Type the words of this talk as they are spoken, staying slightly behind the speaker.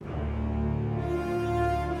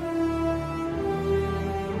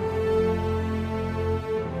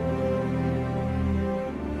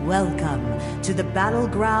Welcome to the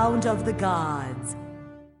battleground of the gods.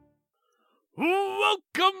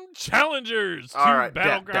 Welcome, challengers, to All right,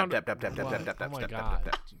 Battleground. Oh my god,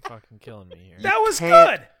 you're fucking killing me here. That was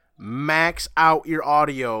Can't good. Max out your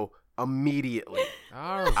audio immediately.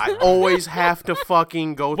 All right. I always have to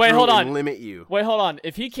fucking go Wait, through hold and on. limit you. Wait, hold on.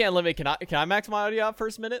 If he can't limit, can I max my audio out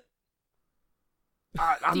first minute?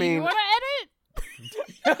 I Do mean, you want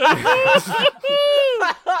to edit?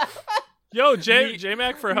 Yo,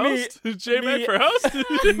 J-Mac for host? J-Mac for host?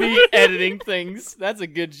 Me editing things. That's a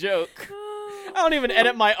good joke. I don't even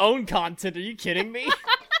edit my own content. Are you kidding me?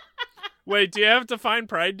 Wait, do you have to find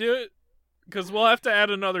Pride do it? Because we'll have to add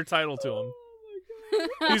another title to him.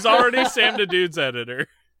 He's already Sam the Dude's editor.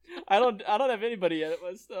 I don't have anybody edit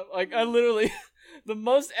my stuff. Like, I literally, the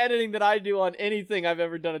most editing that I do on anything I've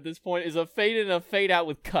ever done at this point is a fade in and a fade out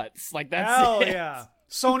with cuts. Like, that's Hell it. yeah.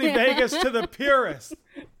 Sony Vegas to the purest.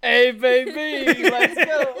 Hey, baby, let's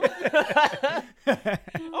go. I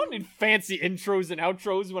don't need fancy intros and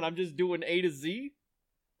outros when I'm just doing A to Z.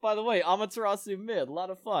 By the way, Amaterasu mid, a lot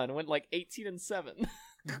of fun. Went like 18-7.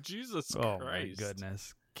 Jesus Oh Christ. my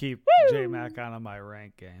goodness. Keep J-Mac on my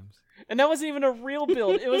rank games. And that wasn't even a real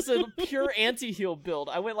build. It was a pure anti-heal build.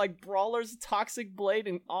 I went like Brawlers, Toxic Blade,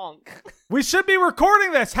 and Ankh. We should be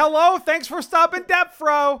recording this. Hello, thanks for stopping,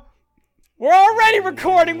 Depfro. We're already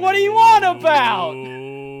recording. What are you on about?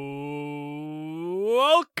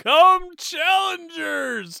 Welcome,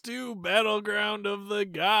 challengers, to Battleground of the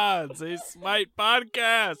Gods, a Smite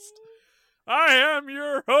podcast. I am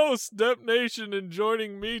your host, Dep Nation, and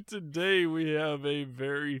joining me today we have a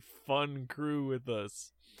very fun crew with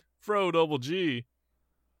us. Fro Double G,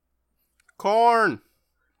 corn.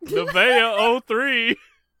 Nevaeh 03,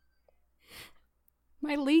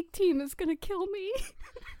 My league team is gonna kill me.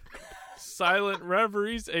 Silent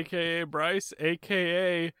Reveries, aka Bryce,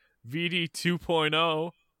 aka VD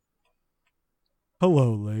 2.0.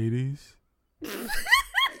 Hello, ladies.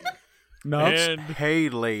 No. And, Hey,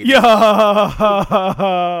 lady. Yo.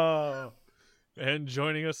 and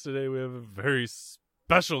joining us today we have a very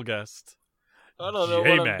special guest. I don't know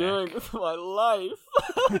J-Mac. what I'm doing with my life.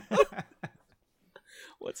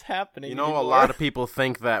 What's happening? You know, a anymore? lot of people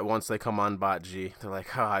think that once they come on Bot G, they're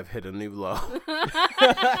like, oh, I've hit a new low.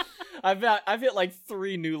 I've hit like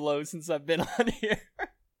 3 new lows since I've been on here.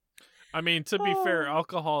 I mean, to be fair,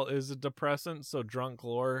 alcohol is a depressant, so drunk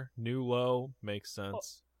lore, new low, makes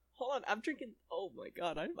sense. Hold on, I'm drinking. Oh my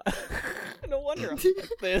god, no wonder I'm like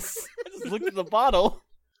this. I just looked at the bottle.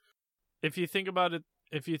 If you think about it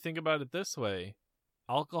this way,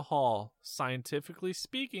 alcohol, scientifically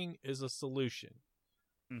speaking, is a solution.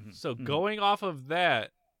 So going off of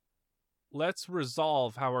that, let's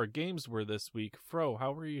resolve how our games were this week. Fro,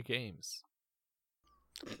 how were your games?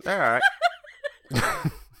 All right.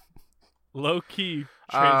 Low key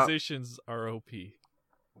transitions are OP.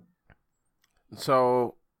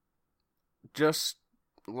 So, just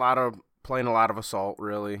playing a lot of Assault,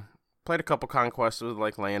 really. Played a couple Conquests with,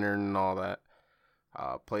 like, Lantern and all that.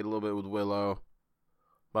 Played a little bit with Willow.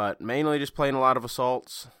 But mainly just playing a lot of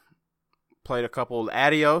Assaults. Played a couple with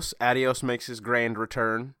Adios. Adios makes his grand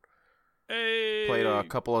return. Hey! Played a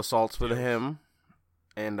couple Assaults with him.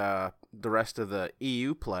 And the rest of the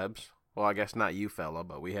EU plebs. Well, I guess not you, fella,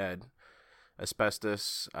 but we had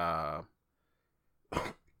Asbestos.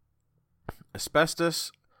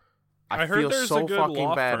 Asbestos. I heard feel there's so a good fucking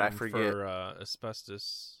law bad. firm I forget. for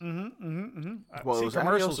Asbestos. Well, it was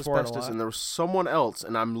Adios Asbestos, and there was someone else,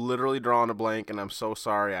 and I'm literally drawing a blank, and I'm so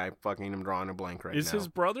sorry. I fucking am drawing a blank right now. Is his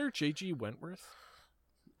brother JG Wentworth?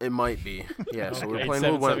 It might be. Yeah, so we're Okay. playing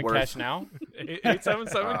with 877 Wentworth. cash now.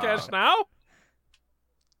 877 cash now?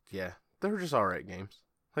 Yeah, they were just alright games.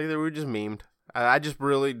 Like, they were just memed. I just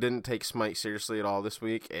really didn't take Smite seriously at all this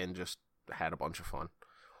week, and just had a bunch of fun.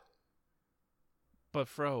 But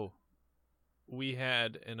Fro, we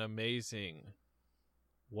had an amazing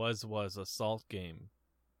was Assault game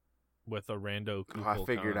with a rando Kukulkan. I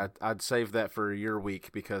figured I'd save that for your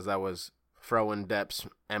week, because that was Fro and Dep's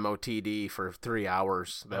MOTD for 3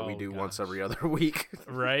 hours that we do once every other week.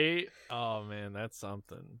 Right? Oh man, that's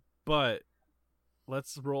something. But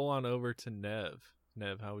let's roll on over to Nev.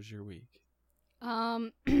 Nev, how was your week? So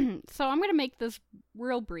I'm gonna make this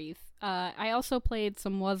real brief. I also played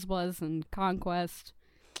some Was and Conquest.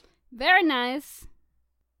 Very nice.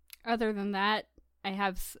 Other than that, I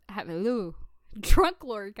have hello, Drunk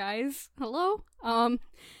Lord, guys. Hello.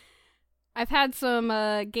 I've had some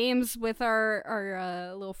games with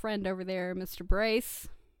our little friend over there, Mr. Brace.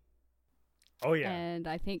 Oh yeah. And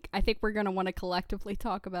I think we're gonna want to collectively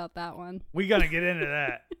talk about that one. We gotta get into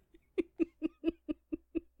that.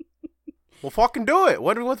 Well, fucking do it.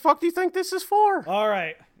 What the fuck do you think this is for? All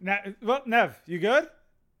right. Well, Nev, you good?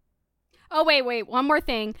 Oh, wait. One more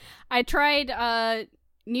thing. I tried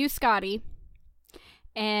New Scotty,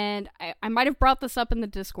 and I might have brought this up in the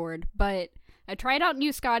Discord, but I tried out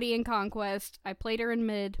New Scotty in Conquest. I played her in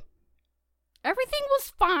mid. Everything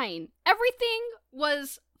was fine.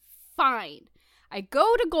 I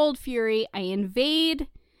go to Gold Fury. I invade.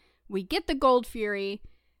 We get the Gold Fury.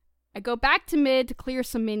 I go back to mid to clear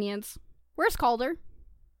some minions. Where's Calder?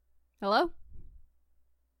 Hello?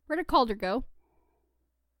 Where did Calder go?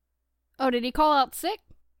 Oh, did he call out sick?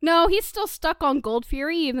 No, he's still stuck on Gold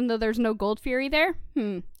Fury, even though there's no Gold Fury there.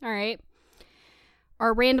 Alright.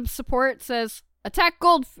 Our random support says, attack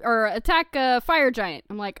Fire Giant.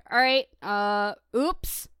 I'm like, alright,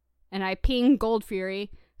 oops. And I ping Gold Fury.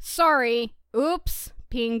 Sorry, oops,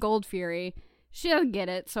 ping Gold Fury. She doesn't get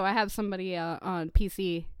it, so I have somebody on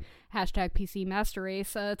PC, hashtag PC Master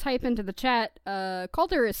Race, type into the chat,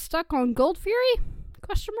 Calder is stuck on Gold Fury?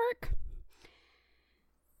 Question mark.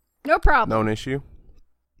 No problem. Known issue.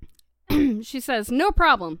 She says, no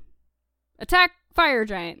problem. Attack Fire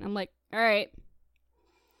Giant. I'm like, alright.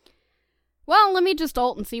 Well, let me just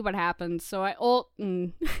ult and see what happens. So I ult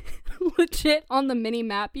and legit on the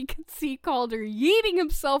mini-map, you can see Calder yeeting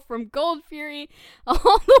himself from Gold Fury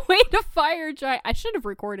all the way to Fire Giant. I should have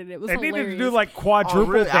recorded it. It was hilarious. They needed to do like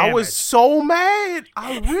quadruple damage. I was so mad.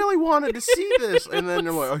 I really wanted to see this. And then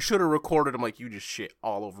I'm like, I should have recorded. I'm like, you just shit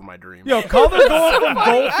all over my dream. Yo, Calder going from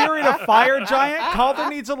Gold Fury to Fire Giant. Calder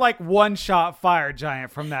needs to like one-shot Fire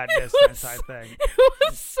Giant from that distance, I think. It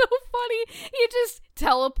was so funny. He just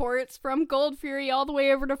teleports from Gold Fury all the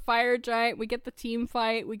way over to Fire Giant. We get the team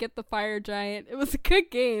fight. We get the Fire Giant. It was a good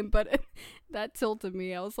game, but that tilted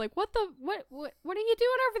me. I was like, what are you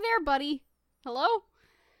doing over there, buddy? Hello?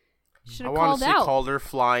 Should have called out. I want to see Calder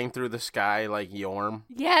flying through the sky like Yorm.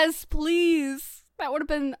 Yes, please. That would have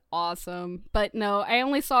been awesome. But no, I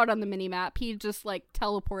only saw it on the minimap. He just like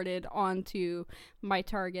teleported onto my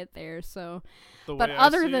target there. So, but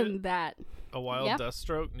other than that, a wild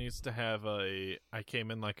Deathstroke needs to have I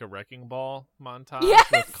came in like a wrecking ball montage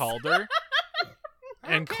with Calder.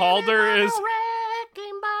 And Calder is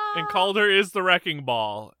the wrecking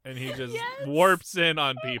ball, and he just warps in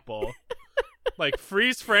on people. Like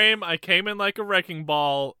freeze frame, I came in like a wrecking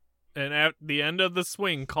ball, and at the end of the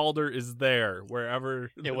swing, Calder is there wherever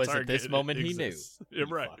it was. At this moment, exists. He knew.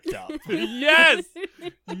 Right. Fucked up.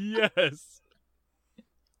 Yes.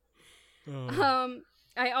 Oh.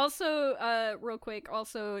 I also, real quick,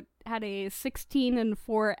 had a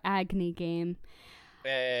 16-4 Agni game.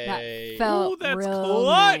 Hey. That felt that's real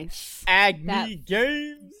clutch. nice. Agni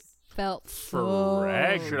Games. Felt so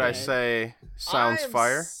Frag. Should I say sounds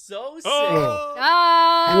fire? So sick. Womp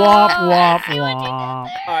womp womp.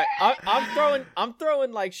 All right, I'm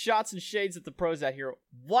throwing like shots and shades at the pros out here.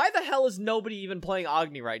 Why the hell is nobody even playing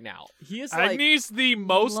Agni right now? He is like Agni's the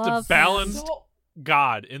most balanced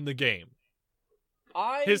god in the game.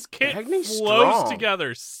 His kit Agni's flows strong.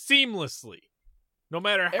 together seamlessly, no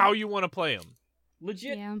matter how you want to play him.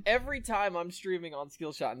 Legit, every time I'm streaming on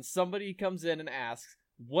Skillshot and somebody comes in and asks,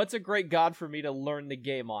 what's a great god for me to learn the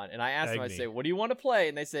game on? And I ask them, I say, what do you want to play?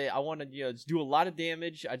 And they say, I want to, just do a lot of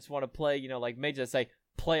damage. I just want to play, like mage. I say,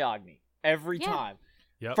 play Agni. Every time.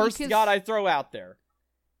 Yep. First god I throw out there.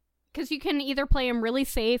 Because you can either play him really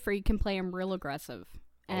safe or you can play him real aggressive.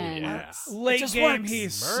 And late game,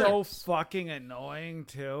 he's so fucking annoying,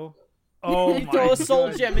 too. Oh, you throw a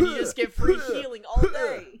soul gem and you just get free healing all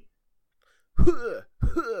day.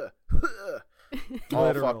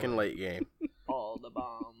 All fucking late game. All the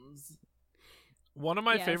bombs. One of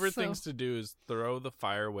my favorite things to do is throw the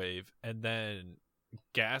fire wave and then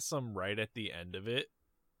gas them right at the end of it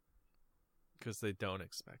because they don't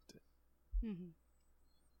expect it.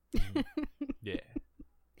 Yeah.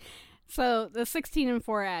 So the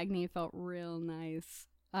 16-4 Agni felt real nice.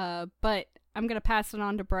 But I'm going to pass it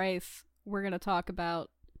on to Bryce. We're going to talk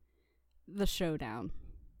about the showdown.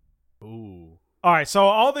 Ooh. All right, so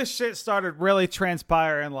all this shit started really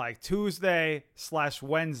transpiring like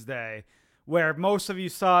Tuesday/Wednesday, where most of you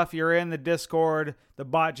saw if you're in the Discord, the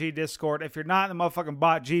Bot G Discord. If you're not in the motherfucking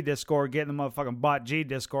Bot G Discord, get in the motherfucking Bot G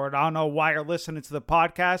Discord. I don't know why you're listening to the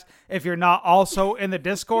podcast if you're not also in the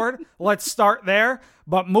Discord. Let's start there.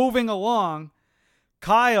 But moving along,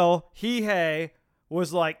 Kyle Hihei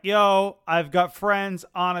was like, yo, I've got friends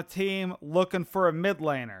on a team looking for a mid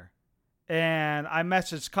laner. And I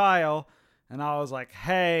messaged Kyle, and I was like,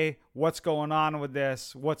 hey, what's going on with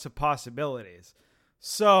this? What's the possibilities?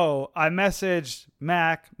 So I messaged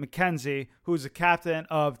Mackenzie, who's the captain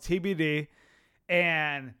of TBD,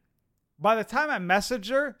 and by the time I messaged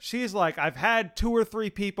her, she's like, I've had 2 or 3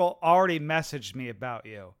 people already message me about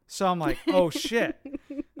you. So I'm like, oh, shit.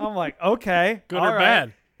 I'm like, okay. Good all or right.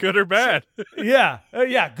 bad? Good or bad? Yeah,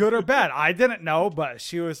 good or bad. I didn't know, but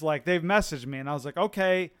she was like, they've messaged me, and I was like,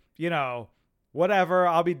 okay, whatever.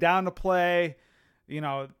 I'll be down to play.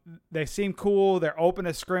 They seem cool. They're open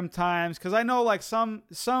to scrim times because I know like some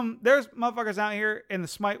there's motherfuckers out here in the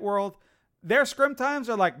Smite world. Their scrim times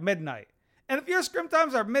are like midnight, and if your scrim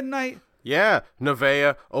times are midnight, Yeah,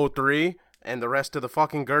 Nevea 03 and the rest of the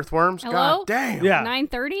fucking girthworms. Hello? God damn. yeah,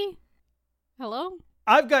 9:30. Hello.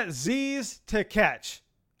 I've got Z's to catch.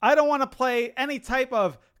 I don't want to play any type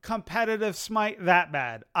of competitive Smite that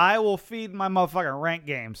bad. I will feed my motherfucking rank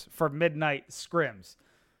games for midnight scrims.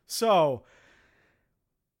 So,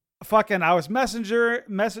 I was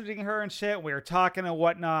messaging her and shit. We were talking and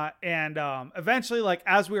whatnot. And eventually, like,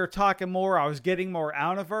 as we were talking more, I was getting more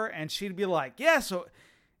out of her. And she'd be like, yeah, so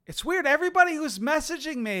it's weird. Everybody who's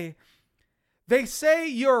messaging me, they say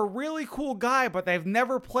you're a really cool guy, but they've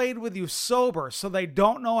never played with you sober, so they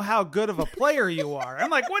don't know how good of a player you are. I'm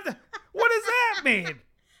like, what does that mean?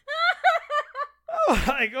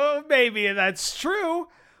 Oh, maybe that's true,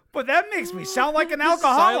 but that makes me sound like an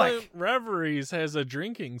alcoholic. Silent Reveries has a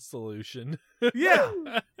drinking solution. Yeah.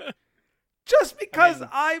 Just because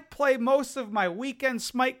I play most of my weekend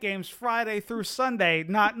Smite games Friday through Sunday,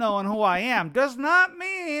 not knowing who I am, does not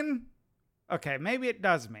mean... Okay, maybe it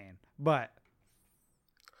does mean, but...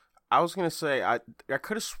 I was going to say, I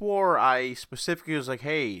could have swore I specifically was like,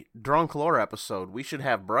 hey, Drunk Lore episode, we should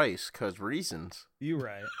have Bryce, because reasons. You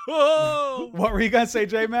right. Whoa! What were you going to say,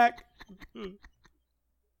 J-Mac? I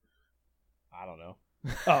don't know.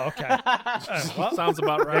 Oh, okay. Well, Sounds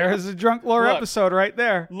about right. there's a Drunk Lore Look. episode right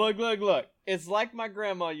there. Look. It's like my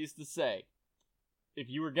grandma used to say. If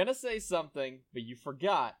you were going to say something, but you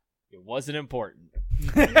forgot, it wasn't important.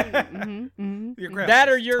 Your grandma's That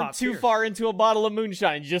or you're top too tier. far into a bottle of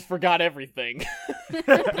moonshine and you just forgot everything.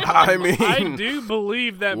 I mean, I do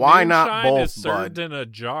believe that Why not moonshine both, is served bud? in a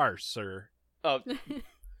jar, sir. Oh,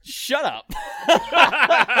 shut up.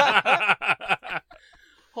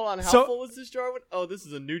 Hold on, how So- full is this jar? Oh, this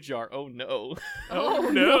is a new jar. Oh, no. Oh,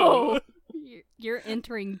 no. You're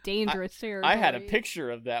entering dangerous territory. I had a picture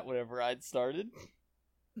of that whenever I'd started.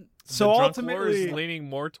 So the drunk ultimately, lore is leaning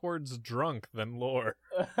more towards drunk than lore.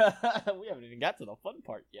 We haven't even got to the fun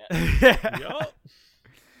part yet. Yup.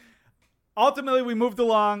 ultimately we moved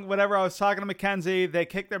along. Whatever, I was talking to Mackenzie. They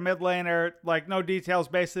kicked their mid laner. Like, no details.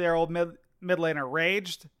 Basically, their old mid laner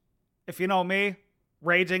raged. If you know me,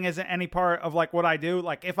 raging isn't any part of like what I do.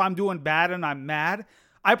 Like, if I'm doing bad and I'm mad,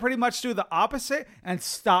 I pretty much do the opposite and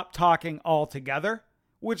stop talking altogether,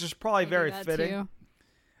 which is probably very fitting. Too.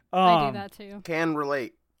 I do that too. can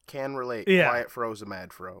relate. Yeah. Quiet Fro's a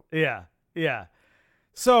mad fro. Yeah.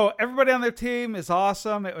 So everybody on their team is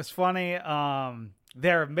awesome. It was funny.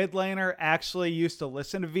 Their mid laner actually used to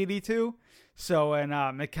listen to VD2. So when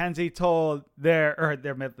Mackenzie told their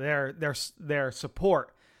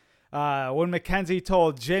support, when Mackenzie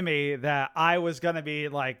told Jimmy that I was gonna be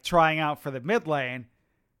like trying out for the mid lane,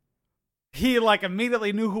 he like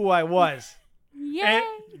immediately knew who I was. Yeah.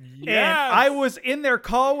 And I was in their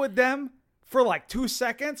call with them for like 2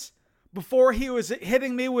 seconds before he was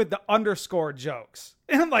hitting me with the underscore jokes.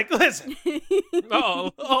 And I'm like, listen.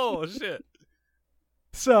 Oh, shit.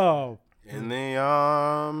 So, In the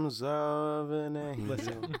arms of an angel.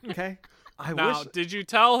 listen, okay? I Now, wish. did you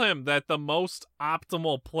tell him that the most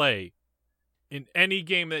optimal play in any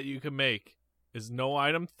game that you can make is no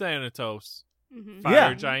item Thanatos, Mhm. Fire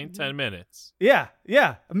Yeah. Giant 10 minutes? Yeah.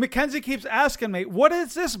 Mackenzie keeps asking me, what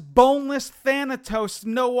is this boneless Thanatos,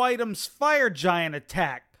 no items fire giant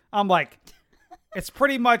attack? I'm like, it's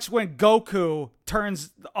pretty much when Goku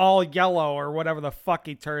turns all yellow or whatever the fuck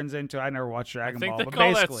he turns into. I never watched I Dragon think Ball, they but call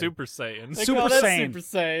that basically, Super Saiyan. They Super call that Saiyan. Super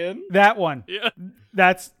Saiyan. that one. Yeah.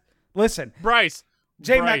 Listen, Bryce.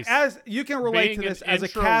 J-Mac, Bryce, as you can relate being to this an as a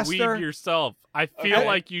intro caster, weeb yourself, I feel Okay.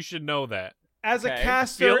 like you should know that. as a Okay.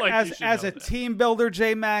 caster, I feel like you should as know a that. team builder,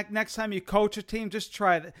 J-Mac, next time you coach a team, just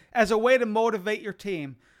try that as a way to motivate your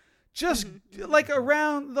team. Just like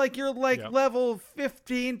around, like you're like Yep. level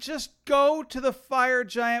 15, just go to the fire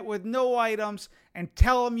giant with no items and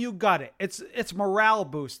tell them you got it. It's morale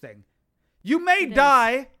boosting. You may It is.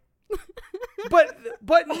 die, but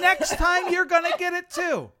next time you're gonna get it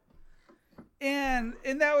too. And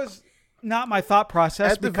that was not my thought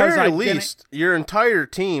process At the because very I didn't- least, your entire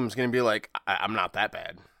team's going to be like, I'm not that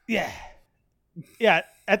bad. Yeah.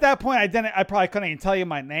 At that point, I probably couldn't even tell you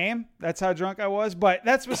my name. That's how drunk I was. But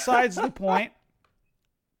that's besides the point.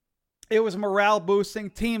 It was morale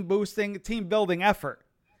boosting, team building effort.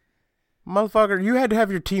 Motherfucker, you had to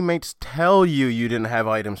have your teammates tell you didn't have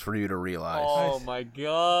items for you to realize. Oh my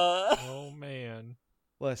god. Oh, man.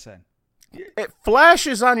 Listen, It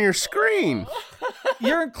flashes on your screen.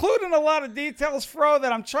 You're including a lot of details, Fro,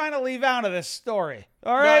 that I'm trying to leave out of this story.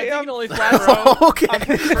 All No, I right, think I'm- it only flashes.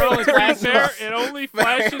 Okay. Bro, to be fair, it only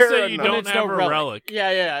flashes that you enough. don't It's have no a relic.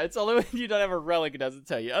 Yeah. It's only when you don't have a relic it doesn't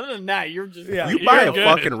tell you. Other than that, you're just Yeah. You buy a You're good.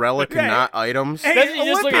 fucking relic Hey, and not items. hey, Then you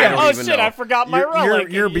just look Olympia. at, I don't oh even shit, know. I forgot my You're-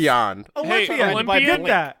 relic. You're And you- beyond. Olympian, Olympian, get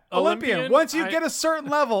that. Olympian, Olympian, once you I- get a certain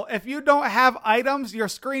level, if you don't have items, your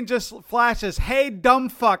screen just flashes, hey, dumb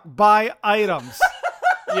fuck, buy items.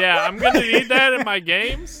 Yeah, I'm gonna need that in my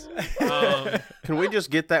games. Can we just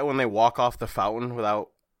get that when they walk off the fountain without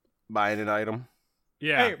buying an item?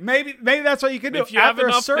 Yeah. Hey, maybe that's what you can do. If you have After a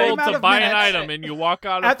enough certain gold amount to of buy minutes, an item and you walk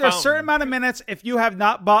out of after a fountain, certain amount of minutes, if you have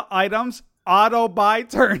not bought items, auto buy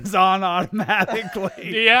turns on automatically.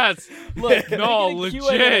 yes. Look, No, you can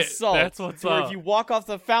QA an legit. assault, That's what's where up. if you walk off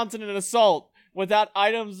the fountain in an assault without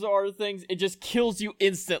items or things, it just kills you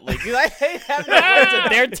instantly. Because I hate having to go to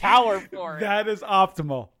their tower for it. That is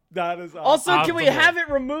optimal. That is optimal. Also, can we optimal. have it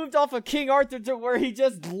removed off of King Arthur to where he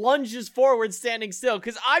just lunges forward standing still?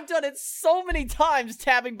 Because I've done it so many times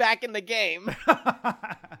tabbing back in the game.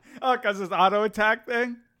 Oh, because it's auto attack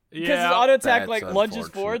thing? Because Yeah. his auto attack That's like lunges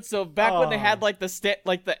unfortunate. forward. So back when they Oh. had like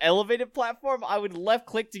the elevated platform, I would left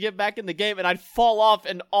click to get back in the game, and I'd fall off,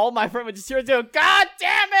 and all my friends would just hear it go, "God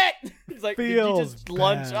damn it!" He's like, "Did you Feels just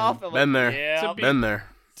lunge bad. off?" I'm Been like, there. Yeah. To be- Been there.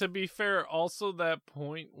 To be fair, also that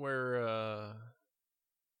point where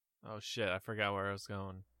oh shit, I forgot where I was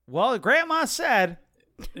going. Well, Grandma said.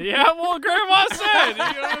 Yeah, well, Grandma said, you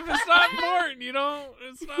know, if it's not important, you know,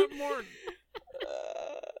 it's not important.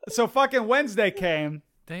 So fucking Wednesday came,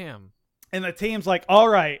 Damn. and the team's like, all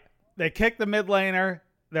right, they kicked the mid laner.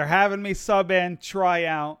 They're having me sub in, try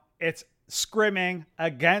out. It's scrimming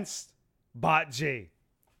against Bot G.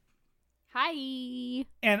 Hi.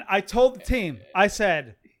 And I told the team, I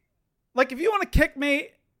said, like, if you want to kick me,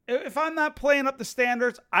 if I'm not playing up the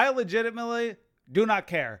standards, I legitimately do not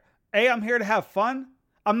care. I'm here to have fun.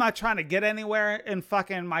 I'm not trying to get anywhere in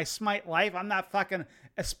fucking my Smite life. I'm not fucking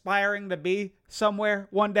aspiring to be somewhere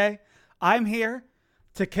one day. I'm here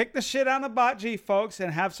to kick the shit out of Bot G, folks,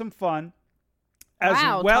 and have some fun, as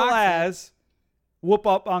Wow, well toxic. as whoop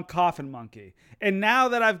up on Coffin Monkey. And now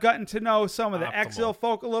that I've gotten to know some of the Optimal. Exil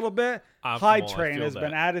folk a little bit, Optimal, Hyde I Train feel has that.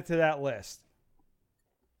 been added to that list.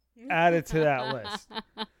 Added to that list.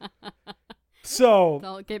 So,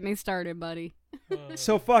 Don't get me started, buddy.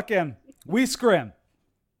 fucking, we scrim.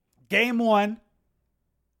 Game 1,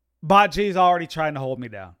 Bot G's already trying to hold me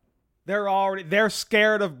down. They're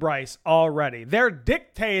scared of Bryce already. They're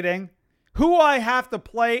dictating who I have to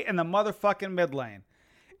play in the motherfucking mid lane.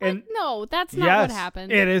 And No, that's not yes, what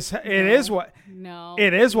happened. it is what No.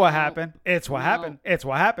 it is what No. happened. It's what No. happened. It's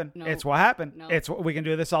what happened. No. It's what happened. No. It's what we can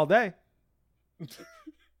do this all day.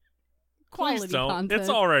 Quality Please don't. content. It's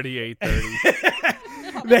already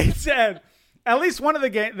 8:30. They said at least one of the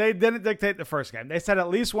game. They didn't dictate the first game. They said at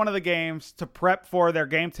least one of the games to prep for their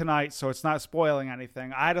game tonight, so it's not spoiling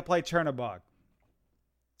anything. I had to play Chernobog.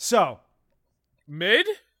 So Mid?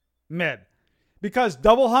 mid, because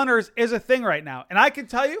double hunters is a thing right now, and I can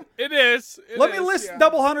tell you. It is. Let me list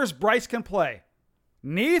double hunters Bryce can play.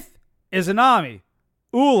 Neith, Izanami,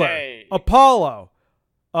 Uller, Hey. Apollo,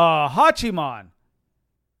 Hachiman,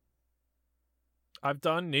 I've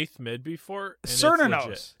done Neath mid before. And It's legit.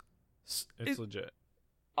 Cernanos. It's legit.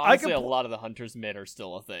 Honestly, can a pl- lot of the hunters mid are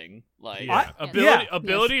still a thing. Like, Yeah. I- ability yeah.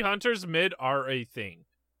 ability hunters mid are a thing.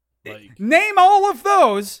 Like Name all of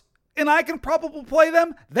those, and I can probably play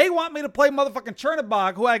them. They want me to play motherfucking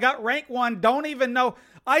Chernobog, who I got rank 1, don't even know.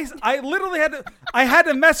 I literally had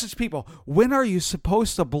to message people. When are you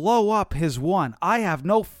supposed to blow up his 1? I have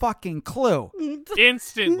no fucking clue.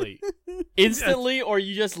 instantly. instantly, or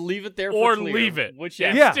you just leave it there Or for clear, leave it.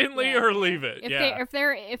 Whichever. Yeah. Instantly or leave it. Yeah. If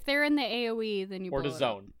they're in the AOE, then you Or blow to it up.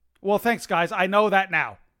 zone. Well, thanks, guys. I know that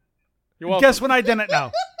now. You're welcome. Guess when I didn't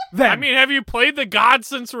know? Then I mean, have you played the God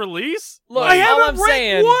since release? Look, I all haven't I'm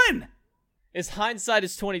saying ranked 1. is hindsight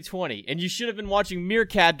is 2020, and you should have been watching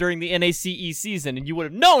Meerkat during the NACE season, and you would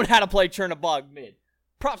have known how to play Chernobog mid.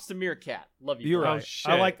 Props to Meerkat. Love you. You're bro. right.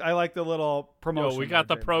 shit. I like the little promotion. Yo, we got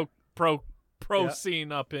the there, pro Yeah.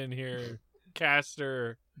 scene up in here.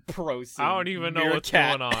 Caster. Pro scene. I don't even know what's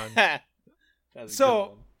Meerkat. going on. That's a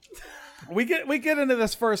So- good one. we get into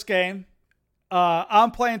this first game.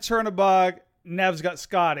 I'm playing Chernobog. Nev's got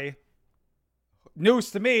Scotty.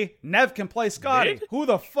 News to me, Nev can play Scotty. Mid? Who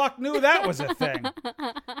the fuck knew that was a thing?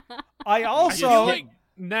 I I also feel like,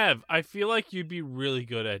 Nev, I feel like you'd be really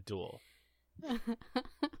good at duel.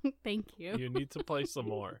 Thank you. You need to play some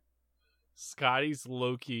more. Scotty's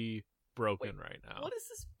low-key broken right now. What is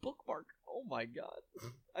this bookmark? Oh Oh my god.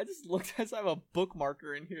 I just looked as I have a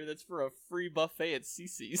bookmarker in here that's for a free buffet at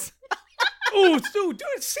CC's. Ooh, dude,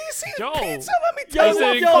 CC's Yo. pizza. Let me Does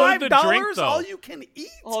tell it you, include the drink, $5 though? all you can eat.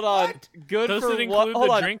 Hold on. What? Good Does for it include hold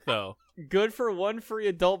the on. drink though? Good for one free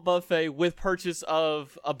adult buffet with purchase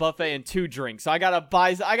of a buffet and 2 drinks. So I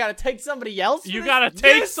gotta take somebody else. You for gotta this?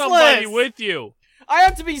 take Useless! somebody with you. I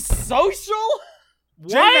have to be social.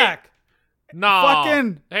 J-Mac, No.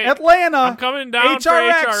 fucking Hey, Atlanta. I'm coming down for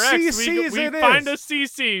HRX, HRX. CC's we it find is. a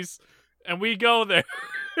CC's and we go there.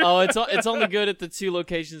 Oh, it's only good at the 2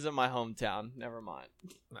 locations in my hometown. Never mind.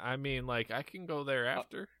 I mean, like, I can go there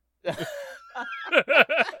after.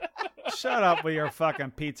 Shut up with your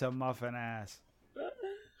fucking pizza muffin ass.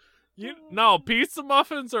 No, pizza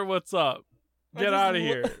muffins or what's up? Get just out of loo-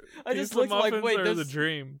 here. I just Pizza looked like, muffins wait, are the there's-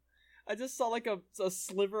 dream. I just saw like a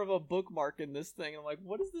sliver of a bookmark in this thing. I'm like,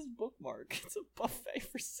 what is this bookmark? It's a buffet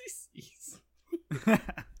for CC's.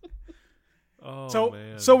 Oh,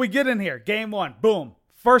 man. So we get in here. Game 1. Boom.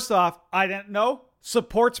 First off, I didn't know.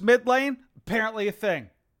 Supports mid lane. Apparently a thing.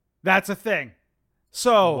 That's a thing.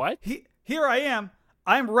 So What? Here I am.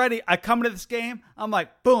 I'm ready. I come to this game. I'm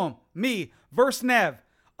like, boom. Me versus Nev.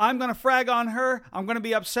 I'm going to frag on her. I'm going to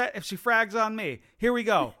be upset if she frags on me. Here we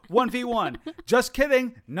go. 1v1. Just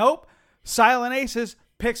kidding. Nope. Silent Aces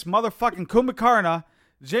picks motherfucking Kumakarna.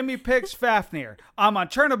 Jimmy picks Fafnir. I'm on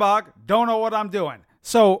Chernobog. Don't know what I'm doing.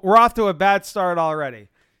 So we're off to a bad start already.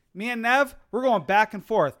 Me and Nev, we're going back and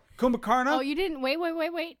forth. Kumakarna. Oh, you didn't. Wait.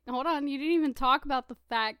 Hold on. You didn't even talk about the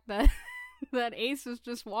fact that that Aces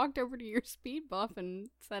just walked over to your speed buff and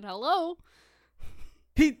said hello.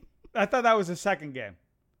 I thought that was the second game.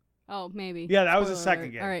 Oh, maybe. Yeah, that was the Spoiler second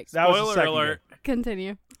alert. game. All right. That was the Spoiler second alert. game.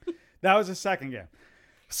 Continue. That was the second game.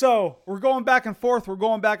 So we're going back and forth.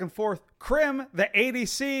 Krim, the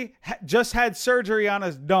ADC, just had surgery on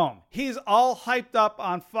his dome. He's all hyped up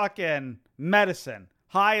on fucking medicine.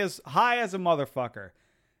 High as a motherfucker.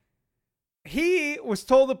 He was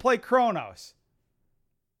told to play Kronos.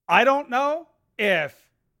 I don't know if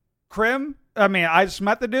I just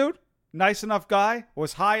met the dude. Nice enough guy.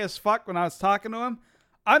 Was high as fuck when I was talking to him.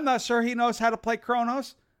 I'm not sure he knows how to play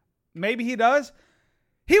Kronos. Maybe he does.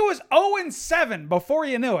 He was 0-7 before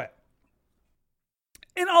you knew it.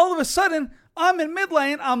 And all of a sudden, I'm in mid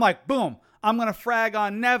lane. I'm like, boom. I'm going to frag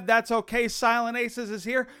on Nev. That's okay. Silent Aces is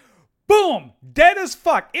here. Boom. Dead as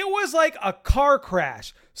fuck. It was like a car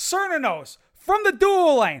crash. Cernanos from the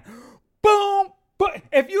dual lane. Boom. But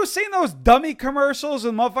if you've seen those dummy commercials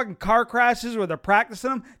and motherfucking car crashes where they're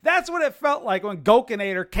practicing them, that's what it felt like when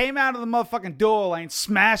Gokinator came out of the motherfucking dual lane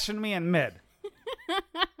smashing me in mid.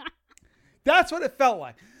 That's what it felt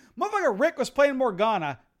like. Motherfucker Rick was playing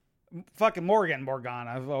Morgana. Fucking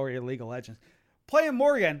Morgana of League of Legends. Playing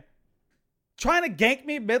Morgan. Trying to gank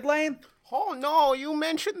me mid lane. Oh no, you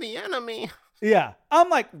mentioned the enemy. Yeah. I'm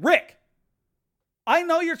like, Rick, I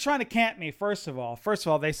know you're trying to camp me, first of all.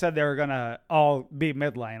 They said they were going to all be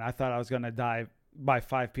mid lane. I thought I was going to die by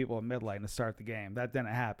 5 people in mid lane to start the game. That didn't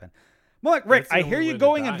happen. I'm like, Rick, That's the I hear only you way to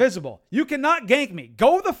going die. invisible. You cannot gank me.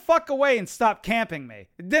 Go the fuck away and stop camping me.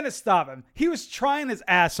 It didn't stop him. He was trying his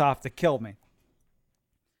ass off to kill me.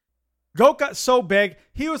 Goat got so big.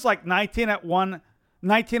 He was like 19-1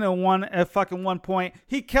 at fucking one point.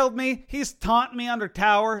 He killed me. He's taunting me under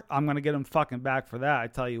tower. I'm going to get him fucking back for that. I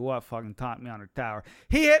tell you what, fucking taunt me under tower.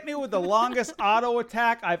 He hit me with the longest auto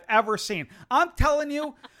attack I've ever seen. I'm telling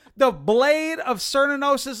you, the blade of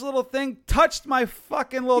Cernanos' little thing touched my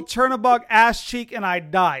fucking little Chernobog ass cheek and I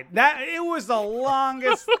died. It was the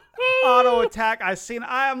longest auto attack I've seen.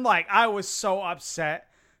 I was so upset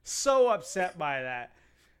by that.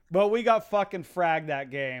 But we got fucking fragged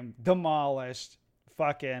that game. Demolished.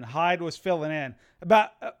 Fucking Hyde was filling in.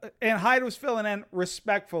 And Hyde was filling in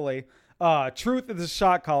respectfully. Truth is a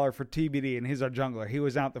shot caller for TBD, and he's our jungler. He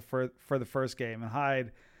was out for the first game, and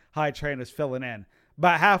Hyde Train is filling in.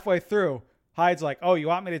 About halfway through, Hyde's like, "Oh, you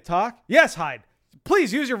want me to talk?" "Yes, Hyde.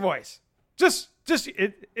 Please use your voice."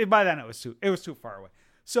 By then it was too far away.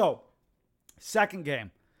 So, second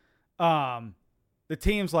game. The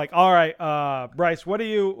team's like, "All right, Bryce, what are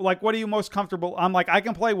you most comfortable?" I'm like, "I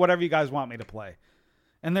can play whatever you guys want me to play."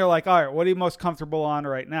 And they're like, "All right, what are you most comfortable on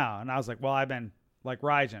right now?" And I was like, "Well, I've been like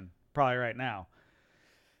Raijin probably right now."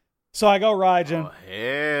 So I go Raijin. Oh,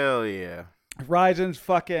 hell yeah. Raijin's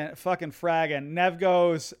fucking fragging. Nev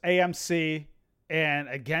goes AMC. And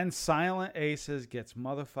again, Silent Aces gets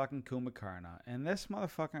motherfucking Kumakarna. And this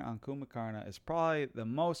motherfucker on Kumakarna is probably the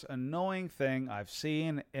most annoying thing I've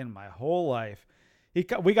seen in my whole life.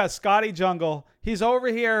 We got Scotty Jungle. He's over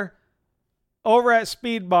here, over at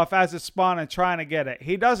speed buff as it's spawning, trying to get it.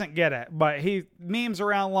 He doesn't get it, but he memes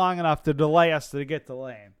around long enough to delay us to get to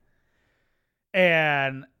lane.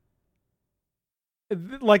 And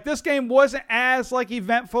like this game wasn't as like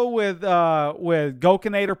eventful with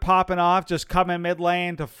Gokinator popping off, just coming mid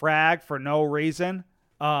lane to frag for no reason.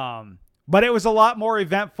 But it was a lot more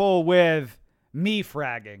eventful with me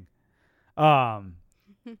fragging. I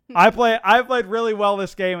played really well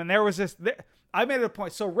this game, and there was this. I made it a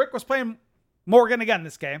point. So Rick was playing Morgan again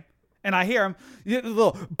this game, and I hear him the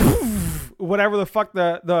little poof, whatever the fuck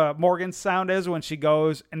the Morgan sound is when she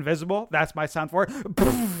goes invisible. That's my sound for it.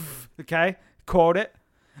 Poof, okay, quote it.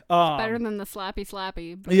 Better than the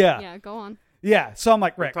slappy. But Yeah. Go on. Yeah. So I'm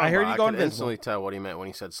like, Rick, I heard you go I could invisible. instantly tell what he meant when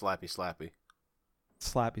he said slappy.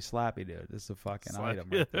 Slappy, dude. This is a fucking Slappy. item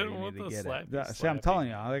right there. You What need to the get slappy, it. See, I'm slappy? telling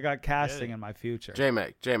you, I got casting in my future.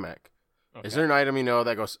 J-Mac. Okay. Is there an item you know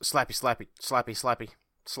that goes slappy?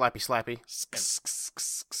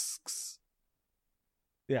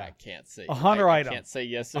 Yeah. I can't say. A hunter I item. can't say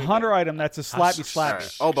yes. A or hunter no. item that's a All slappy.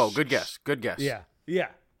 right. Oboe, good guess. Yeah. Yeah.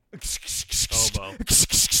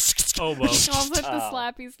 Oboe. He calls it the Oh.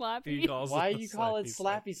 slappy. He calls Why it the you call it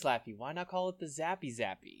slappy? Why not call it the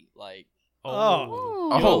zappy? Like Oh.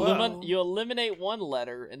 Ooh. you, Oh. you eliminate one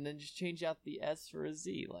letter and then just change out the S for a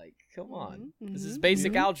Z. Like, come on, Mhm, this is mhm.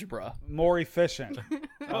 basic algebra. More efficient. I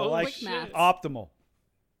Oh, like Quick math. optimal.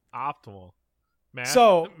 Optimal. Math,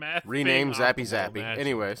 So- math Rename being Zappy optimal, Zappy. imagine.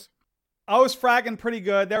 Anyways, I was fragging pretty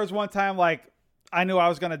good. There was one time like I knew I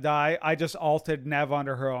was gonna die. I just ulted Nev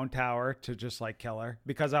under her own tower to just like kill her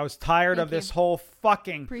because I was tired Thank of this you. whole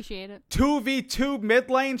fucking Appreciate it. 2v2 mid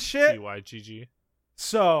lane shit. TYGG.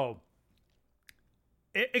 So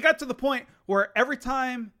it got to the point where every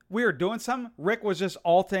time we were doing something, Rick was just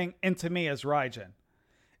ulting into me as Raijin.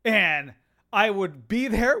 And I would be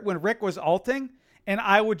there when Rick was ulting, and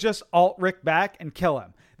I would just ult Rick back and kill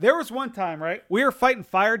him. There was one time, right? We were fighting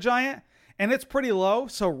Fire Giant, and it's pretty low,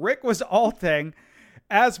 so Rick was ulting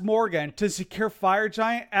as Morgan to secure Fire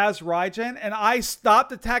Giant as Raijin, and I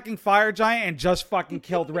stopped attacking Fire Giant and just fucking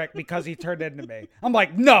killed Rick because he turned into me. I'm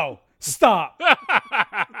like, no, stop.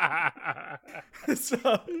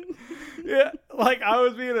 So, yeah, like I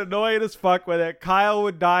was being annoyed as fuck with it. Kyle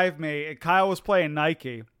would dive me, and Kyle was playing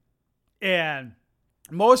Nike. And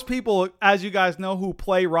most people, as you guys know, who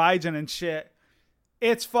play Raijin and shit,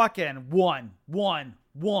 it's fucking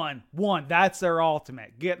 1-1-1-1. That's their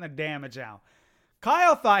ultimate, getting the damage out.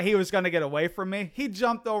 Kyle thought he was going to get away from me. He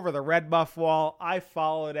jumped over the red buff wall. I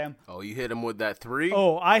followed him. oh, you hit him with that 3?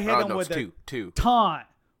 Oh, I hit him no, with it's the two. taunt.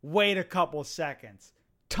 Wait a couple seconds.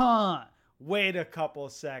 Taunt. Wait a couple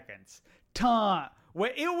seconds. Taunt.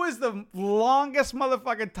 Wait. It was the longest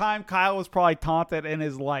motherfucking time Kyle was probably taunted in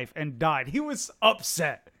his life and died. He was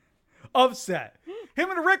upset. Him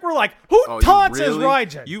and Rick were like, who Oh, taunts as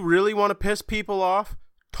Raijin? You really want to piss people off?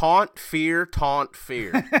 Taunt fear.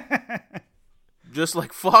 Just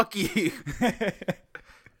like, fuck you.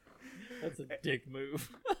 That's a dick move.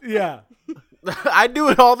 Yeah. I do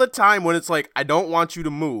it all the time when it's like, I don't want you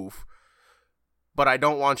to move, but I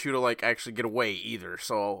don't want you to, like, actually get away either.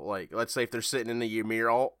 So, like, let's say if they're sitting in the Ymir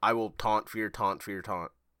ult, I will taunt, fear.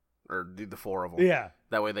 Or do the 4 of them. Yeah.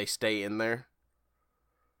 That way they stay in there.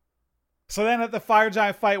 So then at the Fire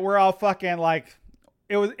Giant fight, we're all fucking like,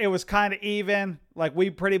 it was kind of even. Like we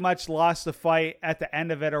pretty much lost the fight at the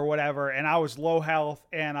end of it or whatever. And I was low health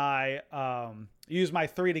and I used my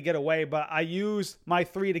 3 to get away, but I used my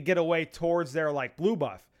 3 to get away towards their like blue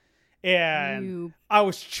buff. And You- I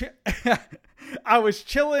was I was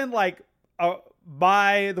chilling like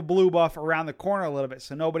by the blue buff around the corner a little bit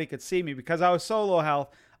so nobody could see me because I was so low health.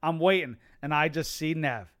 I'm waiting and I just see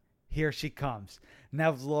Nev. Here she comes.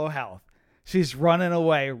 Nev's low health. She's running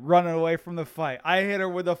away from the fight. I hit her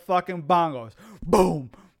with the fucking bongos. Boom,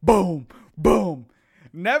 boom, boom.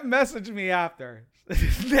 Nev messaged me after.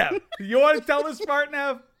 Nev, you want to tell this part,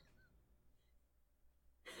 Nev?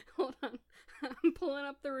 Hold on. I'm pulling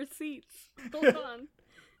up the receipts. Hold on.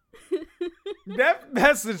 Nev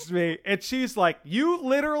messaged me, and she's like, you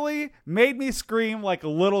literally made me scream like a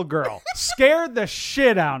little girl. Scared the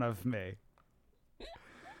shit out of me.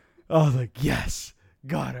 I was like, yes,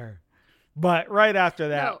 got her. But right after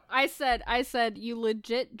that, No, I said you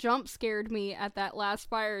legit jump scared me at that last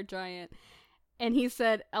Fire Giant. And he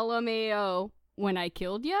said, LMAO, when I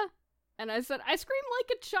killed ya? And I said, I screamed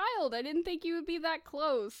like a child. I didn't think you would be that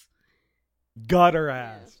close. got her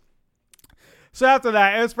ass. So after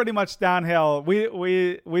that, it was pretty much downhill.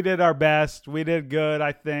 We did our best. We did good,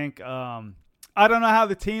 I think. I don't know how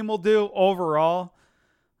the team will do overall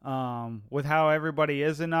with how everybody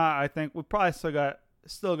is and not. I think we probably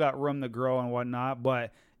still got room to grow and whatnot,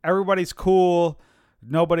 but everybody's cool.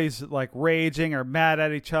 Nobody's like raging or mad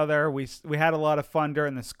at each other. We had a lot of fun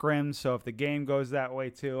during the scrims, so if the game goes that way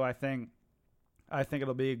too, I think I think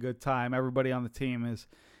it'll be a good time. Everybody on the team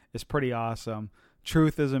is pretty awesome.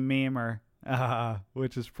 Truth is a memer,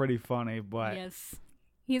 which is pretty funny. But Yes.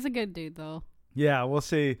 He's a good dude, though. yeah, we'll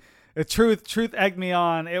see. Truth egged me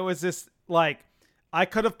on. It was just like I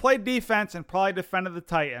could have played defense and probably defended the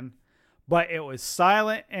Titan, but it was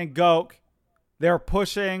Silent and Gok. They're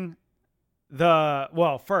pushing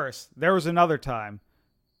first, there was another time.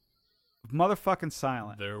 Motherfucking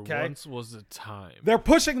Silent. There okay? once was a time. They're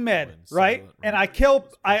pushing mid, when right? Silent And I Runner killed.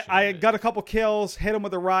 was pushing I mid. got a couple kills, hit them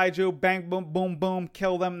with a Raiju, bang, boom, boom, boom,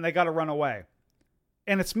 kill them, and they got to run away.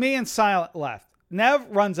 And it's me and Silent left. Nev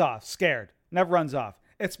runs off, scared. Nev runs off.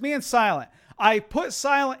 It's me and Silent. I put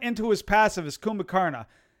Silent into his passive as Kumbhakarna.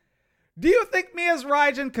 Do you think me as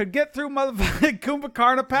Raijin could get through motherfucking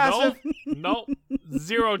Kumbhakarna passive? Nope.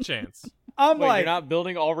 Zero chance. I'm Wait, like, you're not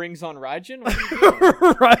building all rings on Raijin? What are you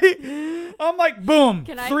doing? right? I'm like, boom.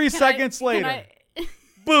 Can I- 3 can I- seconds can later, I-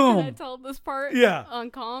 boom. Can I tell this part? Yeah. On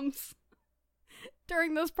comms.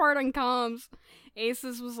 During this part on comms,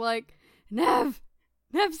 Aces was like, Nev,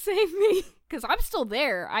 save me. Because I'm still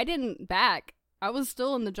there. I didn't back. I was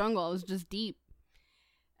still in the jungle. I was just deep.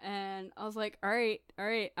 And I was like, all right.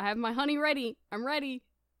 I have my honey ready. I'm ready.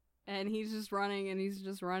 And he's just running and he's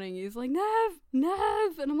just running. He's like, Nev.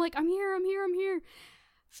 And I'm like, I'm here.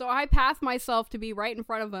 So I path myself to be right in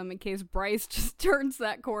front of him in case Bryce just turns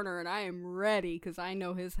that corner, and I am ready because I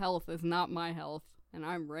know his health is not my health, and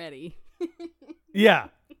I'm ready. Yeah.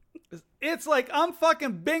 It's like I'm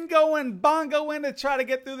fucking bingoing, bongoing to try to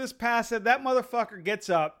get through this passive. That motherfucker gets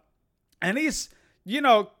up, and he's,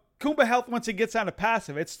 Kumba health once he gets on a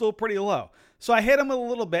passive, it's still pretty low. So I hit him a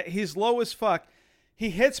little bit. He's low as fuck. He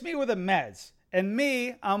hits me with a meds. And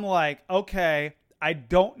me, I'm like, okay, I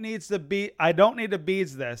don't need to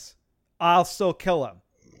beads this. I'll still kill him.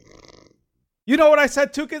 You know what I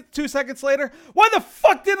said 2 seconds later? Why the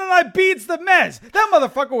fuck didn't I beads the meds? That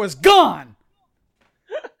motherfucker was gone.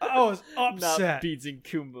 I was upset. Not beads and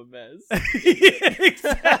Kumba Mez.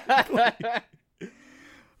 Exactly.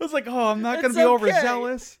 I was like, oh, I'm not going to It's be okay.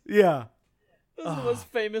 overzealous. Yeah. Those are the most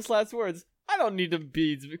famous last words. I don't need to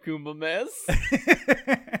beads Kumba Mez.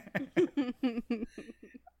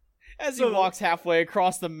 As he walks halfway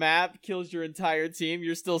across the map, kills your entire team,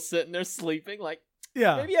 you're still sitting there sleeping like,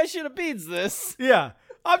 Yeah. maybe I should have beads this. Yeah.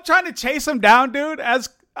 I'm trying to chase him down, dude. As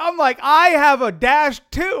I'm like, I have a dash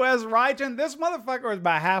too as Raijin. This motherfucker was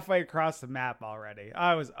about halfway across the map already.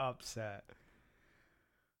 I was upset.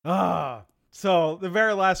 So the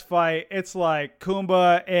very last fight, it's like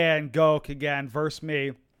Kumba and Gok again versus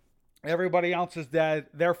me. Everybody else is dead.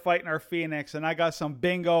 They're fighting our Phoenix, and I got some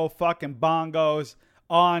bingo fucking bongos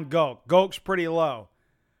on Gok. Gok's pretty low.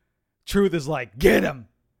 Truth is like, get him.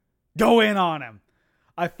 Go in on him.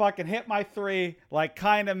 I fucking hit my 3, like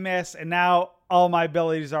kind of miss, and now all my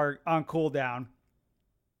abilities are on cooldown.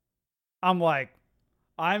 I'm like,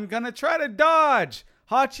 I'm going to try to dodge.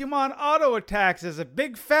 Hachiman auto attacks as a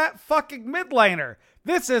big fat fucking mid laner.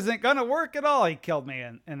 This isn't going to work at all. He killed me,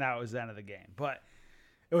 and that was the end of the game. But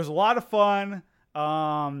it was a lot of fun.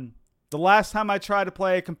 The last time I tried to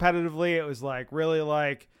play competitively, it was like really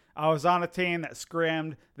like I was on a team that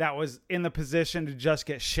scrimmed, that was in the position to just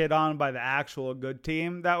get shit on by the actual good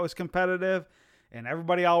team that was competitive. And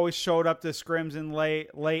everybody always showed up to scrims in late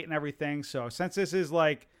and everything. So since this is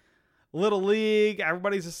like little league,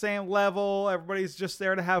 everybody's the same level, everybody's just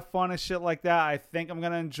there to have fun and shit like that, I think I'm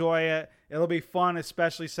going to enjoy it. It'll be fun,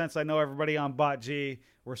 especially since I know everybody on Bot G.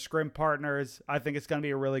 We're scrim partners. I think it's going to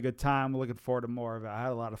be a really good time. Looking forward to more of it. I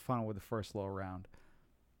had a lot of fun with the first little round.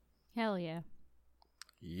 Hell yeah.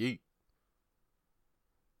 Yeet.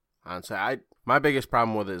 Honestly, my biggest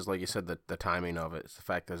problem with it is, like you said, the timing of it. It's the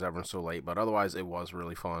fact that everyone's so late. But otherwise, it was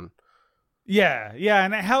really fun. Yeah,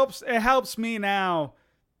 and it helps me now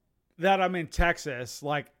that I'm in Texas.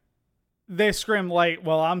 Like, they scrim late.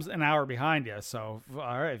 Well, I'm an hour behind you. So, all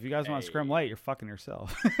right, if you guys want to scrim late, you're fucking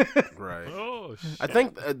yourself. Right. Oh, shit. I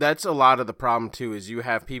think that's a lot of the problem, too, is you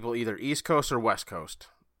have people either East Coast or West Coast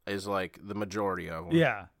is, like, the majority of them.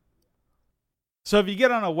 Yeah. So if you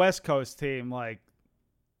get on a West Coast team, like,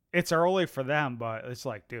 it's early for them, but it's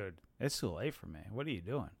like, dude, it's too late for me. What are you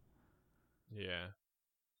doing? Yeah.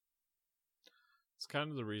 It's kind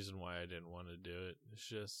of the reason why I didn't want to do it. It's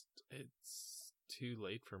just, it's too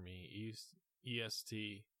late for me.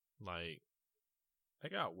 EST, like, I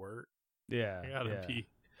got work. Yeah. I gotta be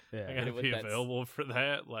Yeah. I gotta What be that's- available for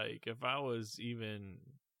that. Like, if I was even,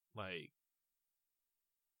 like,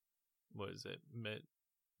 what is it,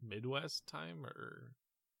 Midwest time or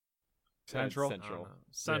Central? I don't Central. know.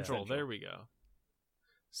 Central, Central. there we go.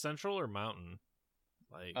 Central or Mountain?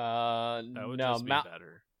 Like, That that would no, just be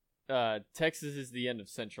better. Texas is the end of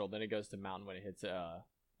Central. Then it goes to Mountain when it hits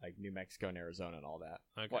like New Mexico and Arizona and all that.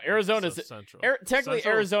 Okay. Well, Arizona's So Central. technically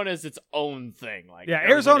Central- Arizona is its own thing. Like Yeah,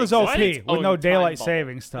 Arizona's exists OP in its with own no time daylight bubble.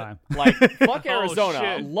 savings time. Like fuck Oh, Arizona.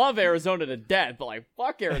 I shit. love Arizona to death, but like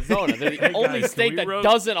fuck Arizona. They're the Hey, only guys, state can we that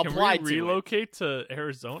doesn't can apply we to it. relocate to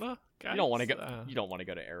Arizona? Guys? You don't want to go. You don't want to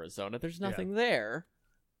go to Arizona. There's nothing there.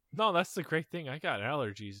 No, that's the great thing. I got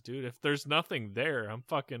allergies, dude. If there's nothing there, I'm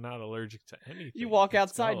fucking not allergic to anything. You walk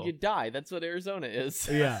Let's outside, go. you die. That's what Arizona is.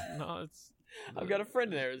 Yeah. No, it's I've got a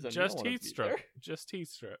friend in Arizona. You just don't wanna heat be stroke. there. Just heat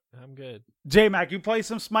stroke. I'm good. J-Mac, you play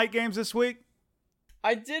some Smite games this week?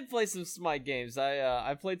 I did play some Smite games.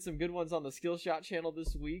 I played some good ones on the Skillshot channel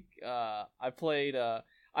this week. I played. I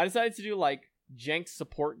decided to do like jank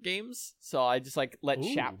support games, so I just like let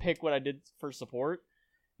Ooh. chat pick what I did for support.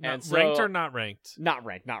 Not so, ranked or not ranked? Not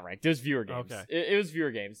ranked. It was viewer games. Okay. It was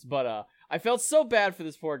viewer games, but I felt so bad for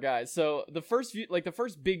this poor guy. So the first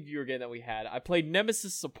big viewer game that we had, I played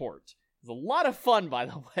Nemesis support. It was a lot of fun, by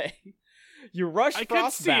the way. You rush I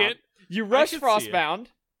could see Frostbound. it. You rush could see it. Frostbound,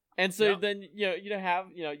 and so Yep. then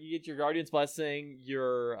you get your Guardian's Blessing,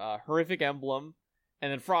 your horrific emblem,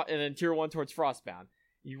 and then tier 1 towards Frostbound.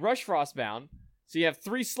 You rush Frostbound, so you have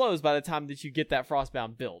 3 slows by the time that you get that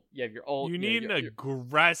Frostbound built. You have your ult. You need an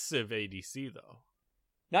aggressive ADC though.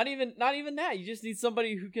 not even that. You just need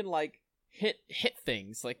somebody who can like hit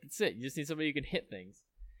things. Like that's it. You just need somebody who can hit things.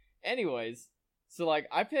 Anyways, so like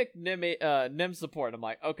I picked Nem support. I'm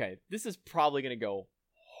like, okay, this is probably gonna go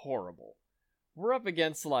horrible. We're up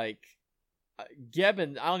against like Geb,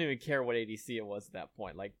 and I don't even care what ADC it was at that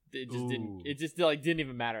point. Like it just Ooh. didn't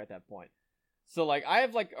even matter at that point. So like I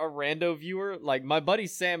have like a rando viewer. Like my buddy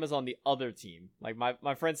Sam is on the other team. Like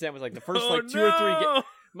my friend Sam was like the first like 2 or 3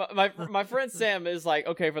 my friend Sam is like,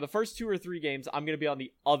 okay, for the first 2 or 3 games, I'm gonna be on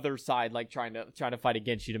the other side, like trying to fight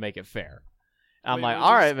against you to make it fair. And I'm like,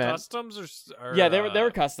 all right, man. Customs or Yeah, they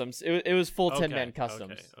were customs. It was full 10-man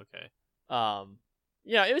customs. Okay.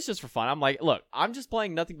 Yeah, it was just for fun. I'm like, look, I'm just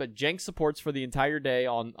playing nothing but jank supports for the entire day.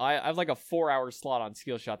 I have like a 4-hour slot on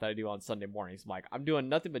Skillshot that I do on Sunday mornings. I'm like, I'm doing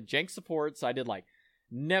nothing but jank supports. I did like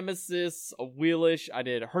Nemesis, a Wheelish. I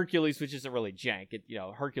did Hercules, which isn't really jank.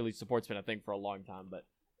 Hercules support's been a thing for a long time, but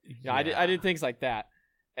I did things like that.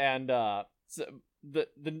 And so the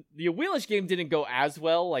Wheelish game didn't go as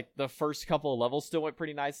well. Like the first couple of levels still went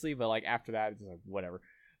pretty nicely, but like after that, it's like whatever.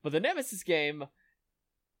 But the Nemesis game,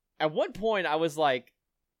 at one point I was like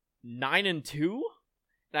 9-2,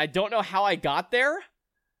 and I don't know how I got there,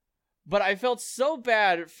 but I felt so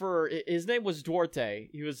bad for his name was Duarte.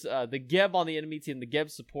 He was the Geb on the enemy team, the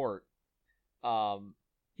Geb support.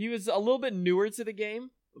 He was a little bit newer to the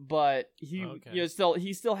game, but he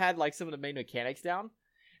still had like some of the main mechanics down.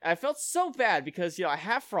 And I felt so bad because I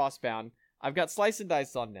have Frostbound, I've got Slice and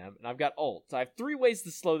Dice on them, and I've got ult. So I have 3 ways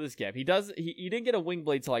to slow this Geb. He didn't get a Wing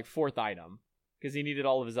Blade till like 4th item because he needed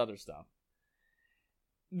all of his other stuff.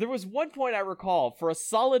 There was one point I recall, for a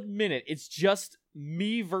solid minute, it's just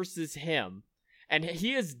me versus him. And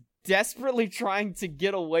he is desperately trying to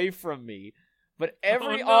get away from me. But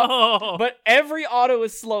every auto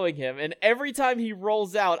is slowing him. And every time he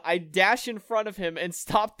rolls out, I dash in front of him and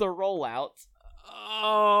stop the rollout.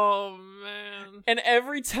 Oh, man. And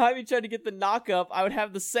every time he tried to get the knock up, I would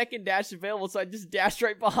have the second dash available, so I just dashed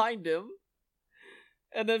right behind him.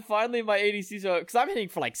 And then finally my ADC, because I'm hitting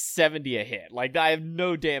for like 70 a hit. Like, I have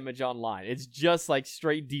no damage online. It's just like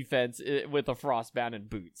straight defense with a Frostbound and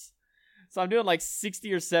boots. So I'm doing like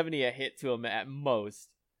 60 or 70 a hit to him at most.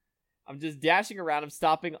 I'm just dashing around him,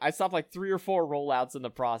 stopping. I stopped like 3 or 4 rollouts in the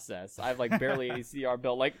process. I have like barely ADCR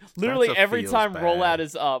built. Like, literally every time rollout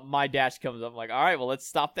is my dash comes up, I'm like, all right, well, let's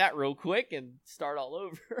stop that real quick and start all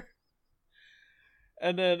over.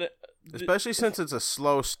 And then, especially since it's a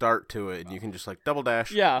slow start to it, and you can just like double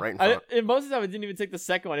dash right in front. And most of the time, I didn't even take the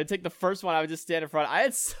second one. I'd take the first one. I would just stand in front. I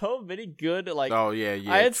had so many good I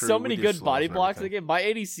had so many good body blocks in the game. My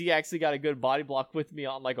ADC actually got a good body block with me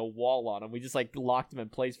on like a wall on him. We just like locked him in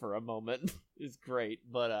place for a moment. It was great,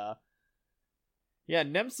 but yeah,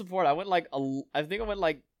 Nem support. I went like I think I went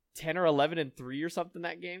like 10 or 11 and 3 or something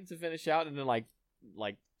that game to finish out, and then like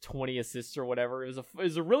 20 assists or whatever. It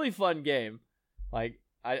was a really fun game. Like,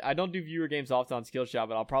 I don't do viewer games often on Skillshot,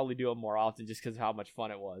 but I'll probably do it more often just because of how much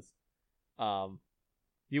fun it was.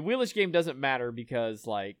 The Wheelish game doesn't matter because,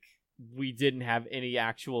 like, we didn't have any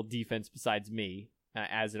actual defense besides me,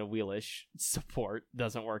 as in a Wheelish support.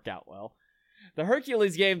 Doesn't work out well. The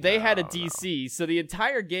Hercules game, they had a DC, so the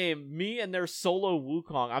entire game, me and their solo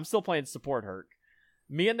Wukong, I'm still playing support Herc.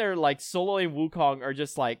 Me and their, like, soloing Wukong are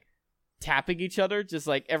just, like, tapping each other, just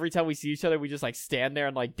like every time we see each other we just like stand there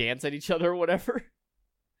and like dance at each other or whatever.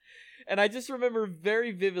 And I just remember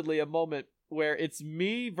very vividly a moment where it's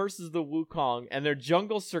me versus the Wukong, and their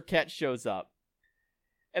jungle Serket shows up.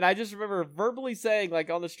 And I just remember verbally saying, like,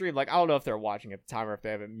 on the stream, like, I don't know if they're watching at the time or if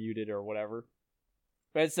they have it muted or whatever.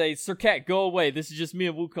 But I'd say, Serket, go away. This is just me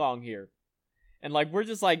and Wukong here. And, like, we're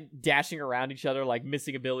just, like, dashing around each other, like,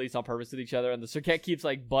 missing abilities on purpose with each other. And the Serket keeps,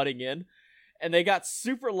 like, butting in. And they got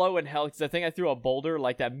super low in health because I think I threw a boulder,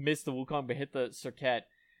 like, that missed the Wukong but hit the Serket.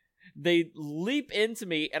 They leap into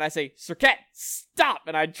me, and I say, Serket, stop!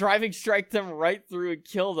 And I driving strike them right through and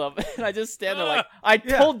kill them. And I just stand there like, I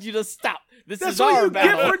told you to stop. This is what our you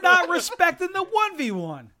battle. get for not respecting the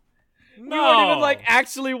 1v1. We weren't even, like,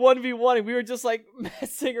 actually 1v1. We were just, like,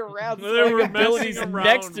 messing around. They throwing were abilities messing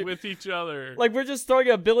next around to with each other. Like, we're just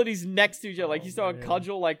throwing abilities next to each other. Like, he's throwing man.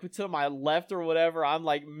 Cudgel, like, to my left or whatever. I'm,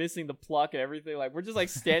 like, missing the pluck and everything. Like, we're just, like,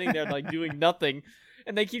 standing there, like, doing nothing.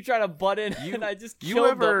 And they keep trying to butt in, and I just killed You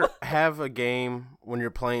ever them. have a game when you're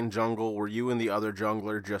playing jungle where you and the other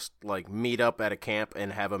jungler just, like, meet up at a camp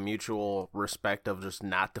and have a mutual respect of just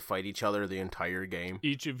not to fight each other the entire game?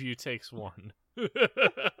 Each of you takes one.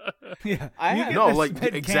 Yeah, I You have- get No, this like, mid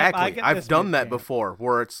camp, I exactly. get I've this done mid that camp. before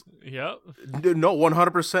where it's, Yep. no,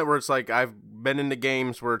 100% where it's like, I've been into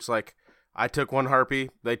games where it's like, I took one harpy,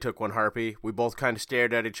 they took one harpy, we both kind of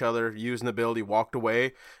stared at each other, used an ability, walked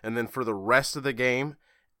away, and then for the rest of the game,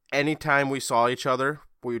 anytime we saw each other,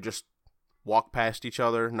 we would just walk past each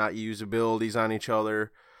other, not use abilities on each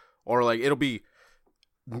other, or like it'll be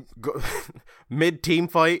mid-team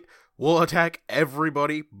fight, we'll attack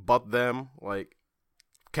everybody but them, like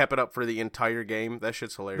kept it up for the entire game. That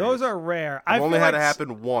shit's hilarious. Those are rare. I've only feel had like it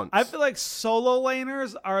happen once. I feel like solo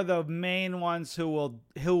laners are the main ones who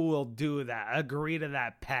will do that. Agree to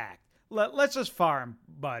that pact. Let's just farm,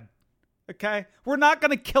 bud. Okay? We're not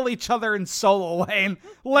going to kill each other in solo lane.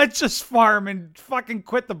 Let's just farm and fucking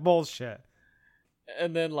quit the bullshit.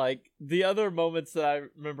 And then, like, the other moments that I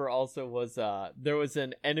remember also was, there was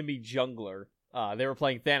an enemy jungler. They were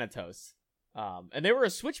playing Thanatos. And they were a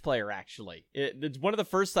Switch player, actually. It's one of the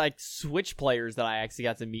first, like, Switch players that I actually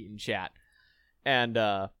got to meet in chat. And,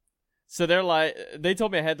 so they're like, they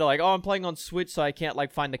told me ahead, they're like, oh, I'm playing on Switch, so I can't,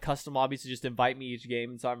 like, find the custom lobbies to just invite me each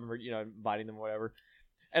game. And so I remember, inviting them or whatever.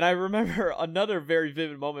 And I remember another very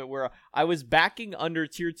vivid moment where I was backing under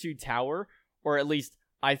tier 2 tower, or at least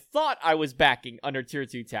I thought I was backing under tier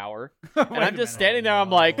 2 tower. And I'm just standing there, I'm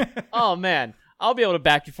like, oh man, I'll be able to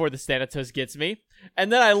back before the Thanatos gets me. And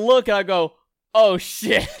then I look and I go, oh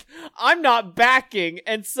shit, I'm not backing.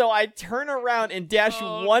 And so I turn around and dash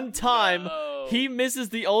one time. No. He misses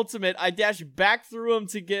the ultimate. I dash back through him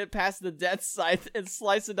to get past the death scythe and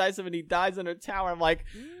slice and dice him, and he dies under tower. I'm like,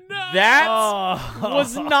 that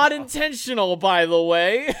was not intentional, by the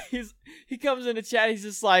way. He comes into chat. He's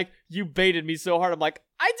just like, you baited me so hard. I'm like,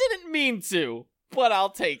 I didn't mean to, but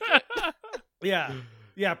I'll take it.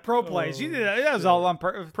 Yeah, pro plays. You did that. That was all on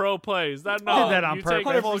purpose. Pro plays. That did no, that on you take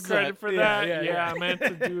purpose. full credit for Yeah, that. yeah. I meant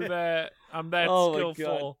to do that. I'm that Oh my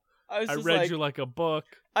skillful. I I read you like a book.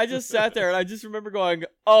 I just sat there and I just remember going,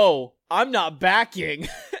 oh, I'm not backing.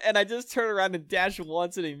 And I just turned around and dashed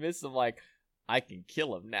once and he missed. I'm like, I can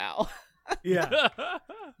kill him now. Yeah.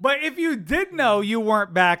 But if you did know you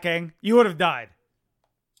weren't backing, you would have died.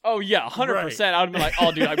 Oh, yeah, 100%. I would have been like,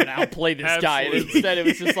 oh, dude, I'm going to outplay this guy. And Absolutely. instead it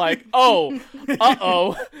was just like, oh,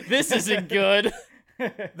 uh-oh, this isn't good.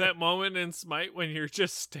 That moment in Smite when you're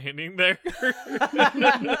just standing there.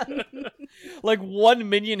 Like, one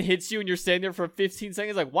minion hits you and you're standing there for 15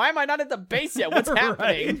 seconds like, why am I not at the base yet? What's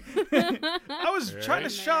happening? I was trying to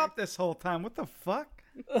Right. shop this whole time. What the fuck?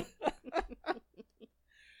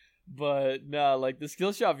 But no, like the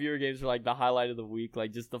Skillshot viewer games were like the highlight of the week,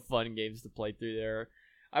 like just the fun games to play through there.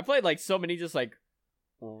 I played like so many just like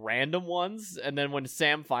random ones, and then when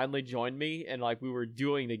Sam finally joined me and like we were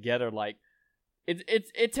doing together, like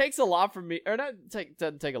it takes a lot for me, or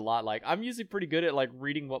doesn't take a lot. Like I'm usually pretty good at like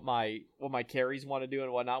reading what my carries want to do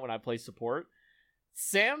and whatnot when I play support.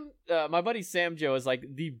 Sam, my buddy Sam Joe is like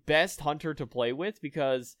the best hunter to play with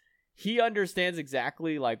because he understands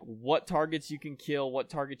exactly like what targets you can kill, what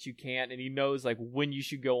targets you can't, and he knows like when you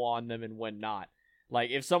should go on them and when not. Like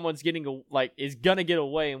if someone's is gonna get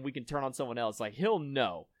away and we can turn on someone else, like he'll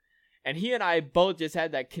know. And he and I both just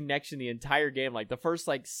had that connection the entire game. Like the first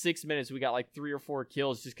like 6 minutes, we got like 3 or 4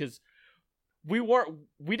 kills just because we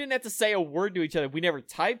didn't have to say a word to each other. We never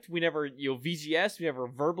typed, we never VGS, we never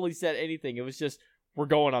verbally said anything. It was just we're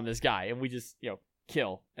going on this guy, and we just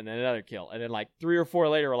kill and then another kill, and then like 3 or 4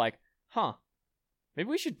 later we're like, huh, maybe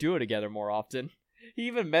we should do it together more often. He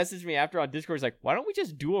even messaged me after on Discord. He's like, why don't we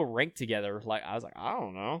just do a rank together? Like I was like, I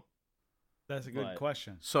don't know. That's a good But-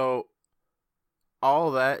 question. So,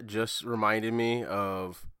 all that just reminded me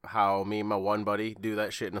of how me and my one buddy do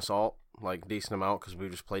that shit in Assault, like decent amount because we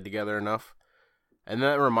just played together enough. And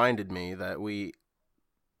that reminded me that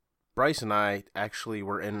Bryce and I actually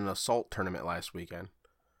were in an Assault tournament last weekend.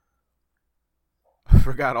 I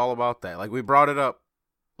forgot all about that. Like, we brought it up,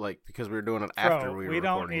 like, because we were doing it after we were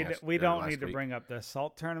recording. We don't need to bring up the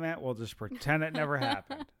Assault tournament. We'll just pretend it never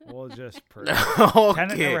happened. We'll just pretend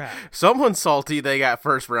it never happened. Someone's salty they got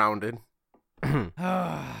first rounded.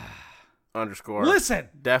 Underscore. Listen,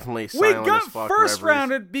 definitely we silent got as fuck first wherever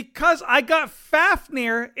rounded because I got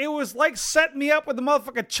Fafnir. It was like setting me up with the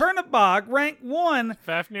motherfucking Chernobog, rank 1.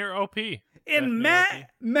 Fafnir OP. And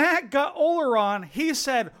Matt got Oleron. He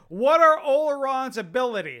said, "What are Oleron's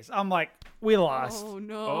abilities?" I'm like, "We lost." Oh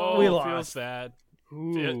no. Oh, We feels lost. bad.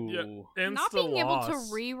 Ooh. Not being able to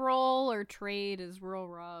re-roll or trade is real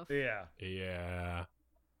rough. Yeah. Yeah.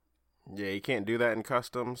 Yeah, you can't do that in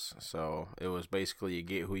customs, so it was basically you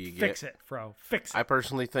get who you get. Fix it, bro. Fix it. I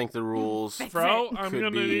personally think the rules Bro, I'm could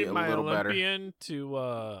gonna be need a my little better. Olympian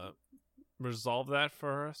to resolve that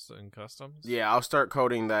for us in customs. Yeah, I'll start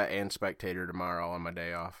coding that and Spectator tomorrow on my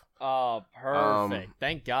day off. Oh, perfect.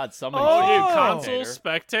 Thank God somebody. Oh, Dude, dude, console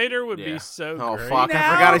spectator would Yeah. be so Oh, great. fuck. I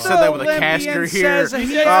Now forgot I said that with a the caster Olympian here. says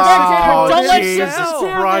he Oh, has don't let Jesus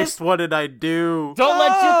Jim Christ, what did I do? Don't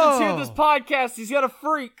let Oh. Jim hear this podcast. He's got a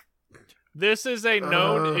freak. This is a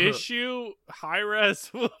known issue.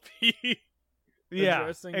 Hi-Res will be Yeah,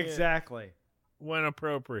 addressing it. exactly. when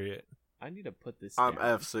appropriate. I need to put this I'm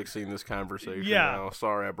down. F6ing this conversation Yeah. now.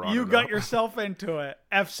 Sorry I brought You it got up. yourself into it.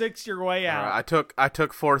 F6 your way out. I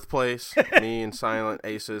took fourth place. Me and Silent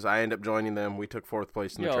Aces. I ended up joining them. We took fourth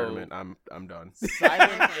place in the Yo. tournament. I'm done.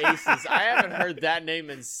 Silent Aces. I haven't heard that name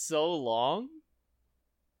in so long.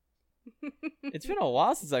 It's been a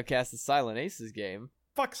while since I've cast a Silent Aces game.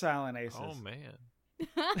 Fuck Silent Aces. Oh man,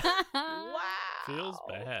 Wow. feels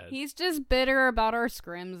bad. He's just bitter about our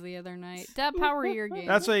scrims the other night. Depp, how were your games?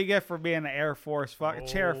 That's what you get for being an Air Force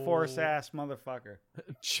chair Oh. force ass motherfucker.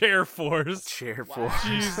 Chair force. Cheerful.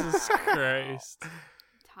 Jesus Christ.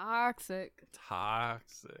 Toxic.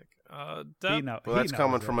 Toxic. He Depp, know- Well, he that's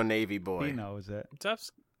coming knows from it. a Navy He boy. knows it.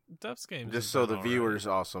 Depp's games. Just have so been the alright. viewers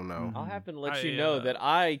also know. I'll happen to let I, you know uh, that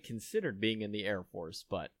I considered being in the Air Force,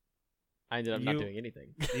 but I ended up not You- doing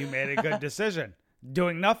anything. You made a good decision.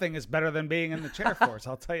 Doing nothing is better than being in the chair force.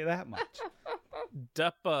 I'll tell you that much.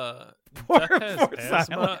 Depp, Poor Depp has asthma,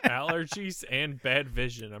 Silent. allergies, and bad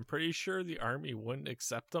vision. I'm pretty sure the army wouldn't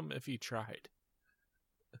accept him if he tried.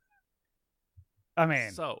 I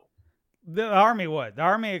mean, So, the army would. The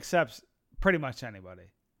army accepts pretty much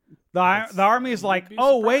anybody. The army's you'd like, be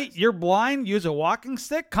oh wait, surprised." you're blind. Use a walking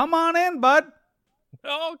stick. Come on in, bud.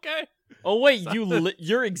 okay. Oh wait,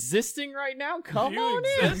 you're existing right now? Come You on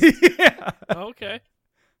exist? in. Yeah. Okay.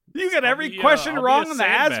 You get I'll every be, question I'll be wrong a on the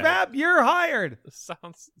sandbag. ASVAB. You're hired.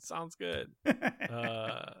 Sounds good.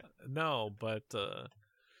 No, but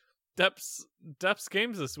Depp's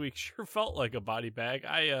games this week sure felt like a body bag.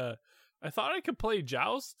 I thought I could play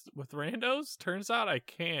Joust with randos. Turns out I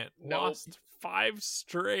can't. Nope. Lost 5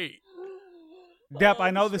 straight. Depp, Oh,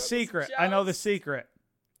 I know the struggles secret. of I know the Joust. secret.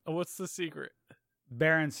 What's the secret?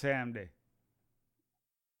 Baron Samdi.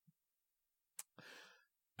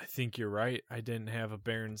 I think you're right. I didn't have a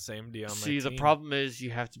Baron Samdi on my See, the team. problem is you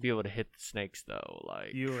have to be able to hit the snakes, though.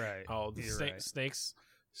 Like, You're right. Oh, the You're right. snakes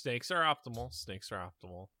are optimal. Snakes are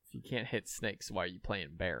optimal. if you can't hit snakes, why are you playing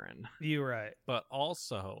Baron? You're right. But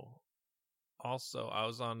also, I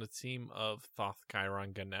was on the team of Thoth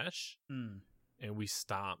Chiron Ganesh, Mm. and we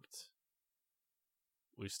stomped.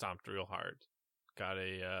 We stomped real hard. Got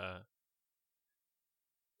a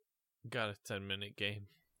 10-minute game.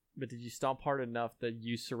 But did you stomp hard enough that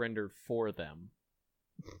you surrendered for them?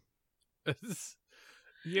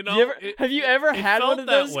 You know, Have you ever it had felt one of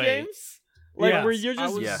that those way. games? Like Yes. where you're I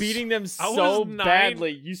just was- beating them I was so 9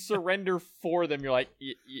 badly, you surrender for them. You're like,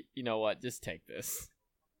 you know what? Just take this.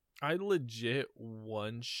 I legit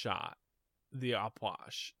one-shot the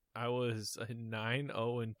Opwash. I was a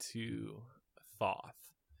 9-0-2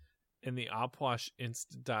 Thoth. And the Opwash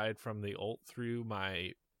insta-died from the ult through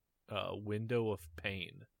my window of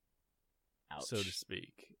pain, Ouch. so to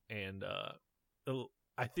speak. And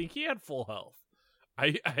I think he had full health.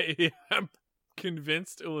 I'm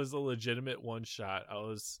convinced it was a legitimate one-shot. I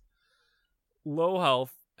was low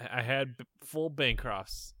health. I had full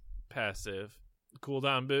Bancroft's passive,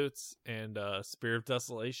 cooldown boots, and Spear of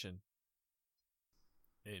Desolation.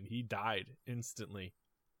 And he died instantly.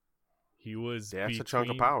 He was Yeah, that's a chunk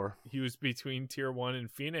of power. He was between tier 1 and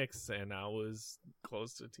Phoenix, and I was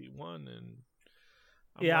close to T1. And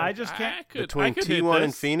I'm Yeah, like, I just can't- I could Between hit T1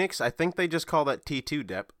 and this. Phoenix, I think they just call that T2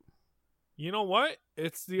 Dep. You know what?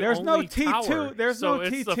 It's the There's no only T2. tower. There's so no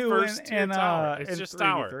it's the T2 first tier in tower. It's in just 3v3.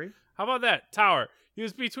 tower. How about that? Tower. He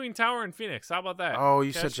was between tower and Phoenix. How about that? Oh,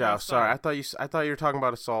 you Catch said me Joust. Sorry, outside. I thought you were talking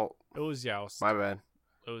about Assault. It was Youst. My bad.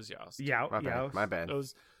 It was Youst. Yeah, My bad. My bad. It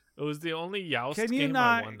was the only Youst Can you game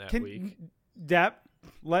not? I won that week. Depp,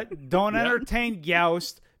 don't Yeah. entertain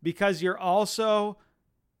Youst because you're also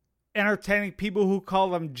entertaining people who call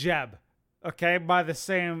them Jeb. Okay, by the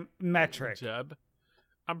same metric, Jeb.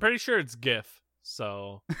 I'm pretty sure it's GIF.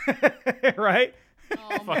 So right? Oh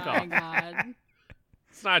Fuck my off. god.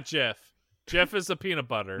 it's not Jeff. Jeff is a peanut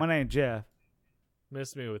butter. My name's Jeff.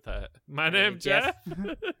 Miss me with that. My name name is Jeff.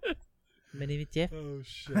 My name is Jeff. Oh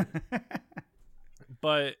shit.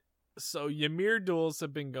 But so Ymir duels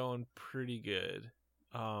have been going pretty good.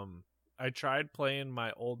 I tried playing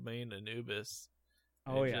my old main Anubis.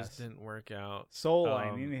 Oh, it yes. just didn't work out. Soul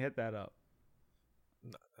Line, you need to hit that up.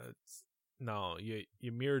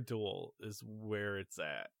 Ymir duel is where it's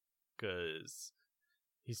at because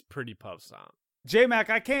he's pretty pub stomp. J-Mac,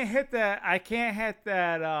 I can't hit that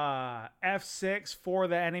F6 for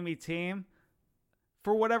the enemy team.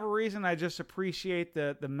 For whatever reason, I just appreciate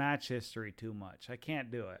the match history too much. I can't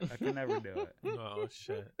do it. I can never do it. Oh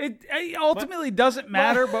shit. It ultimately doesn't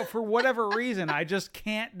matter, but for whatever reason, I just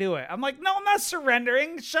can't do it. I'm like, no, I'm not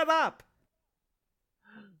surrendering. Shut up.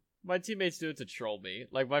 My teammates do it to troll me.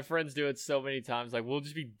 Like, my friends do it so many times. Like, we'll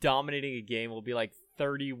just be dominating a game. We'll be like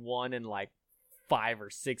 31 and like 5 or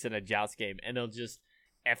 6 in a Joust game, and they'll just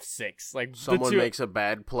F6. Like, Someone makes a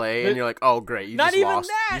bad play, the- and you're like, "Oh, great! You not just even lost.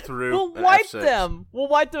 that. You threw We'll an wipe F6. them. We'll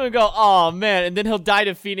wipe them and go, oh man, and then he'll die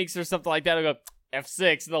to Phoenix or something like that. I'll go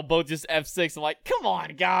F6, and they'll both just F6. I'm like, come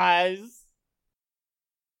on, guys.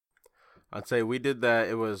 I'd say we did that.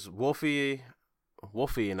 It was Wolfie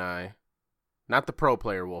and I, not the pro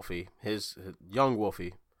player Wolfie, his young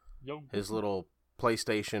Wolfie, his little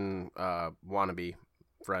PlayStation wannabe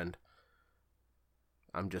friend.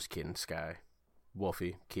 I'm just kidding, Sky.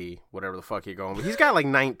 Wolfie, Key, whatever the fuck you're going with. He's got like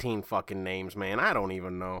 19 fucking names, man. I don't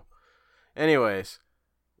even know. Anyways,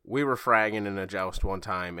 we were fragging in a joust one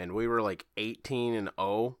time, and we were like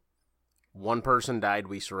 18-0. One person died,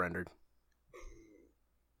 we surrendered.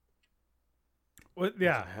 What?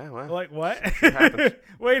 Yeah. Well, Like what? happens.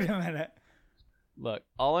 Wait a minute. Look,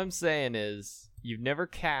 all I'm saying is you've never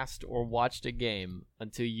cast or watched a game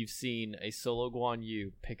until you've seen a solo Guan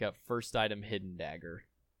Yu pick up first item Hidden Dagger.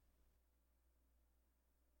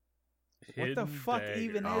 What the fuck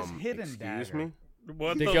even is Hidden excuse Dagger? me?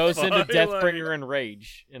 What It the goes fuck? into Like- Deathbringer and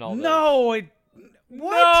Rage and all that. No, it.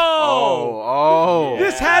 What? Oh.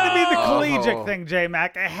 This had to be the Oh. collegiate thing,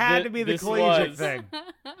 J-Mac. It had to be the This collegiate was. thing.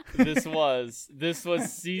 This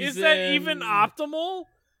was season. Is that even optimal?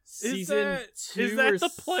 Season Is that the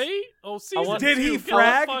play? Oh, season want- Did 2. he Get the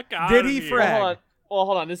frag? fuck out Did of he here. frag?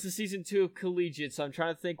 Hold on. This is season 2 of Collegiate, so I'm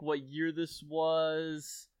trying to think what year this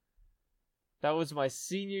was. That was my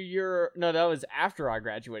senior year. No, that was after I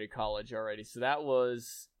graduated college already. So that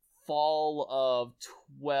was fall of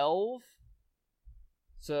 12.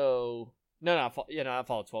 So not fall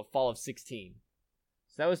of 12. Fall of 16.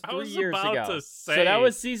 So that was I 3 was years about ago. to So say. that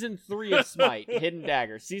was season 3 of Smite, Hidden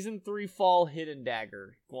Dagger. Season 3 fall Hidden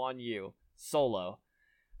Dagger, Guan Yu solo.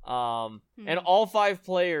 And all 5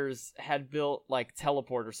 players had built like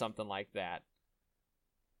teleport or something like that.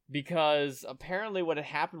 Because apparently what had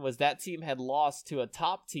happened was that team had lost to a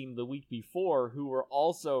top team the week before who were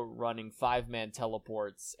also running 5-man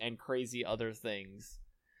teleports and crazy other things.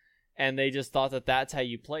 And they just thought that that's how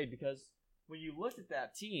you played, because when you looked at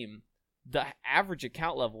that team, the average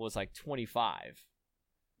account level was like 25.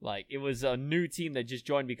 Like, it was a new team that just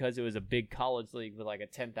joined because it was a big college league with like a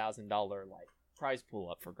 $10,000 like prize pool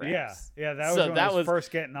up for grabs. Yeah, that was So when that I was was-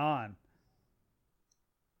 first getting on.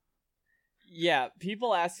 Yeah,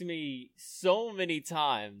 people ask me so many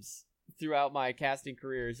times throughout my casting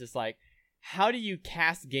career, is just like, how do you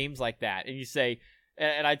cast games like that? And you say,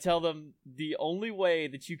 and I tell them, the only way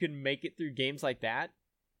that you can make it through games like that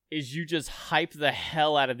is you just hype the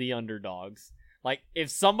hell out of the underdogs. Like, if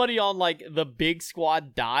somebody on like the big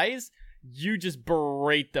squad dies, you just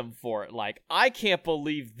berate them for it. Like, I can't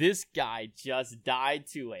believe this guy just died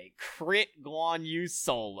to a crit Guan Yu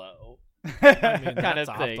solo. I mean, kind that's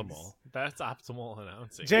of things. optimal. That's optimal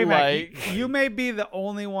announcing. J-Mac, Like- you may be the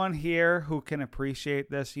only one here who can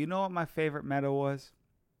appreciate this. You know what my favorite meta was?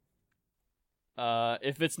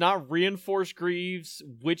 If it's not Reinforced Greaves,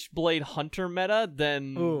 Witchblade Hunter meta,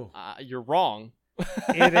 then Ooh. you're wrong.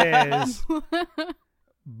 It is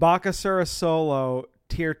Bakasura Solo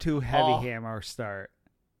Tier 2 Heavy Oh. Hammer start.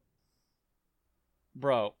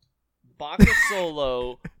 Bro, Baka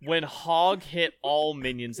Solo when Hog hit all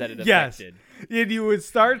minions that it Yes. affected. And you would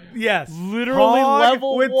start, yes. Literally Hog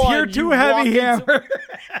level with one, tier you 2 walk heavy into- hammer.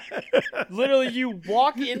 Literally, you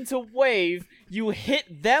walk into wave, you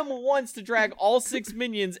hit them once to drag all 6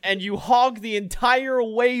 minions, and you hog the entire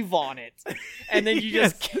wave on it. And then you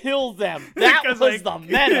just kill them. That Because, was the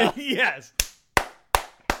meta. Yes.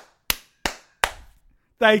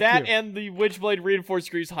 Thank That you. and the Witchblade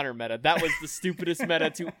Reinforced Grease Hunter meta. That was the stupidest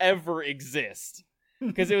meta to ever exist.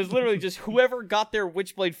 Because it was literally just whoever got their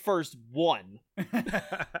Witchblade first won.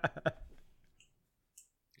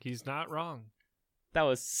 He's not wrong. That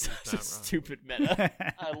was such a not wrong. stupid meta.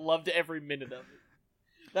 I loved every minute of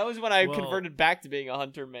it. That was when I Well- converted back to being a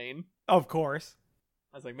hunter main. Of course.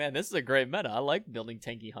 I was like, man, this is a great meta. I like building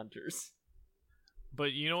tanky hunters.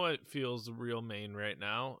 But you know what feels real main right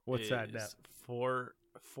now? What's that, is Dep?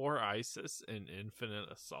 for ISIS and Infinite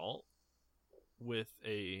Assault with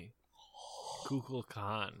a Google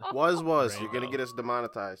Khan. Was. Right. You're going to get us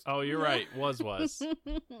demonetized. Oh, you're right. Was.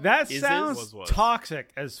 That Is it? sounds Was.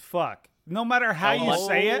 toxic as fuck. No matter how you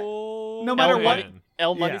say it. Oh, No matter what- man.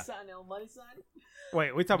 L money Yeah. sign, L money sign.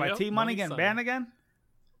 Wait, we talking about Yep, T-Money money getting sign. banned again?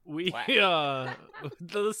 We the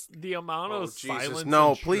amount Oh, of Jesus. silence.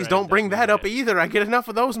 No, and please shred don't bring we that up get. either. I get enough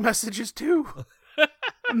of those messages too.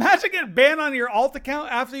 Imagine getting banned on your alt account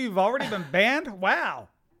after you've already been banned? Wow.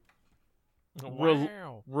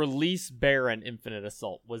 Wow. Release Baron Infinite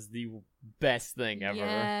Assault was the best thing ever.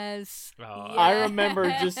 Yes. I remember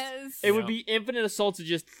just- Yes. It would be Infinite Assaults of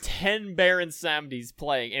just 10 Baron Samdis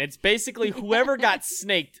playing, and it's basically whoever got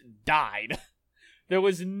snaked died. There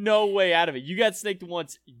was no way out of it. You got snaked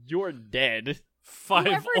once, you're dead. 5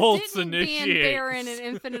 Whoever ults didn't ban initiate. Baron and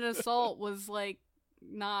Infinite Assault was like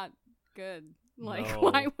not good. Like, No.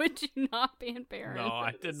 why would you not ban Baron? No,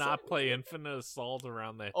 I did not play Infinite Assault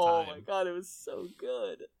around that Oh time. my god, it was so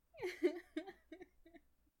good.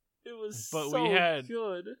 It was But so we had-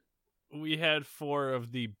 good. We had 4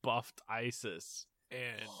 of the buffed ISIS,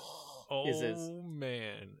 and Isis. oh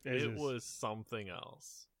man, Isis. it was something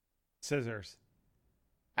else. Scissors.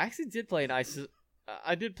 I actually did play an Isis.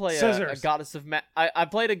 I did play a Scissors. Goddess of I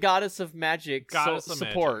played a Goddess of Magic Goddess of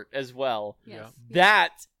support as well. Yes.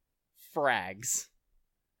 That frags.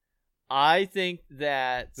 I think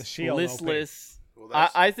that The shield Listless. Well,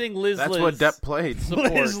 I think Listless that's what Depp played.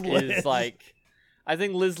 support Listless. is like. I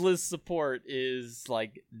think Listless support is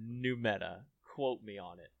like new meta. Quote me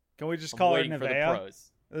on it. Can we just I'm call her waiting for the Nevea?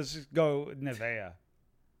 pros. Let's just go Nevea.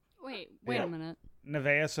 Wait Yeah. a minute.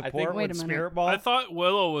 Nevea support Wait with a minute. Spirit Ball? I thought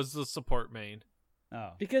Willow was the support main.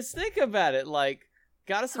 Oh. Because think about it, like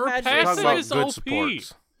Goddess of Her Magic. We're passive talking about is good OP.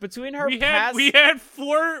 supports. Between her We had pass, we had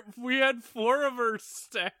 4 of her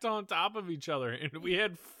stacked on top of each other, and we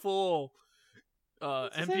had full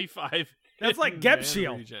MP5. That's like hidden Geb mana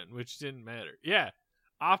Shield. regen, which didn't matter. Yeah,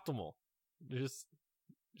 optimal, just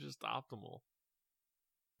optimal.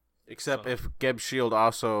 Except So- if Geb's shield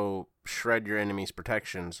also shred your enemy's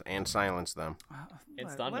protections and silence them. And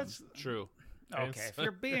stun them. Let's- True. Okay, if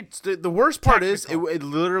you're being The worst part is Technical. it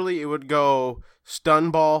literally would go stun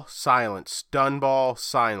ball, silence, stun ball,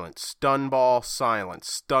 silence, stun ball, silence,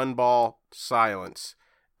 stun ball, silence,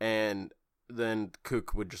 and then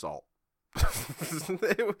Kook would just ult.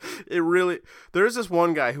 it really. There's this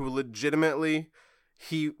one guy who legitimately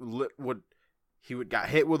got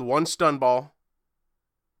hit with one stun ball,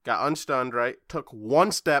 got unstunned, right? Took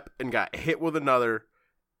one step and got hit with another,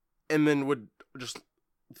 and then would just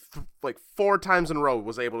like 4 times in a row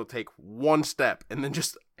was able to take one step and then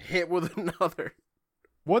just hit with another.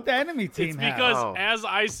 what the enemy team It's has. because Oh. as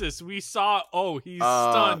ISIS, we saw, he's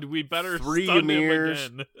stunned. We better 3 stun Ymirs.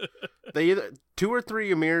 him again. They either 2 or 3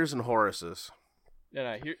 Ymirs and Horuses.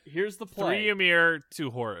 No, here's the play. 3 Ymir,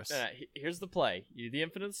 2 Horus. Here's the play. You do the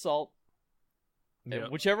Infinite Assault. Yep.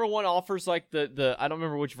 Whichever one offers like the I don't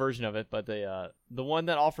remember which version of it, but the one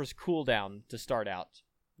that offers cooldown to start out.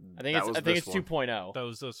 I think it's 2.0. That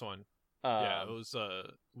was this one. Yeah, it was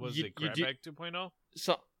was you- it you do- Grabback 2.0?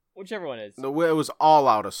 So whichever one it is. No, it was all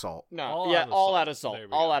out assault. No, All yeah, out all assault. out assault. There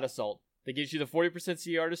we All go. out assault. That gives you the 40%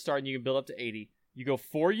 CR to start, and you can build up to 80. You go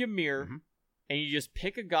for Ymir, Mhm. and you just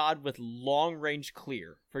pick a god with long range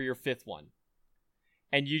clear for your 5th one.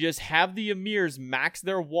 And you just have the Emirs max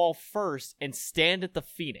their wall first and stand at the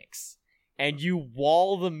Phoenix. And you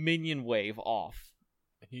wall the minion wave off.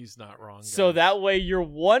 He's not wrong. So guys. that way your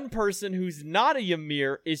one person who's not a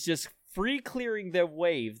Ymir is just free clearing their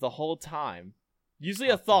wave the whole time. Usually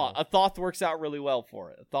a Thoth. A Thoth works out really well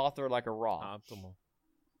for it. A Thoth or like a Ra. optimal.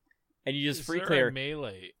 and you just Is free there clear. a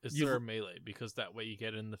melee? Is You- there a melee? Because that way you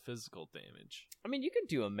get in the physical damage. I mean, you could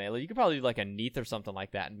do a melee. You could probably do like a Neath or something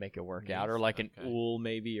like that and make it work out, or Neath, like an okay. Ool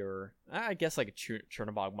maybe, or I guess like a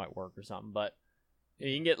Chernobog might work or something. But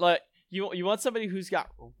you can get like you want somebody who's got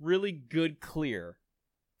really good clear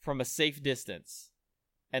from a safe distance,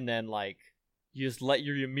 and then like you just let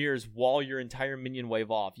your Ymirs wall your entire minion wave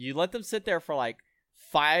off. You let them sit there for like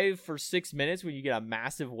 5 or 6 minutes when you get a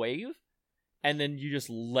massive wave, and then you just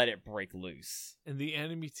let it break loose. And the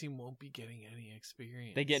enemy team won't be getting any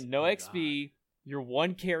experience. They get no Oh my XP. Your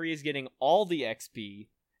one carry is getting all the XP,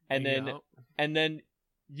 and God. then and then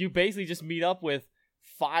you basically just meet up with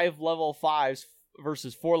 5 level 5s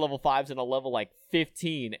versus 4 level 5s and a level like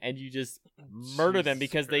 15, and you just murder them Jesus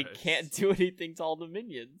because they Christ. can't do anything to all the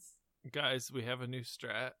minions. Guys, we have a new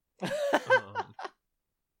strat.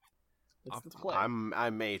 That's the play. I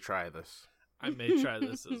may try this. I may try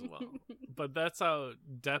this as well. But that's how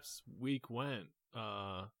Depth's week went.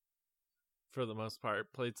 For the most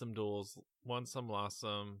part, played some duels, won some, lost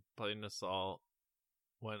some, played an assault,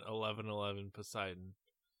 went 11-11 Poseidon.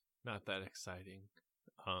 Not that exciting.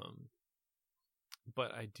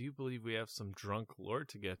 But I do believe we have some drunk lore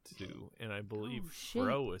to get to, and I believe shit.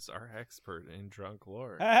 Fro is our expert in drunk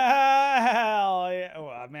lore. Hell yeah. Well,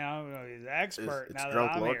 I mean, I don't know if he's an expert It's now that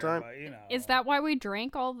drunk I'm lore here, time? but, you know. Is that why we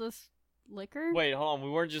drank all this liquor? Wait, hold on.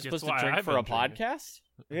 We weren't just Guess supposed to why drink I've for a been drinking. podcast?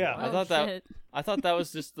 Yeah. I Oh, thought that- shit. I thought that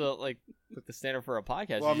was just the the standard for a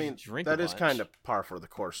podcast. Well, I You mean, just drink that a is bunch. kind of par for the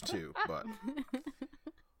course too. But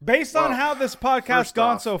Based on Well, how this podcast's first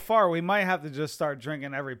gone off- so far, we might have to just start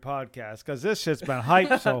drinking every podcast because this shit's been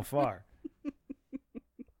hyped so far.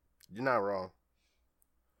 you're not wrong.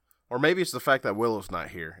 Or maybe it's the fact that Willow's not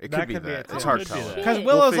here. It That could be could be that. it, It's too. hard Could to be tell. that. Because Shit.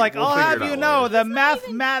 Willow's We'll like, we'll I'll figure have it you out know, later. the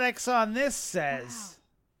mathematics on this says.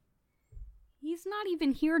 He's not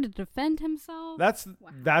even here to defend himself.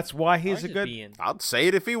 That's why he's I'm a just good. being- I'd say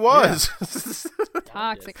it if he was.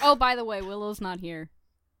 Toxic. Oh, by the way, Willow's not here.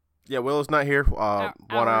 Yeah, Willow's not here. 1 Hour,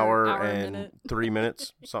 hour hour, and minute. 3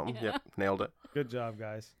 minutes, something. Yeah. Yep, nailed it. Good job,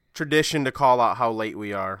 guys. Tradition to call out how late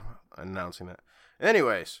we are announcing that.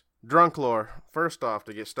 Anyways, drunk lore. First off,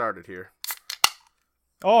 to get started here,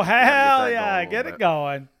 Oh get hell that yeah, going a get little it bit.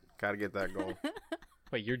 going. gotta get that going.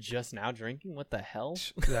 Wait, you're just now drinking? What the hell?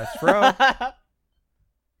 That's Fro.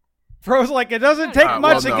 Fro's like, it doesn't take much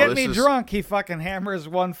well, to no, get this me is- drunk. He fucking hammers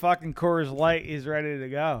one fucking Coors Light. He's ready to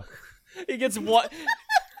go. He gets what?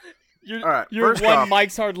 You're, All right, you're first one off-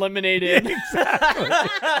 Mike's Hard Lemonade in.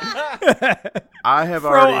 I have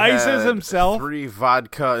Fro already ices had himself. 3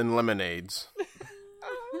 vodka and lemonades.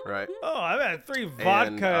 Right. Oh, I've had 3 vodka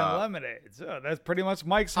and lemonades. Oh, that's pretty much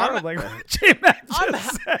Mike's Hard, like J-Mac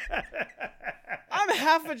just said. I'm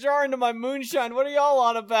half a jar into my moonshine. What are y'all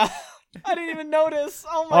on about? I didn't even notice.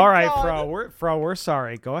 Oh my All right, god. Fro, we're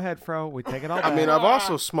sorry. Go ahead, Fro. We take it all back. I mean, I've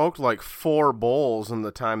also smoked like 4 bowls in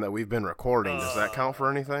the time that we've been recording. Does that count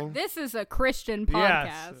for anything? This is a Christian podcast.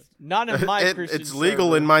 Yes. Not in my It- Christian it's legal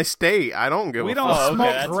server. in my state. I don't give We a don't fuck. Oh, okay, smoke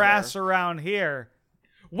that's grass around here.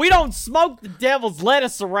 We don't smoke the devil's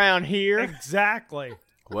lettuce around here. Exactly.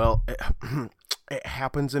 Well, it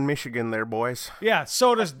happens in Michigan there, boys. Yeah,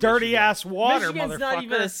 so does dirty ass water, Michigan's motherfucker. not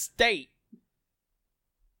even a state.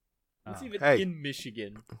 It's Oh. even Hey. in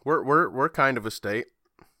Michigan. We're kind of a state.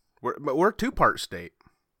 We're a 2-part state.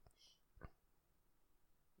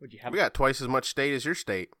 Would you have We got twice as much state as your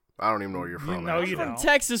state. I don't even know where you're from. know actually. you from don't.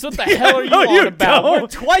 Texas? What the hell are you no, on you about? don't. We're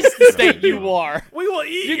twice the state you are. We will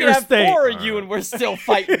eat You your can have state. 4 of you, and we're still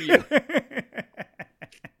fighting you.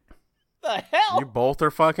 The hell? You both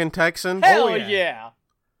are fucking Texans? Hell Oh, yeah. yeah.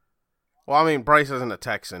 Well, I mean, Bryce isn't a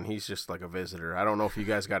Texan. He's just like a visitor. I don't know if you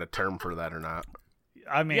guys got a term for that or not.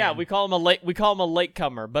 I mean, Yeah, we call him a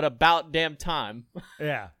latecomer, but about damn time.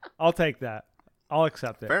 yeah, I'll take that. I'll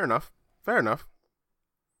accept it. Fair enough. Fair enough.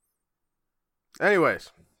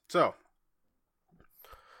 Anyways, so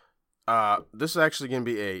this is actually going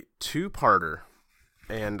to be a 2-parter,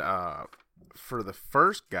 and for the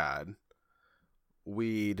first god,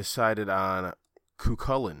 we decided on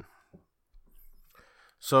Cuchulainn.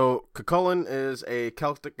 So Cuchulainn is a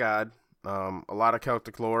Celtic god. A lot of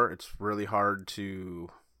Celtic lore. It's really hard to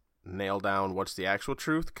nail down what's the actual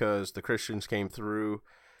truth because the Christians came through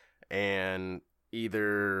and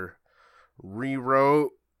either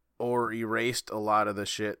rewrote or erased a lot of the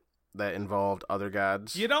shit that involved other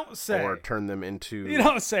gods. You don't say. Or turned them into. You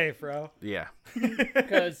don't say, Fro. Yeah.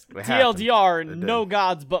 Because It happened. TLDR, It did. no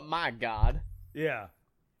gods but my god. Yeah.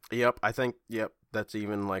 Yep. I think. Yep. That's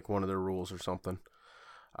even like one of their rules or something.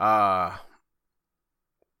 But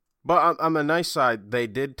on the nice side, they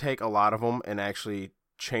did take a lot of them and actually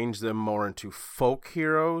change them more into folk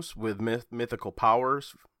heroes with mythical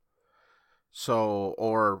powers.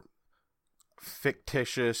 or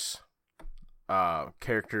fictitious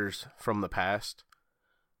characters from the past,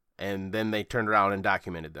 and then they turned around and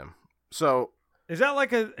documented them. So is that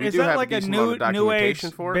like a we do have a decent amount of new age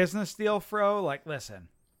documentation for it. business deal, Fro? Like, listen,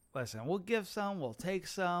 we'll give some, we'll take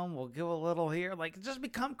some, we'll give a little here. Like, just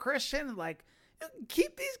become Christian and like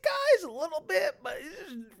keep these guys a little bit, but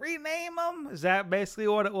just rename them. Is that basically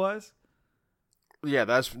what it was? Yeah,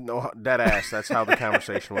 that's no dead ass. That's how the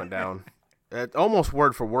conversation went down. Almost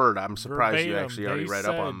word for word. I'm surprised you Verbatim, actually already they read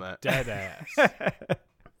up said on that. Dead ass.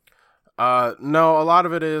 No, a lot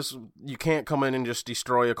of it is you can't come in and just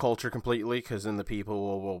destroy a culture completely, because then the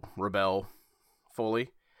people will rebel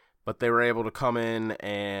fully. But they were able to come in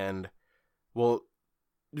and, well,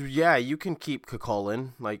 yeah, you can keep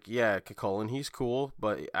Cuchulainn. Like, yeah, Cuchulainn, he's cool,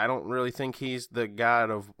 but I don't really think he's the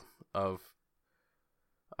god of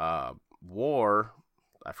war.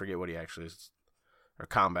 I forget what he actually is, or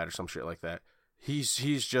combat or some shit like that. He's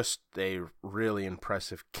just a really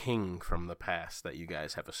impressive king from the past that you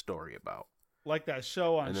guys have a story about. Like that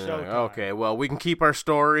show on And then Showtime. like, okay, well, we can keep our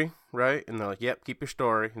story, right? And they're like, yep, keep your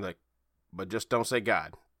story. And like, but just don't say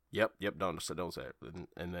God. Yep, don't say it.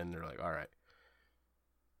 And then they're like, all right.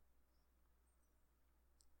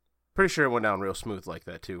 Pretty sure it went down real smooth like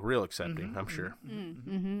that, too. Real accepting, I'm sure.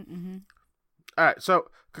 All right, so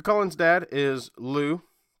Cuchulainn's dad is Lu.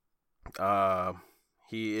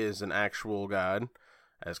 He is an actual god,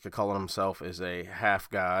 as Cuchulainn himself is a half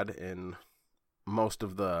god in most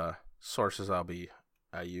of the sources I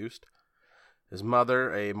used. His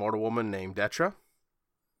mother, a mortal woman named Detra.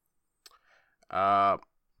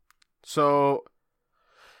 So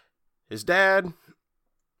his dad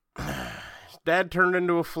turned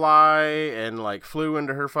into a fly and like flew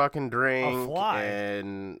into her fucking drink. A fly?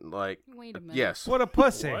 And like, Wait a minute. yes. What a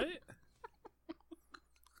pussy. What?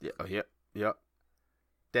 Yeah, yep.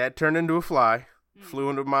 Dad turned into a fly, flew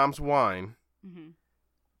into mom's wine.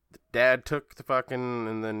 Dad took the fucking,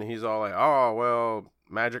 and then he's all like, oh, well,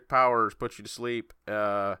 magic powers put you to sleep.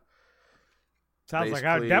 Sounds like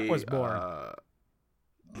how Depp was born.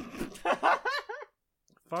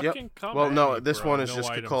 Fucking come Well, at no, me, this bro. one is No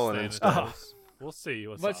just items Cuchulainn stand instead. a chance. We'll see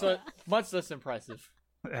what's Much, up. much less impressive.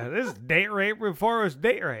 Yeah, this is date rape before it was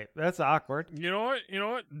date rape. That's awkward. You know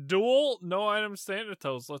what? Duel, no items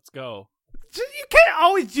Thanatos. Let's go. You can't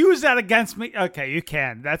always use that against me. Okay, you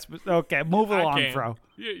can. That's okay. Move I along, can. Fro.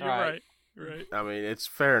 You're All right. right. You're right. I mean, it's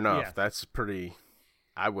fair enough. Yeah. That's pretty.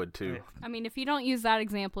 I would too. I mean, if you don't use that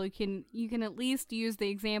example, you can at least use the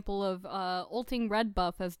example of ulting red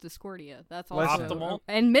buff as Discordia. That's also Listen. Optimal.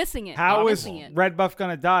 and missing it. How is missing it? Red Buff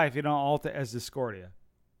gonna die if you don't alt it as Discordia?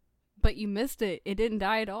 But you missed it. It didn't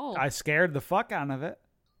die at all. I scared the fuck out of it.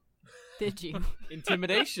 Did you?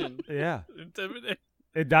 Intimidation. Yeah, Intimidate.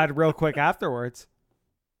 it died real quick afterwards.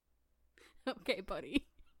 Okay, buddy.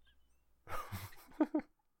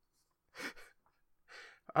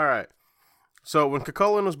 All right. So when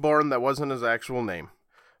Cuchulainn was born, that wasn't his actual name,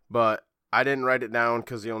 but I didn't write it down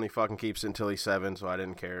because he only fucking keeps it until he's 7, so I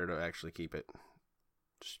didn't care to actually keep it.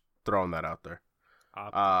 Just throwing that out there.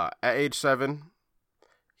 At age 7,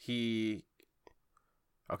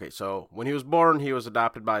 so when he was born, he was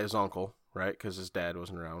adopted by his uncle, right? Because his dad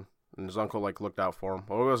wasn't around, and his uncle like looked out for him.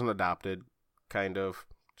 Well, he wasn't adopted,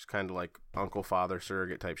 just kind of like uncle, father,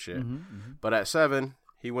 surrogate type shit. But at 7,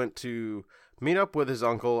 he went to meet up with his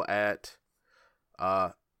uncle at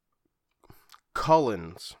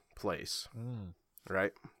Cullen's place,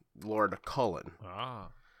 right? Lord Cullen.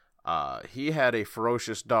 He had a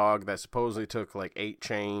ferocious dog that supposedly took like 8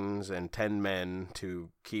 chains and 10 men to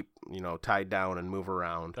keep, tied down and move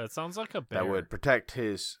around. That sounds like a bear. That would protect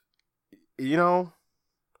his,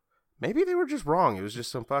 maybe they were just wrong. It was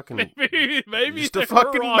just some fucking Maybe just they a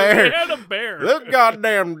fucking were wrong. bear. They had a bear. This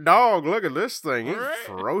goddamn dog, look at this thing. He's Right.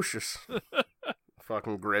 ferocious.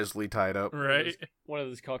 Fucking grizzly tied up. Right. One of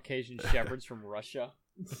those Caucasian shepherds from Russia.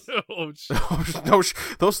 Oh, shit. No,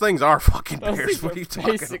 those things are fucking Those bears. things What are are you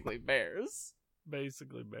talking basically bears.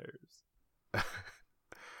 Basically bears.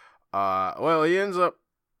 Well, he ends up.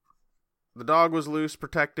 The dog was loose,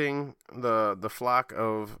 protecting the flock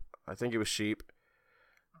of, I think it was sheep.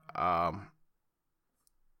 And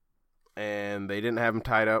they didn't have him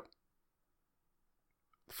tied up.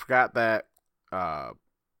 Forgot that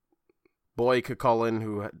boy Cuchulainn,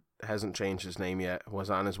 who hasn't changed his name yet, was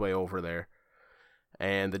on his way over there.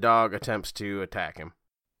 And the dog attempts to attack him.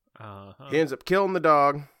 He ends up killing the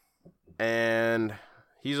dog, and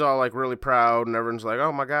he's all like really proud, and everyone's like,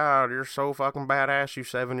 "Oh my god, you're so fucking badass, you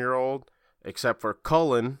 7-year-old." Except for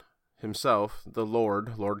Cullen himself, the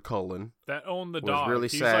Lord Cullen, That owned the was dog. really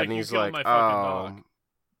He's sad, like, and "You he's killed like, my fucking dog."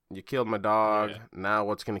 you killed my dog. Yeah. Now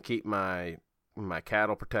what's going to keep my my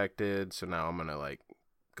cattle protected, so now I'm gonna like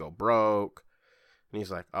go broke. And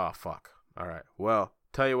he's like, oh fuck. All right. Well,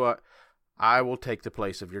 tell you what, I will take the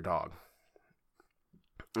place of your dog.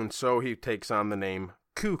 And so he takes on the name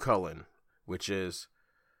Cuchulainn, which is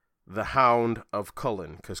the Hound of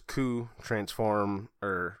Cullen, because Cu translates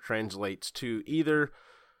to either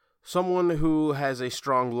someone who has a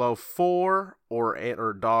strong love for,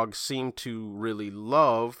 or dogs seem to really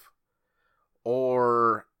love,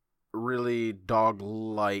 or really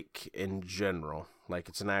dog-like in general. Like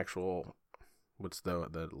it's an actual, what's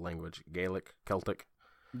the language? Gaelic? Celtic?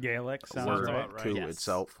 Gaelic sounds word right. about right. Cu Yes.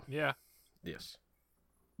 itself. Yeah. Yes.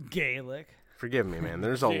 Gaelic. Forgive me, man.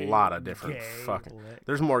 There's a lot of different fucking... Gaelic.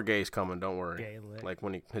 There's more gays coming, don't worry. Gaelic. Like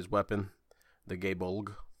when his weapon, the gay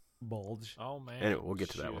bulg. Bulge. Oh man. Anyway, we'll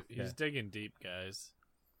get to that Shoot, one. He's Yeah. digging deep, guys.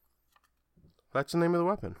 That's the name of the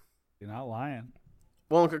weapon. You're not lying.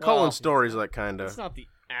 Well, Well, Cullen's story's like kind It's of... not the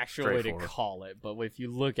actual way to straightforward. call it, but if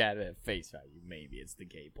you look at it at face value, maybe it's the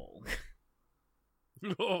gay bull.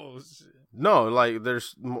 Oh shit. No, like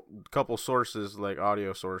there's a couple sources, like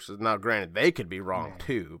audio sources. Now, granted, they could be wrong Man.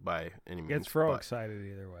 too by any means. Gets Fro but- excited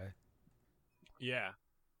either way. Yeah.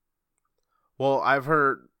 Well, I've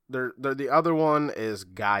heard the other one is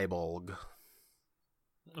Guybulg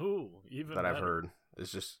Ooh, even that I've better. heard.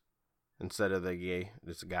 It's just instead of the gay,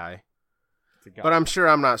 it's a guy. It's a guy. But I'm sure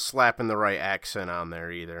I'm not slapping the right accent on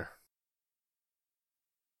there either.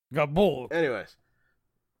 Gabul. Anyways,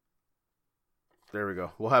 there we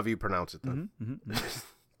go. We'll have you pronounce it then. Mm-hmm,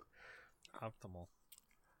 mm-hmm. Optimal.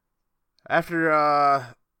 After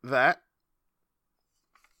that,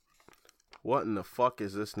 what in the fuck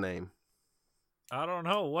is this name? I don't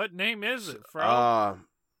know. What name is it, Fro?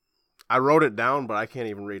 I wrote it down, but I can't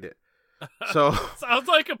even read it. So Sounds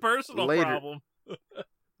like a personal Later. problem.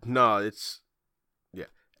 no, it's yeah.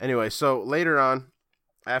 Anyway, so later on,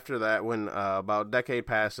 after that, when about a decade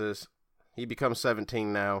passes, he becomes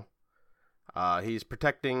 17 now. He's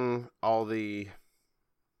protecting all the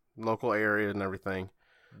local area and everything.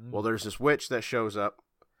 Well, there's this witch that shows up,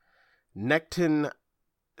 Nectin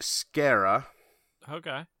Scara.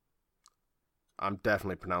 Okay. I'm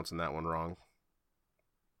definitely pronouncing that one wrong.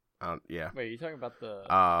 Yeah. Wait, you talking about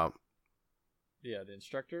the the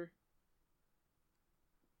instructor?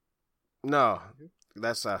 No,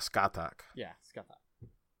 that's Skatak. Yeah, it's got that.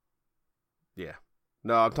 Yeah.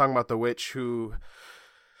 No, I'm talking about the witch who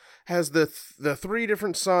has the three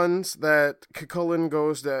different sons that Cuchulainn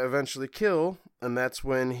goes to eventually kill, and that's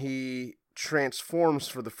when he transforms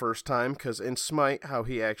for the first time, because in Smite, how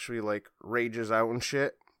he actually, like, rages out and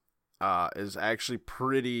shit, is actually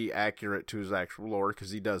pretty accurate to his actual lore,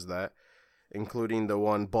 because he does that, including the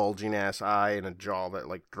one bulging-ass eye and a jaw that,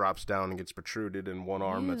 like, drops down and gets protruded, and one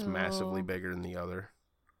arm that's massively Ew. bigger than the other.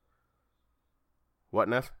 What,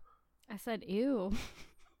 Neff? I said, ew.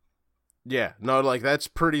 Yeah, no, like, that's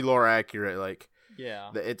pretty lore accurate. Like,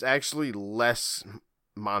 Yeah. it's actually less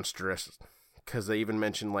monstrous, because they even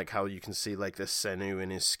mention, like, how you can see, like, the sinew in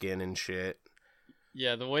his skin and shit.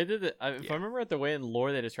 Yeah, the way that if I Yeah. remember it, the way in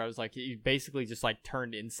lore they described it, it's like he basically just like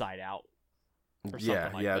turned inside out. Or Yeah,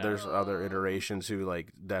 something like yeah, that. there's other iterations who,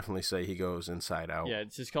 like, definitely say he goes inside out. Yeah,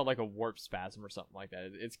 it's just called like a warp spasm or something like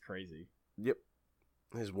that. It's crazy. Yep.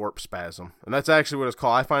 His warp spasm. And that's actually what it's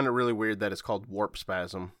called. I find it really weird that it's called warp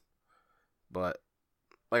spasm. But,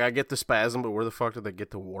 like, I get the spasm, but where the fuck did they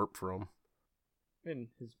get the warp from? I mean,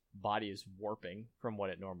 his body is warping from what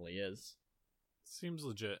it normally is. Seems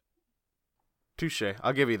legit. Touche.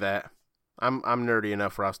 I'll give you that. I'm nerdy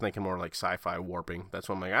enough where I was thinking more like sci-fi warping. That's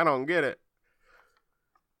why I'm like, I don't get it.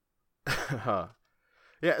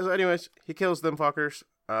 Yeah, so anyways, he kills them fuckers.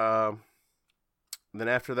 Then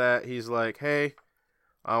after that, he's like, hey,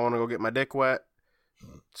 I want to go get my dick wet.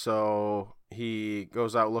 So he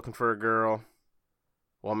goes out looking for a girl.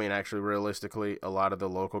 Well, I mean, actually, realistically, a lot of the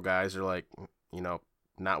local guys are like, you know,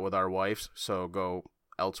 not with our wives, so go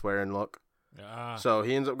elsewhere and look. Ah. So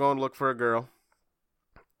he ends up going to look for a girl.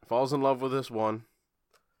 Falls in love with this one.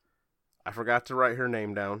 I forgot to write her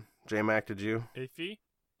name down. J-Mac, did you? Iffy?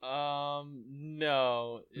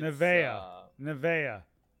 No. It's, Nevea. Nevea.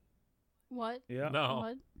 What? Yeah. No.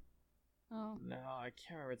 What? Oh. No, I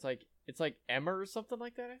can't remember. It's like Emmer or something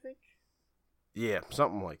like that, I think. Yeah,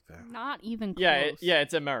 something like that. Not even close. Yeah,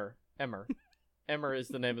 it's Emmer. Emmer. Emmer is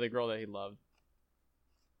the name of the girl that he loved.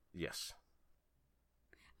 Yes.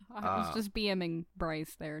 I was just BMing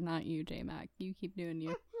Bryce there, not you, J-Mac. You keep doing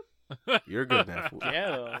you. You're good, Neff.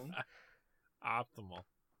 Yeah. Optimal.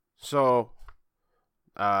 So,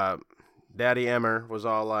 Daddy Emmer was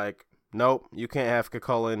all like, nope, you can't have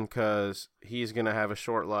Cuchulainn because he's going to have a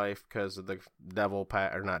short life because of the devil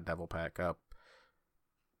pack, or not devil pack,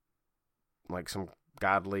 like some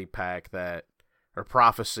godly pack that, or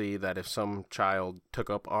prophecy that if some child took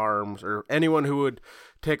up arms, or anyone who would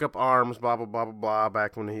take up arms, blah, blah, blah, blah, blah,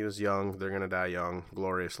 back when he was young, they're going to die young.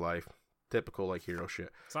 Glorious life. Typical, like, hero shit.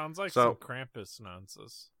 Sounds like So- some Krampus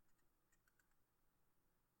nonsense.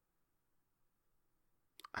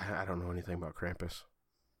 I don't know anything about Krampus.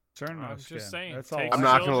 Turn I'm no just skin. saying, That's take all. I'm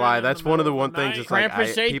not going to lie. Children in That's the one of the middle one of the things night. it's like,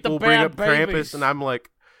 Krampus ate people the bring bad up Krampus, babies. and I'm like,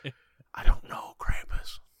 I don't know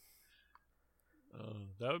Krampus.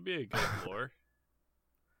 That would be a good lore.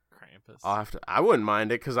 Krampus. I wouldn't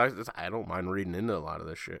mind it, because I don't mind reading into a lot of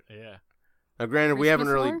this shit. Yeah. Now, granted, we haven't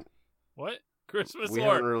Christmas really... lore? What? Christmas We lore.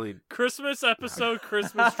 haven't really... Christmas episode,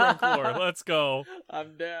 Christmas drunk lore. Let's go.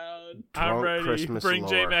 I'm down. I'm Drunk ready. Christmas Bring lore.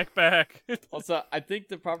 J-Mac back. Also, I think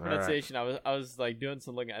the proper All right. pronunciation. I was like doing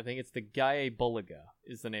some looking. I think it's the Gaia Bulaga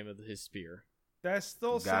is the name of his spear. That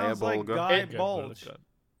still Gaia sounds like Bolga. Guy Good, Bulge.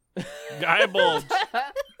 good. Guy Bulge.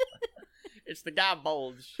 It's the Gaia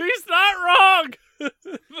Bulge. He's not wrong.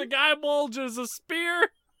 The Guy Bulge is a spear.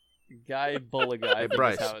 Gaia Bulaga. I think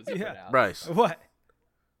Bryce. is how it's Yeah. pronounced. Bryce, What?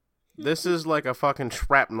 this is like a fucking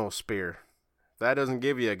shrapnel spear. That doesn't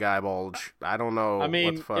give you a guy bulge. I don't know. I what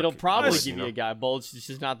mean, the fuck it'll it probably is, give you a Gaia Bulge. It's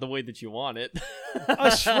just not the way that you want it.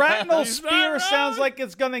 A shrapnel He's not spear wrong. sounds like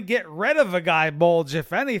it's gonna get rid of a guy bulge,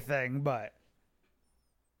 if anything. But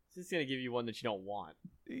It's just gonna give you one that you don't want.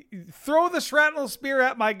 throw the shrapnel spear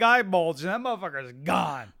at my guy bulge, and that motherfucker's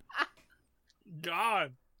gone.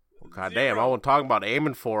 God. God damn, I wasn't talking about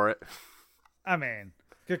aiming for it. I mean,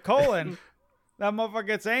 Colin, that motherfucker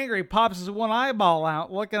gets angry, pops his one eyeball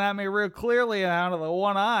out, looking at me real clearly out of the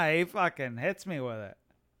one eye. He fucking hits me with it.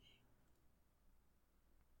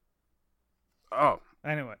 Oh,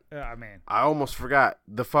 Anyway, I mean, I almost forgot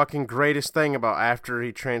the fucking greatest thing about after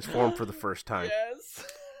he transformed for the first time. Yes.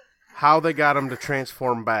 How they got him to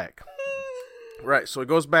transform back. Right, so he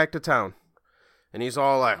goes back to town, and he's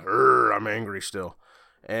all like, I'm angry still.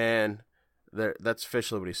 And that's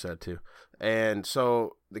officially what he said, too. And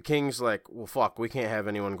so the king's like, well, fuck, we can't have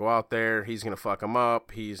anyone go out there. He's going to fuck him up.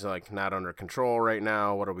 He's, like, not under control right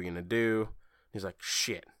now. What are we going to do? He's like,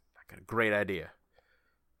 shit, I got a great idea.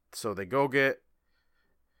 So they go get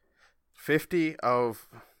 50 of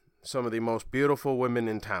some of the most beautiful women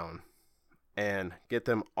in town and get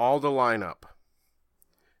them all to line up.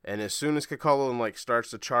 And as soon as Cucullin, like, starts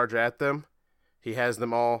to charge at them, he has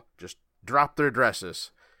them all just drop their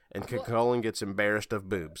dresses. And Cucullin gets embarrassed of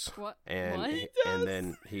boobs. What? And What? and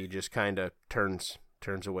then he just kind of turns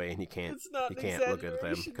away, and he can't look at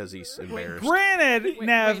them because he's embarrassed. granted, Wait a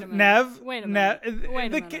Nev, minute. Wait a minute.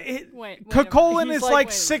 Cucullin He's is like, like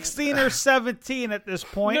wait a 16 or 17 at this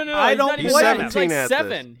point. No, I he's don't not even blame blame him. He's 17 like at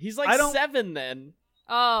 7. He's I like don't- 7 then.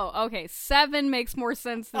 Oh, okay. 7 makes more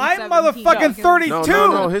sense than I'm 17. motherfucking 32.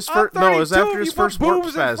 No, his I'm no, it was 32. after his You put first warp boobs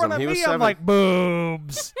in front spasm. of He was me, 7. I'm like,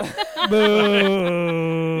 boobs.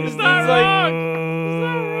 Boobs. He's not wrong.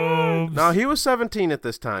 Boobs. No, he was 17 at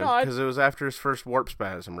this time No, I- because it was after his first warp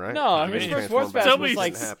spasm, right? No, I his mean, first transform warp back spasm was didn't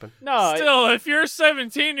like- happen. No, Still, if you're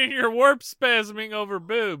 17 and you're warp spasming over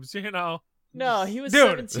boobs, you know. no, he was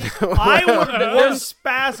Dude. 17. I would warp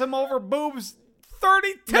spasm over boobs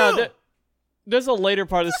 32. No, there's a later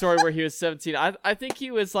part of the story where he was 17. I think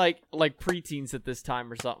he was like preteens at this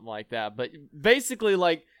time or something like that. But basically,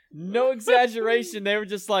 like, no exaggeration, they were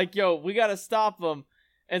just like, "Yo, we gotta stop him."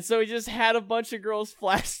 And so he just had a bunch of girls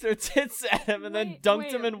flash their tits at him and then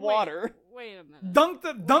dunked him in water. Wait a minute. Dunk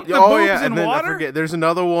the Oh boobs yeah, in and then water. I forget. There's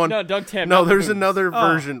another one. No, dunked him. No, not the there's boobs. another Oh.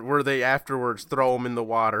 version where they afterwards throw him in the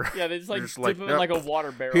water. Yeah, they just like They're just dip like, him in like a "Yep.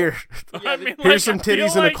 water barrel. Here, Yeah, I they- mean, Here's some I feel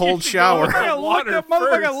titties in a like you cold should shower. go in the water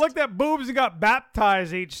Motherfucker first. looked at boobs and got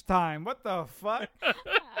baptized each time. What the fuck?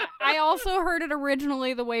 I also heard it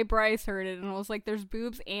originally the way Bryce heard it, and I was like, there's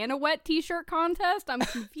boobs and a wet t-shirt contest? I'm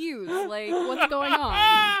confused. Like, what's going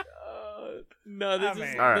on? no, they I just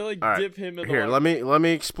mean- All right, they like all right. dip him in the Here, water. let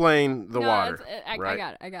me explain the No, water. it's- I right?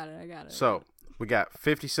 got it. So we got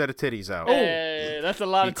 50 set of titties out. Hey, that's a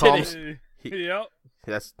lot He of calls- titties. Yep.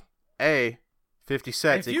 That's 50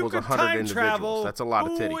 sets If you equals could 100 time individuals. travel, That's a lot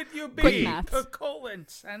of who titties. would you Quick be? maths. Colin,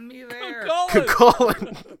 send me there.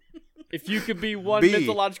 Cucullin. If you could be one B.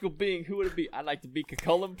 mythological being, who would it be? I'd like to be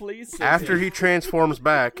Cucullin, please. After he transforms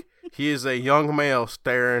back, he is a young male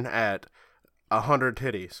staring at 100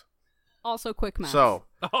 titties. Also, quick math. So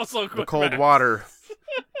Also, the cold water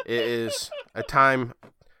is a time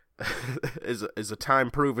is a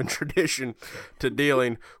time proven tradition to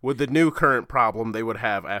dealing with the new current problem they would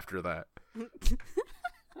have after that.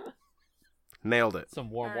 Nailed it.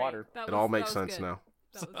 some warm All right, water. that It all was- makes that was sense good. now.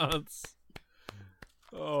 That was-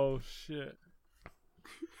 Oh shit.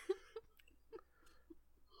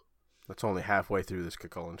 That's only halfway through this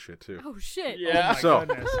Cucullin shit, too. Oh shit. Yeah. Oh my So,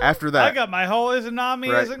 goodness. after I that, got my whole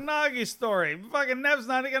Izanami Right. Izanagi story. Fucking Nev's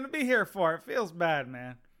not going to be here for it. Feels bad,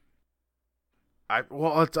 man.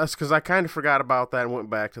 that's because I kind of forgot about that and went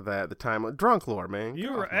back to that at the time. Drunk lore, man. You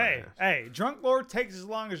Get were, off my hey, ass. hey, drunk lore takes as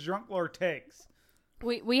long as drunk lore takes.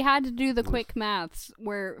 We had to do the quick maths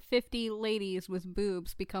where 50 ladies with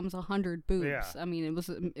boobs becomes 100 boobs. Yeah. I mean, it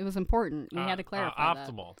was important. We had to clarify that.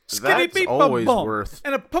 Optimal. That's Skitty-beep, always boom, worth.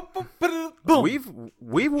 and a boom.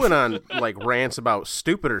 We've went on like rants about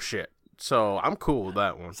stupider shit, so I'm cool with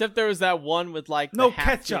that one. Except there was that one with like No the half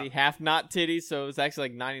ketchup. titty, half not titty, so it was actually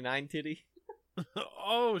like 99 titty.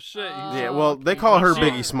 Oh shit! Yeah, well, they okay. call her She-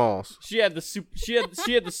 Biggie Smalls. She had the she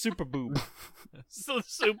had the super boob. So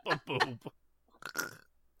super boob.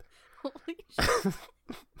 Holy shit.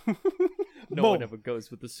 No one ever goes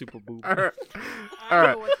with the super boob. All right, I all know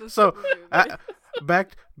right. what the So super boob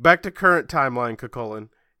is. back to current timeline. Cucullin.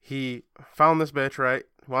 He found this bitch, right?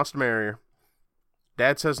 He wants to marry her.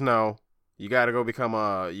 Dad says no. You got to go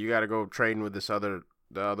You got to go train with the other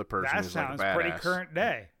person. That who's like a sounds pretty badass. current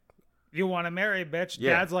day. You want to marry a bitch?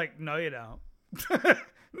 Yeah. Dad's like, no, you don't.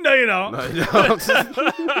 No, you don't. No, you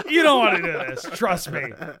don't. You don't want to do this. Trust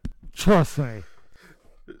me. Trust me.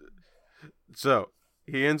 So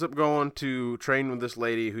he ends up going to train with this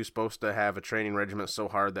lady who's supposed to have a training regimen so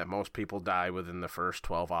hard that most people die within the first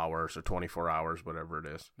 12 hours or 24 hours, whatever it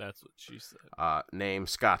is. That's what she said. Named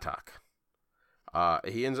Skatok.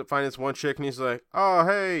 He ends up finding this one chick and he's like, oh,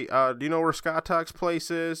 hey, do you know where Skatok's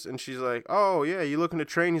place is? And she's like, oh, yeah, you looking to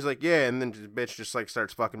train? He's like, yeah. And then the bitch just like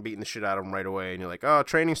starts fucking beating the shit out of him right away. And you're like, oh,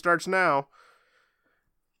 training starts now.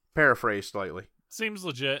 Paraphrase slightly. Seems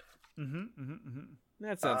legit.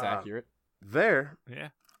 That sounds accurate. There, Yeah.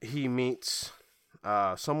 he meets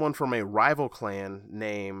someone from a rival clan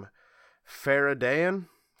named Faradayan.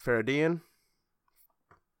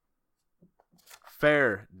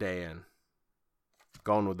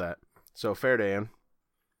 Going with that. So Faradayan.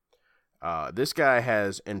 This guy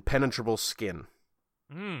has impenetrable skin.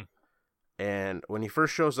 And when he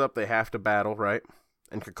first shows up, they have to battle, right?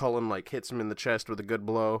 And Cucullin like hits him in the chest with a good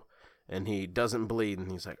blow, and he doesn't bleed,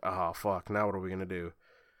 and he's like, oh fuck, now what are we gonna do?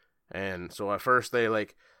 And so at first they're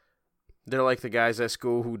like the guys at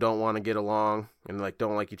school who don't want to get along and like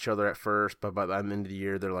don't like each other at first, but by the end of the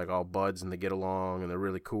year they're like all buds and they get along and they're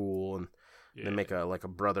really cool and they make a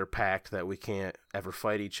brother pact that we can't ever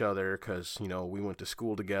fight each other because we went to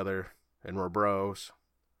school together and we're bros.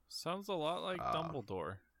 Sounds a lot like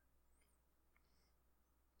Dumbledore.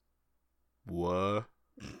 What?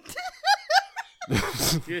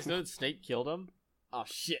 You guys know that Snape killed him? Oh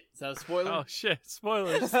shit! Is that a spoiler? Oh shit!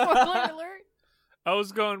 Spoilers. Spoiler alert. I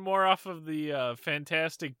was going more off of the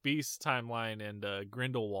Fantastic Beasts timeline and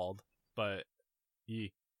Grindelwald, but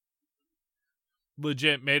ye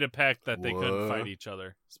legit made a pact that they couldn't What? fight each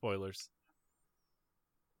other. Spoilers.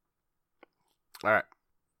 All right.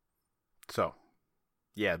 So,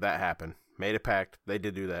 yeah, that happened. Made a pact. They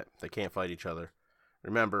did do that. They can't fight each other.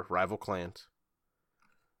 Remember, rival clans.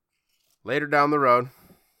 Later down the road,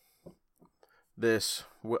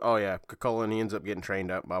 Cucullin, he ends up getting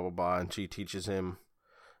trained up, blah, blah, blah, and she teaches him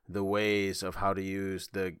the ways of how to use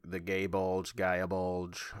the Gaia Bulge,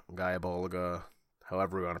 Gaia-Bolga,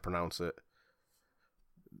 however we want to pronounce it.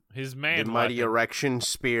 His man. The mighty weapon. erection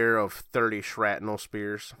spear of 30 shrapnel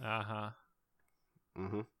spears. Uh-huh.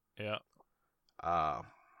 Mm-hmm. Yeah.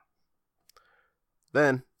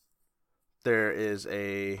 Then there is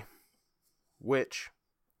a witch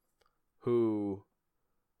who,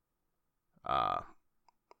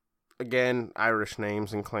 again, Irish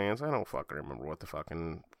names and clans. I don't fucking remember what the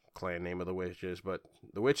fucking clan name of the witch is, but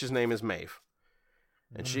the witch's name is Maeve.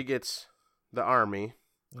 And she gets the army.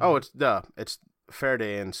 Oh, it's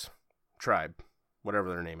Faradayan's tribe, whatever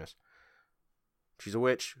their name is. She's a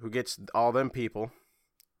witch who gets all them people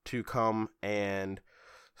to come and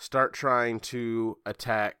start trying to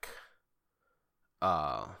attack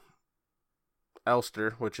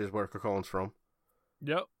Elster, which is where Cucullin's from.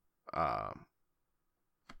 Yep.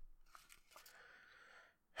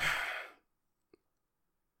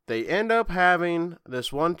 They end up having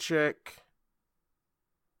this one chick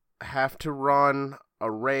have to run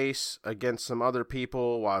a race against some other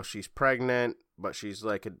people while she's pregnant, but she's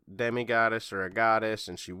like a demigoddess or a goddess,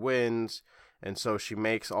 and she wins, and so she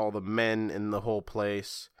makes all the men in the whole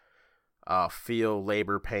place feel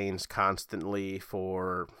labor pains constantly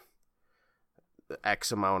for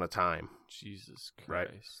X amount of time. Jesus Christ. Right.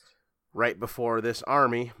 Right before this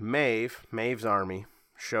army, Maeve's army,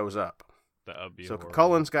 shows up. That would be So horrible.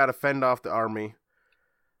 Cucullin's got to fend off the army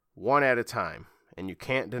one at a time, and you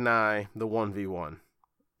can't deny the 1v1.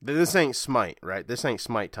 This ain't Smite, right? This ain't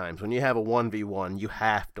Smite times. When you have a 1v1, you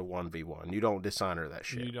have to 1v1. You don't dishonor that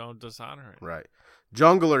shit. You don't dishonor it. Right.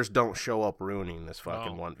 Junglers don't show up ruining this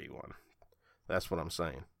fucking No. 1v1. That's what I'm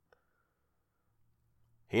saying.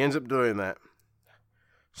 He ends up doing that.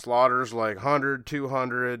 Slaughters like 100,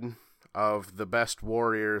 200 of the best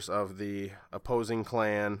warriors of the opposing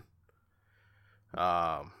clan.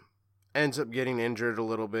 Ends up getting injured a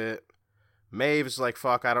little bit. Maeve's like,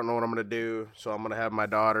 fuck, I don't know what I'm going to do, so I'm going to have my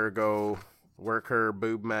daughter go work her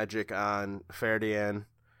boob magic on Ferdinand,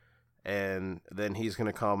 and then he's going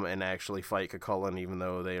to come and actually fight Cucullin, even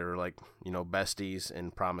though they are, like, you know, besties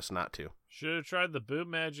and promise not to. Should have tried the boob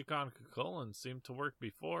magic on Cucullin. Seemed to work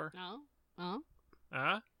before. Oh.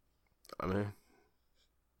 Huh? I mean,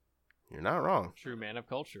 you're not wrong. True man of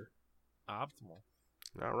culture. Optimal.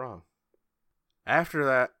 Not wrong. After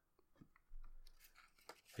that,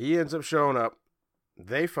 he ends up showing up.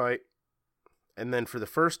 They fight. And then for the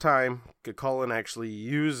first time, Cucullin actually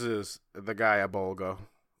uses the Gaia Bolga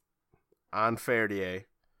on Ferdier,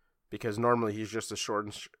 because normally he's just a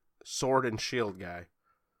sword and shield guy.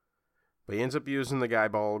 But he ends up using the Gaia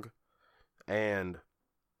Bolg and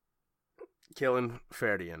killing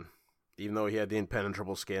Ferdinand. Even though he had the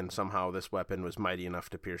impenetrable skin, somehow this weapon was mighty enough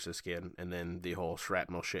to pierce his skin, and then the whole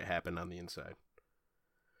shrapnel shit happened on the inside.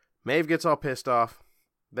 Maeve gets all pissed off.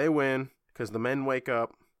 They win, because the men wake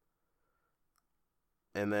up.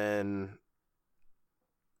 And then,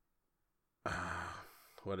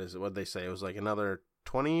 what is it? What'd they say? It was like another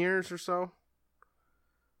 20 years or so?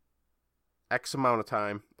 X amount of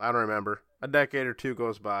time. I don't remember. A decade or two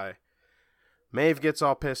goes by. Maeve gets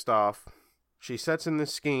all pissed off. She sets in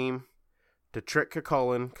this scheme to trick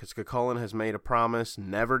Cucullin, because Cucullin has made a promise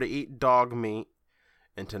never to eat dog meat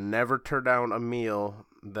and to never turn down a meal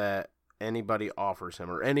that anybody offers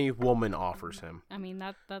him, or any woman offers him. I mean,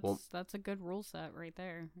 that's a good rule set right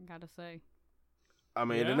there, I gotta say. I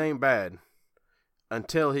mean, Yeah. it ain't bad.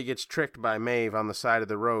 Until he gets tricked by Maeve on the side of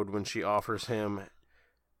the road when she offers him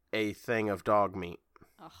a thing of dog meat.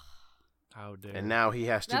 Ugh. How dare. And now he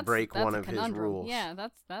has to break that's one a of his conundrum. rules. Yeah,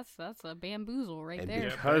 that's a bamboozle right And there.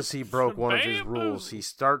 because he broke one of his rules, he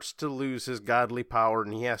starts to lose his godly power,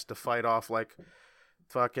 and he has to fight off like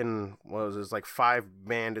fucking, what was it, like 5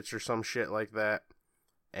 bandits or some shit like that,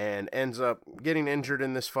 and ends up getting injured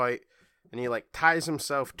in this fight, and he like ties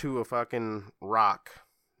himself to a fucking rock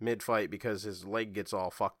mid-fight because his leg gets all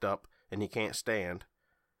fucked up and he can't stand,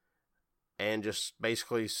 and just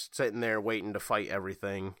basically sitting there waiting to fight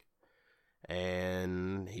everything,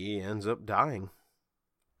 and he ends up dying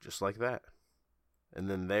just like that. And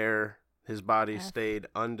then there, his body stayed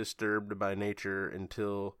undisturbed by nature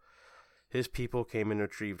until his people came and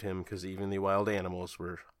retrieved him, because even the wild animals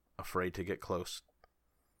were afraid to get close.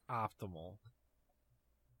 Optimal.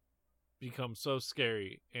 Become so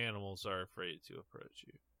scary, animals are afraid to approach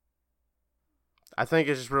you. I think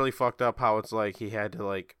it's just really fucked up how it's like he had to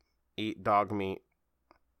like eat dog meat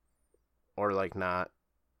or like not,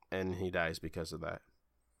 and he dies because of that.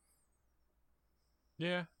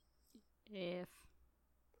 Yeah. If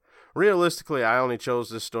Realistically, I only chose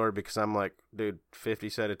this story because I'm like, dude, 50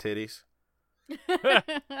 set of titties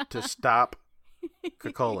to stop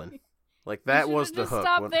Cucullin. Like, that You was should've the just hook.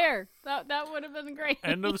 stopped When- there. That would have been great.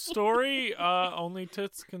 End of the story. Only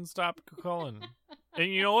tits can stop Cucullin. And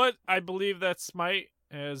you know what? I believe that Smite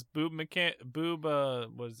has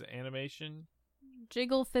was it animation?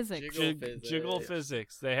 Jiggle physics. Jiggle physics. Jiggle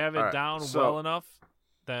physics. They have it All right, down so- well enough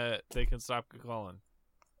that they can stop Cucullin.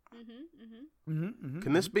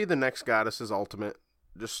 Can this be the next goddess's ultimate?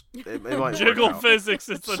 Just, it might work Jiggle out. physics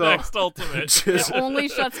is the So- next ultimate. Just- It only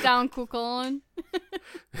shuts down Cucullin.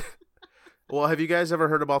 well, have you guys ever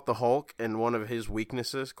heard about the Hulk, and one of his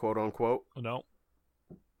weaknesses, quote unquote, No.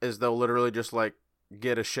 is they'll literally just like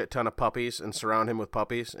get a shit ton of puppies and surround him with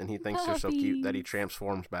puppies, and he thinks they're so cute that he Puppies.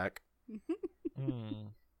 transforms back. Hmm.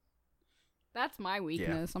 That's my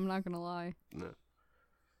weakness. I'm not gonna lie. No.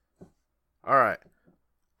 All right.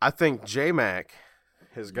 I think J-Mac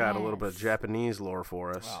has got a little bit of Yes. Japanese lore for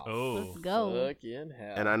us. Oh. Let's go. Fucking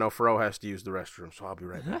hell. And I know Fro has to use the restroom, so I'll be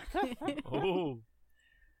right back. Oh.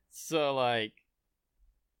 So, like,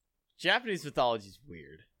 Japanese mythology is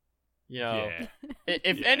weird. You know, Yeah.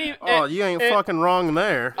 if Yeah. any. Oh, you ain't it- fucking wrong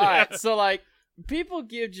there. Alright, so, like, people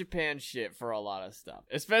give Japan shit for a lot of stuff,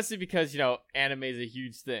 especially because, you know, anime is a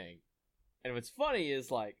huge thing. And what's funny is,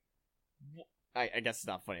 like, I guess it's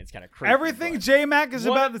not funny, it's kind of crazy. Everything but- J-Mac is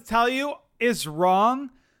What- about to tell you is wrong.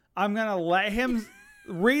 I'm going to let him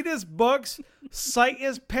read his books, cite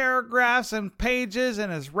his paragraphs and pages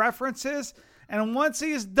and his references, and once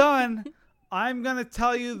he's done, I'm going to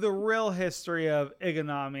tell you the real history of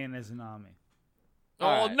Iganami and Izanami. Oh,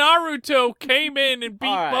 Alright. Naruto came in and beat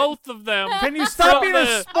Alright. both of them. Can you stop From being a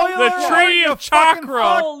the- spoiler? the tree you of fucking chakra.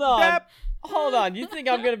 fuck, Hold on. Depp? Hold on, you think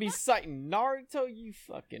I'm gonna be citing Naruto, you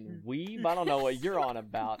fucking weeb? I don't know what you're on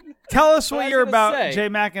about. Tell us What I what was you're gonna about, say-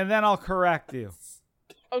 J-Mac, and then I'll correct you.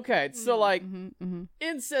 Okay, so like Mm-hmm.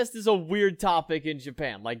 incest is a weird topic in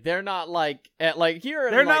Japan. Like they're not like here.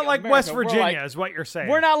 In, They're not like America, West we're Virginia, like- is what you're saying.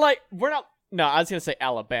 We're not. No, I was gonna say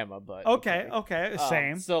Alabama, but Okay,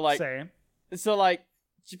 same. so, like- same. So like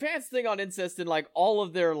Japan's thing on incest and like all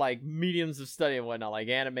of their like mediums of study and whatnot, like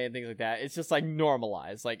anime and things like that, it's just like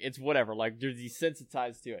normalized. Like it's whatever. Like they're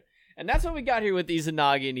desensitized to it, and that's what we got here with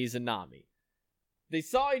Izanagi and Izanami. They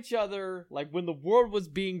saw each other like when the world was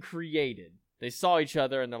being created. They saw each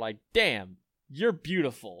other and they're like, "Damn, you're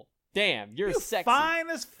beautiful. Damn, you're You sexy." fine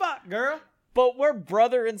as fuck, girl. But we're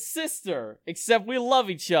brother and sister, except we love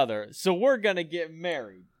each other, so we're gonna get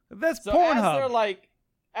married. That's So Pornhub.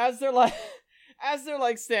 as they're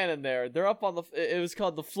like standing there, they're up on it was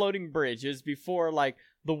called the floating bridge. It was before like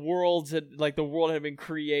the world had been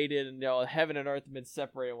created and heaven and earth had been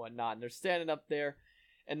separated and whatnot. And they're standing up there,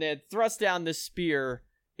 and they had thrust down this spear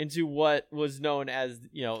into what was known as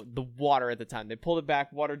the water at the time. They pulled it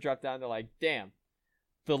back, water dropped down. They're like, damn,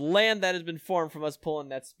 the land that has been formed from us pulling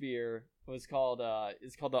that spear was called the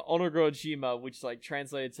Onogorojima, which like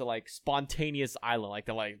translated to like spontaneous island. Like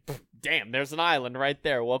they're like, damn, there's an island right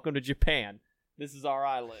there. Welcome to Japan. This is our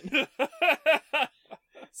island.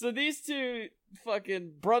 So these two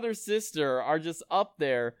fucking brother sister are just up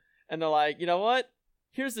there, and they're like, you know what?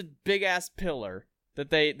 Here's a big ass pillar that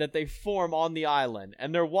they form on the island,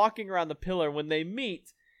 and they're walking around the pillar. When they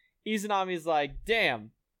meet, Izanami's like,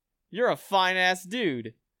 damn, you're a fine ass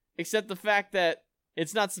dude. Except the fact that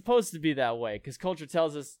it's not supposed to be that way, because culture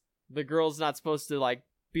tells us the girl's not supposed to like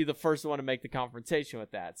be the first one to make the confrontation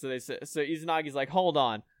with that. So Izanagi's like, hold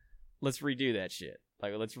on, let's redo that shit.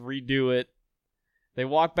 Like, let's redo it. They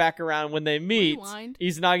walk back around. When they meet, Rewind.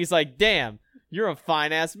 Izanagi's like, damn, you're a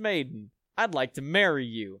fine ass maiden. I'd like to marry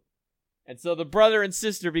you. And so the brother and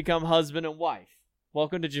sister become husband and wife.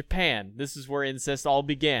 Welcome to Japan. This is where incest all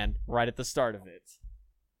began, right at the start of it.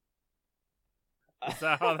 Is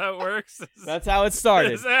that how that works? That's how it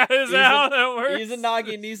started. Is that how that works?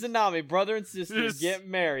 Izanagi and Izanami, brother and sister, Just- get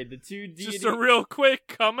married. The two deities. Just a real quick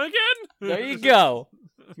come again? There you go.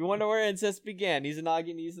 If you wonder where incest began,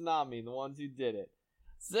 Izanagi and Izanami, the ones who did it.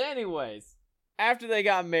 So anyways, after they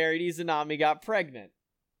got married, Izanami got pregnant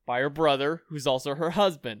by her brother, who's also her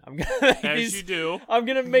husband. I'm gonna make As you do. I'm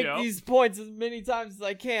gonna make Yep. these points as many times as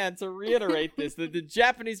I can to reiterate this, that the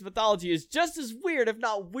Japanese mythology is just as weird, if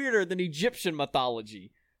not weirder, than Egyptian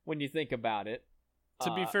mythology, when you think about it.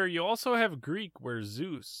 To be fair, you also have Greek where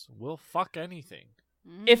Zeus will fuck anything.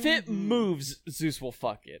 If it Mhm. moves, Zeus will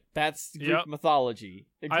fuck it. That's Greek Yep. mythology.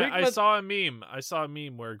 The Greek I saw a meme. I saw a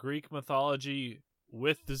meme where Greek mythology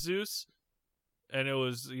with the Zeus, and it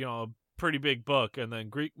was, a pretty big book, and then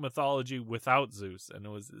Greek mythology without Zeus, and it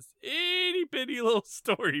was this itty bitty little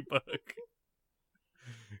storybook.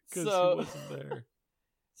 Because So- he wasn't there.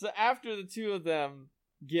 So after the two of them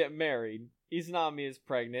get married, Izanami is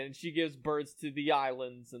pregnant, and she gives birth to the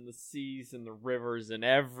islands and the seas and the rivers and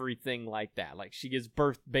everything like that. Like, she gives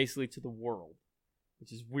birth basically to the world,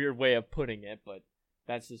 which is a weird way of putting it, but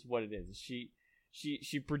that's just what it is.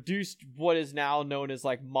 She produced what is now known as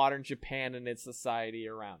like modern Japan and its society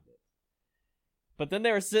around it. But then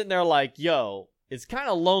they were sitting there like, yo, it's kind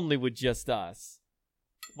of lonely with just us.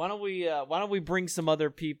 Why don't we bring some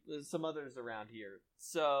others around here?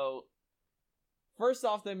 So first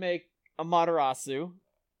off, they make Amaterasu,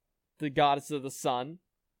 the goddess of the sun.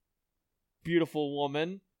 Beautiful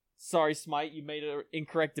woman. Sorry, Smite, you made an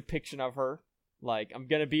incorrect depiction of her. Like, I'm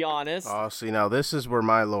gonna be honest. Oh, see, now this is where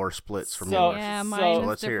my lore splits from So- yours. Yeah, So mine is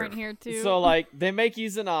let's hear different it. here too. So, like, they make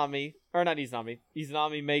Izanami, or not Izanami.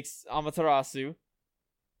 Izanami makes Amaterasu.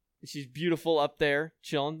 She's beautiful up there,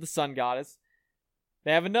 chilling, the sun goddess.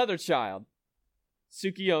 They have another child,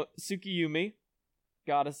 Tsukiyumi,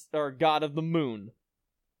 goddess or god of the moon.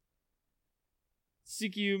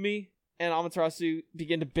 Tsukiyumi and Amaterasu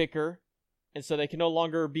begin to bicker, and so they can no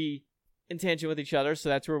longer be in tangent with each other. So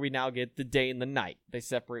that's where we now get the day and the night. They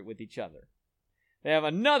separate with each other. They have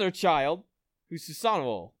another child, who's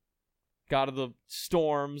Susanoo, god of the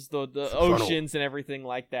storms, the Susanoo. oceans, and everything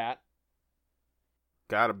like that.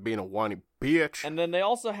 Gotta be a whiny bitch. And then they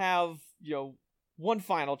also have, one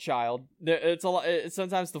final child. It's a lot.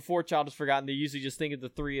 Sometimes the fourth child is forgotten. They usually just think of the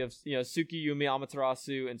three of, Tsukiyumi,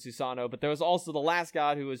 Amaterasu, and Susanoo. But there was also the last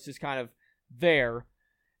god who was just kind of there,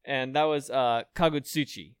 and that was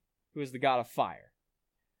Kagutsuchi, who is the god of fire.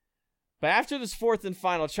 But after this fourth and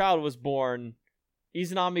final child was born,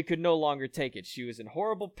 Izanami could no longer take it. She was in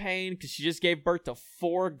horrible pain because she just gave birth to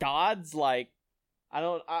 4 gods. Like,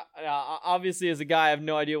 obviously as a guy, I have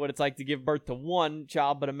no idea what it's like to give birth to 1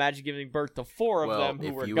 child, but imagine giving birth to 4 of them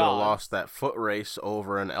who were if you would gods. have lost that foot race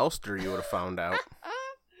over in Elster, you would have found out.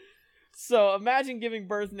 So imagine giving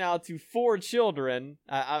birth now to 4 children.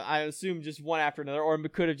 I assume just one after another, or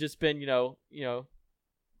it could have just been,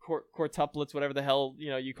 quartuplets, whatever the hell,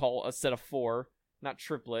 you call a set of 4, not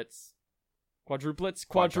triplets. Quadruplets?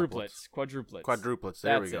 Quadruplets.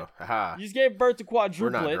 There That's we go. it. Haha. You just gave birth to quadruplets. We're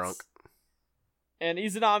not drunk. And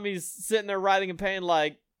Izanami's sitting there writhing in pain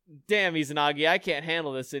like, damn, Izanagi, I can't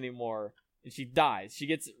handle this anymore. And she dies. She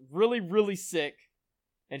gets really, really sick.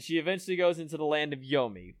 And she eventually goes into the land of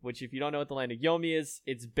Yomi, which, if you don't know what the land of Yomi is,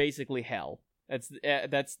 it's basically hell. That's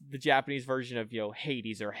the Japanese version of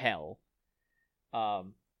Hades or hell.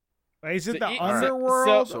 Is it So the it-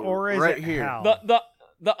 underworld so or is right it here. hell?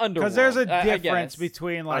 The underworld. Because there's a I difference guess.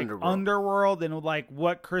 between like underworld and like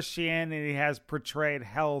what Christianity has portrayed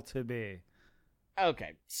hell to be.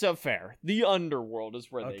 Okay, so fair. The underworld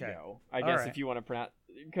is where they Okay. go. I All guess right. if you want to pronounce.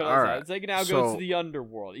 All right. It's like now go So, to the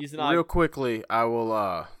underworld. Izanagi. Real quickly, I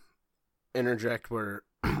will interject where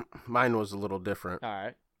mine was a little different. All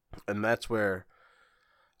right. And that's where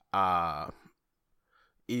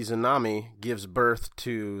Izanami gives birth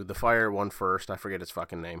to the fire one first. I forget his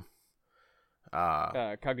fucking name.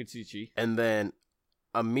 Kagutsuchi. And then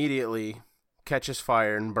immediately catches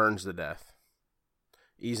fire and burns to death.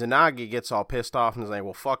 Izanagi gets all pissed off and is like,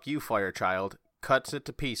 well, fuck you, fire child. Cuts it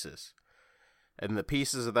to pieces. And the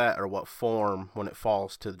pieces of that are what form, when it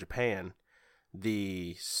falls to Japan,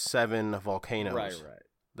 the 7 volcanoes Right.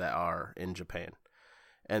 that are in Japan.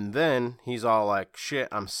 And then he's all like, shit,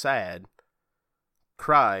 I'm sad.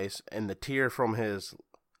 Cries, and the tear from his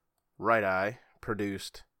right eye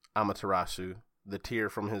produced Amaterasu. The tear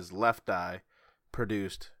from his left eye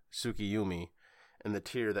produced Tsukiyumi. And the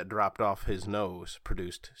tear that dropped off his nose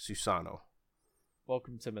produced Susanoo.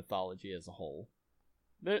 Welcome to mythology as a whole.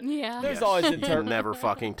 Yeah. There's Yes. always You can never interpretation.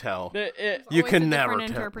 fucking tell. You Always can a never different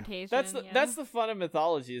tell. interpretation. That's the fun of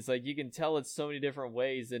mythology. It's like you can tell it so many different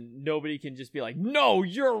ways, and nobody can just be like, "No,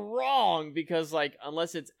 you're wrong," because like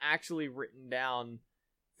unless it's actually written down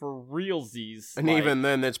for realsies. And like, even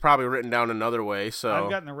then, it's probably written down another way, so... I've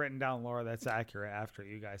gotten the written down lore that's accurate after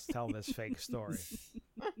you guys tell this fake story.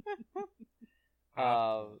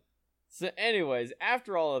 So anyways,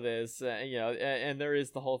 after all of this, and there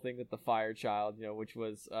is the whole thing with the fire child, which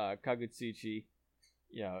was Kagutsuchi.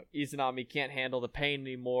 Izanami can't handle the pain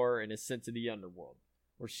anymore and is sent to the underworld,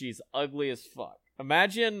 where she's ugly as fuck.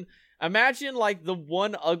 Imagine like the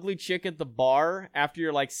one ugly chick at the bar after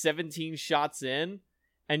you're like 17 shots in,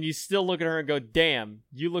 and you still look at her and go, "Damn,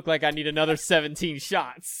 you look like I need another 17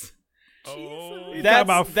 shots." Oh, You That's-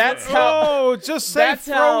 talking about that's Fro. how- Just say that's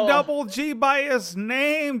Fro how- double G by his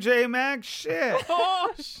name, J-Mac. Shit.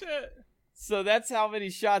 oh shit! So that's how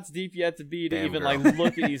many shots deep you have to be to Damn, even girl. like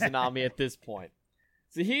look at Izanami at this point.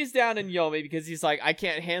 So he's down in Yomi because he's like, I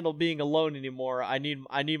can't handle being alone anymore. I need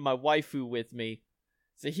my waifu with me.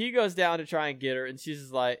 So he goes down to try and get her, and she's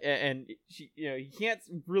just like, and she, he can't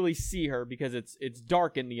really see her because it's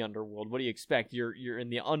dark in the underworld. What do you expect? You're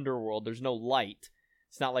in the underworld. There's no light.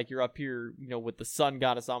 It's not like you're up here, with the sun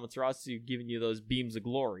goddess Amaterasu giving you those beams of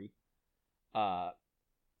glory.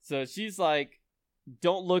 So she's like,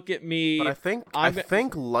 "Don't look at me." But I I'm-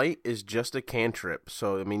 think light is just a cantrip,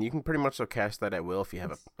 so I mean you can pretty much so cast that at will if you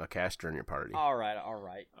have a caster in your party. All right.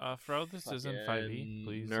 Fro, this isn't 5e.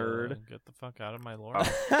 Please, nerd. get the fuck out of my lore.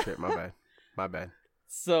 Oh shit, my bad.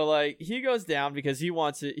 So like he goes down because he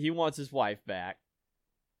wants it. He wants his wife back.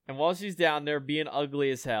 And while she's down there being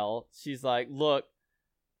ugly as hell, she's like, "Look,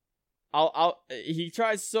 He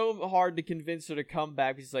tries so hard to convince her to come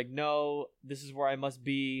back. He's like, "No, this is where I must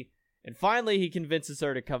be." And finally, he convinces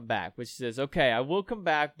her to come back. But she says, "Okay, I will come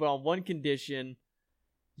back, but on one condition: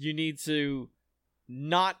 you need to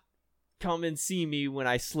not come and see me when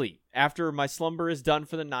I sleep. After my slumber is done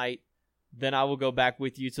for the night, then I will go back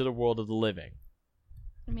with you to the world of the living."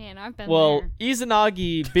 Man, I've been Well, there.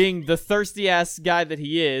 Izanagi, being the thirsty ass guy that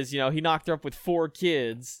he is, he knocked her up with 4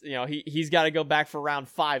 kids. He's got to go back for round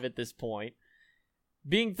 5 at this point.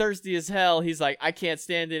 Being thirsty as hell, he's like, "I can't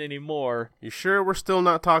stand it anymore." You sure we're still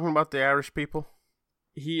not talking about the Irish people?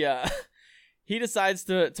 He decides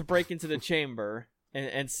to break into the chamber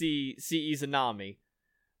and see Izanami.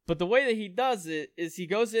 But the way that he does it is he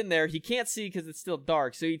goes in there. He can't see because it's still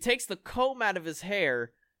dark, so he takes the comb out of his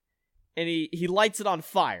hair and he lights it on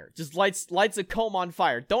fire. Just lights a comb on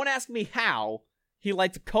fire. Don't ask me how he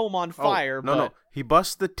lights a comb on fire. No. He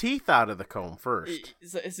busts the teeth out of the comb first.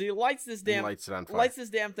 So he lights this And damn lights it on fire. lights this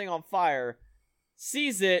damn thing on fire.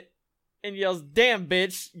 sees it, and yells, "Damn,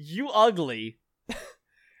 bitch, you ugly,"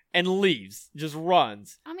 and leaves. Just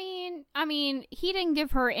runs. I mean, he didn't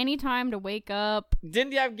give her any time to wake up.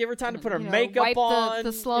 Didn't you give her time to put her you know, makeup wipe on?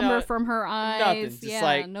 the slumber from her eyes. nothing, just yeah,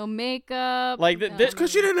 like- no makeup. Like, this-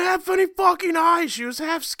 Because she didn't have any fucking eyes. She was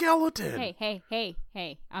half skeleton.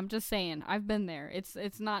 Hey! I'm just saying. I've been there.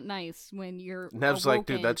 It's not nice when you're. Nev's like,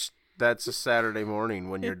 awoken. dude, that's a Saturday morning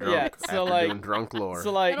when you're drunk Yeah, after so, like- doing drunk lore.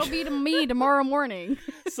 So like, It'll be to me tomorrow morning.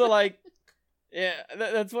 so like, yeah,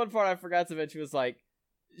 that's one part I forgot to mention was like,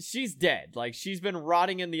 she's dead. Like, she's been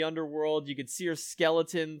rotting in the underworld. You could see her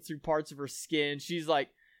skeleton through parts of her skin. She's like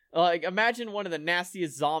imagine one of the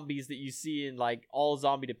nastiest zombies that you see in like all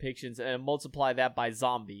zombie depictions, and multiply that by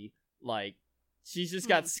zombie. Like, she's just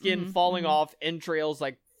got skin falling off, entrails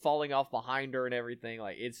like falling off behind her and everything.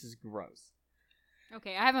 Like, it's just gross.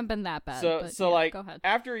 Okay, I haven't been that bad. So but so yeah, like, go ahead.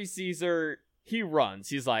 after he sees her, he runs.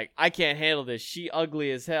 He's like, I can't handle this. She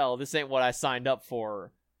ugly as hell. This ain't what I signed up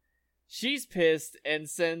for. She's pissed and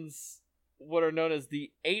sends what are known as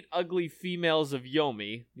the 8 ugly females of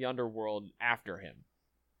Yomi, the underworld, after him.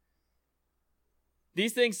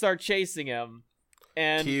 These things start chasing him,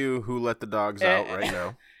 and Q, who let the dogs out right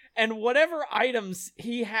now. and whatever items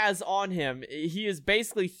he has on him, he is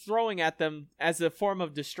basically throwing at them as a form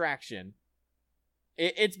of distraction.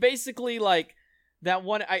 It's basically like that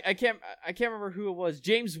one. I can't remember who it was.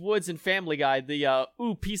 James Woods in Family Guy, the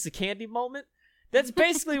ooh piece of candy moment. That's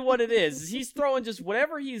basically what it is. He's throwing just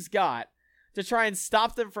whatever he's got to try and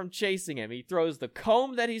stop them from chasing him. He throws the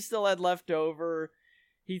comb that he still had left over.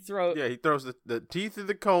 He throws Yeah, he throws the teeth of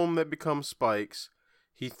the comb that become spikes.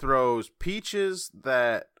 He throws peaches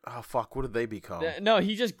that... Oh, fuck, what did they become? no,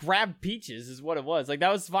 he just grabbed peaches is what it was. Like,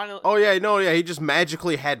 that was finally... Oh, yeah, no, yeah, he just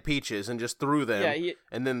magically had peaches and just threw them. Yeah,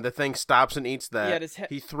 and then the thing stops and eats that. He had his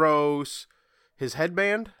he throws his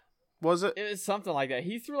headband, was it? It was something like that.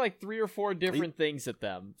 He threw like 3 or 4 different things at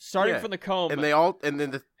them, starting from the comb. And they all... And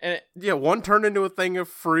then one turned into a thing of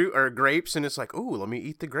fruit or grapes, and it's like, ooh, let me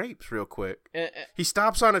eat the grapes real quick. He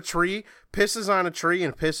stops on a tree, pisses on a tree,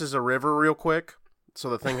 and pisses a river real quick. So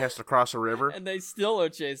the thing has to cross a river. And they still are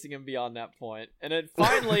chasing him beyond that point. And then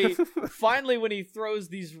finally, when he throws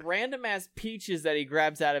these random ass peaches that he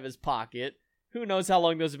grabs out of his pocket, who knows how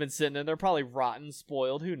long those have been sitting in? They're probably rotten,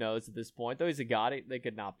 spoiled. Who knows at this point? Though he's a god, they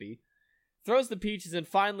could not be. Throws the peaches, and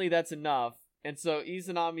finally that's enough. And so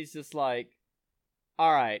Izanami's just like,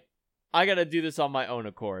 all right, I gotta do this on my own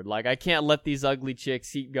accord. Like, I can't let these ugly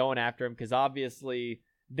chicks keep going after him, because obviously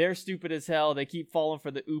they're stupid as hell. They keep falling for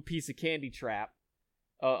the ooh piece of candy trap.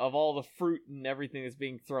 Of all the fruit and everything that's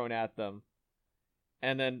being thrown at them.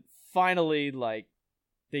 And then finally, like,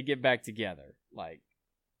 they get back together. Like,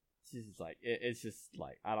 it's just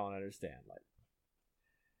like, I don't understand. Like,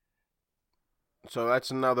 So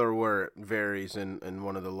that's another where it varies in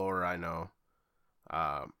one of the lore I know.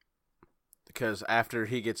 Because after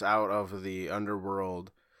he gets out of the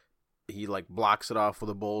underworld, he, like, blocks it off with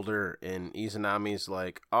a boulder, and Izanami's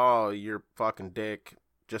like, oh, you're fucking dick.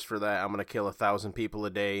 Just for that, I'm going to kill 1,000 people a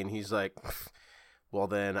day. And he's like, well,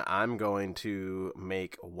 then I'm going to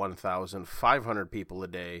make 1,500 people a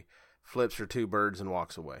day, flips her 2 birds, and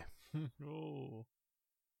walks away. Oh.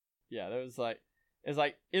 yeah, there was like, it's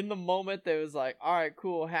like, in the moment, they was like, all right,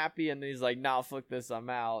 cool, happy. And then he's like, nah, fuck this, I'm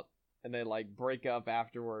out. And they, like, break up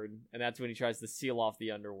afterward. And that's when he tries to seal off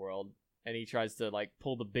the underworld. And he tries to, like,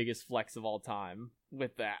 pull the biggest flex of all time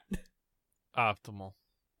with that. Optimal.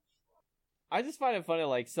 I just find it funny,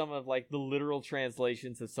 like, some of, like, the literal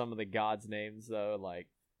translations of some of the gods' names, though. Like,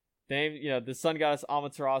 the name, you know, the sun goddess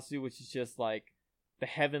Amaterasu, which is just, like, the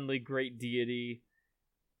heavenly great deity.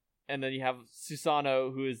 And then you have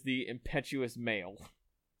Susanoo, who is the impetuous male.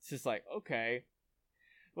 It's just like, okay.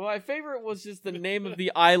 Well, my favorite was just the name of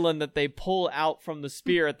the island that they pull out from the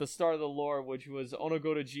spear at the start of the lore, which was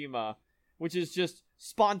Onogorojima, which is just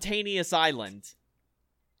Spontaneous Island.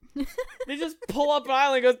 They just pull up an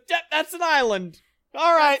island and goes, yep, that's an island.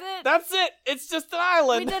 All right, that's it. It's just an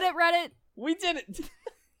island. We did it, Reddit. We did it.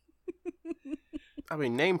 I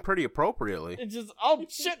mean, named pretty appropriately. It's just, oh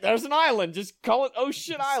shit, there's an island. Just call it Oh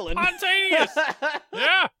Shit Island. Spontaneous.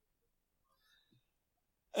 Yeah.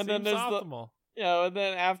 And then Seems there's optimal. and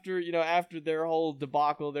then after their whole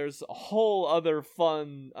debacle, there's a whole other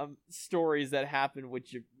fun stories that happen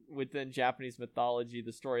within Japanese mythology.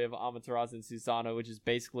 The story of Amaterasu and Susanoo, which is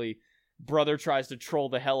basically brother tries to troll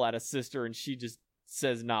the hell out of sister, and she just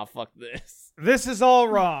says, "Nah, fuck this." This is all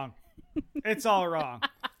wrong. It's all wrong.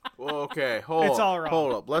 Well, okay, hold It's up. all wrong.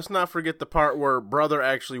 Hold up. Let's not forget the part where brother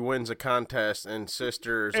actually wins a contest and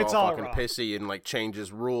sister's It's all all fucking wrong. pissy and, like,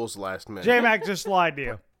 changes rules last minute. J-Mac just lied to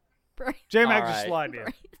you. J-Mac All just right. lied to you.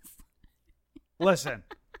 Listen.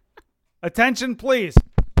 Attention, please.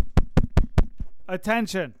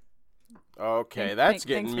 Attention. Okay, that's thanks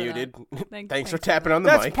getting for that. muted. Thanks Thanks for for tapping that. on the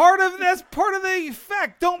That's mic. part of the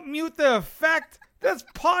effect. Don't mute the effect. That's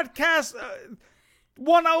podcast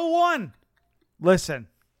 101. Listen.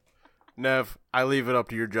 Nev, I leave it up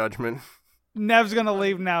to your judgment. Nev's gonna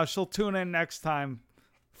leave now. She'll tune in next time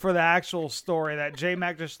for the actual story that J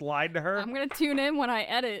Mac just lied to her. I'm gonna tune in when I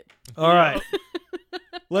edit. All right.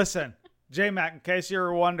 Listen, J Mac, in case you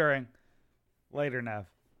were wondering, later, Nev.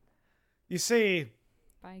 You see,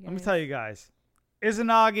 Bye, guys. let me tell you guys,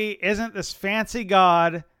 Izanagi isn't this fancy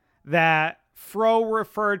god that Fro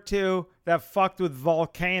referred to that fucked with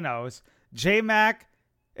volcanoes. J Mac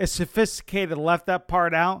is sophisticated, left that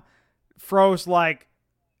part out. Fro's like,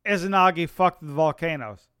 Izanagi fucked with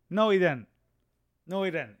volcanoes. No, he didn't. No,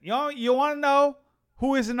 he didn't. You want to know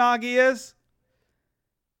who Izanagi is?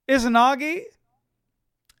 Izanagi?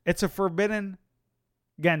 It's a forbidden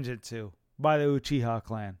genjutsu by the Uchiha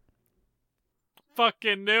clan.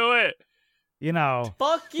 Fucking knew it. You know,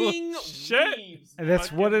 Fucking Shit. weebs. that's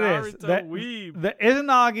Fucking what it is. Naruto weeb. The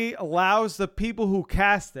Izanagi allows the people who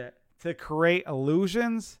cast it to create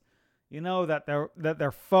illusions, you know, that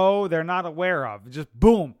their foe they're not aware of. Just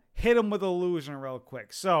boom, hit them with illusion real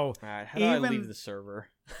quick. So All right, how do I leave the server?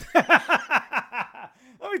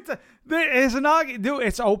 let me tell the Izanagi, dude,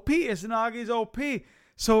 it's OP. Izanagi's OP.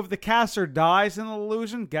 So if the caster dies in an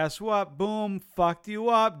illusion, guess what? Boom, fucked you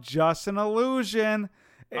up. Just an illusion.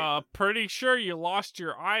 Pretty sure you lost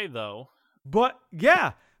your eye though. But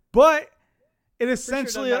yeah, but it Pretty sure it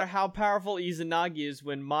essentially doesn't matter how powerful Izanagi is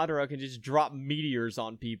when Madara can just drop meteors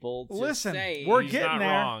on people. Just Listen, saying. we're He's getting not there.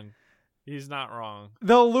 wrong. He's not wrong.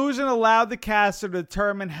 The illusion allowed the caster to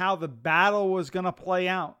determine how the battle was going to play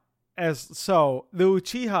out. As so, the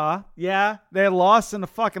Uchiha, yeah, they lost in the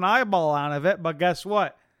fucking eyeball out of it, but guess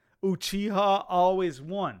what? Uchiha always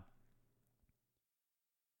won.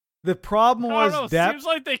 The problem I was don't know. depth, Seems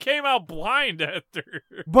like they came out blind after.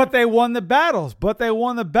 but they won the battles.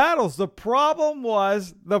 The problem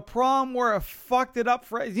where it fucked it up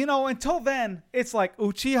for, you know, until then, it's like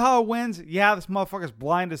Uchiha wins. Yeah, this motherfucker's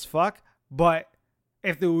blind as fuck, but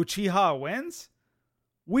if the Uchiha wins,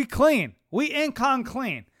 we clean. We Incon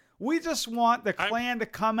clean. We just want the clan to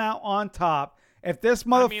come out on top. If this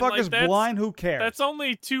motherfucker's blind, who cares? That's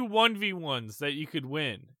only 2 1v1s that you could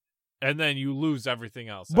win, and then you lose everything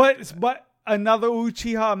else. But another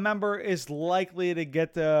Uchiha member is likely to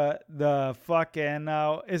get the fucking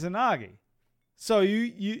Izanagi. So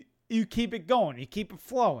you keep it going. You keep it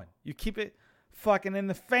flowing. You keep it fucking in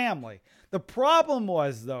the family. The problem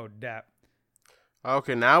was, though, Depp.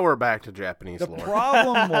 Okay, now we're back to Japanese The lore.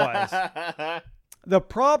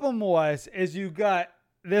 problem was is you got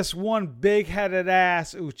this one big-headed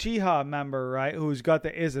ass Uchiha member, right, who's got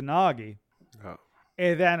the Izanagi. Oh.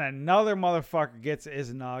 And then another motherfucker gets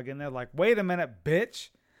Izanagi, and they're like, wait a minute, bitch.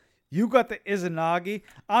 You got the Izanagi.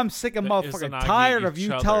 I'm sick and The motherfucking Izanagi tired of each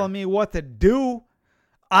you other. telling me what to do.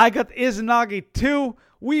 I got the Izanagi too.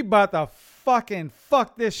 We about to fucking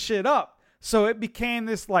fuck this shit up. So it became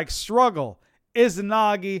this like struggle.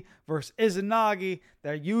 Izanagi versus Izanagi.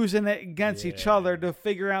 They're using it against each other to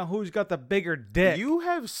figure out who's got the bigger dick. You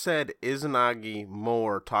have said Izanagi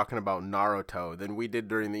more talking about Naruto than we did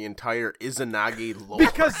during the entire Izanagi lore.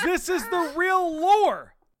 Because this is the real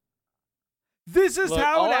lore. This is Look,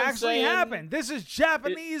 how all it I'm actually saying- happened. This is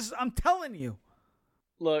Japanese. I'm telling you.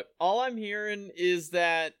 Look, all I'm hearing is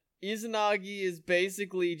that Izanagi is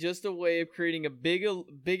basically just a way of creating a big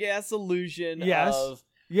ass illusion Yes. of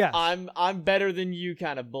Yes. I'm better than you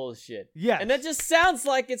kind of bullshit. Yes. And that just sounds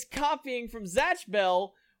like it's copying from Zatch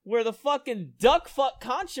Bell, where the fucking duck fuck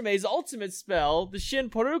Kansume's ultimate spell, the Shin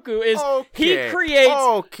Poruku, is he creates.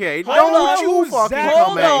 Okay, Hold don't on. you fucking Zach- come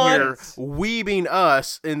Hold at on. here weebing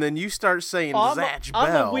us, and then you start saying Zatch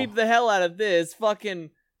I'm Bell. gonna weep the hell out of this.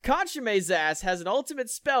 Fucking Kansume's ass has an ultimate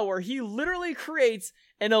spell where he literally creates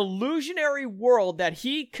an illusionary world that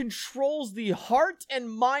he controls the heart and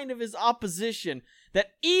mind of his opposition,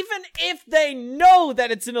 that even if they know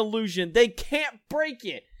that it's an illusion, they can't break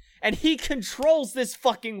it. And he controls this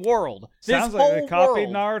fucking world. Sounds this like whole they copied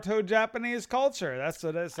world. Naruto Japanese culture. That's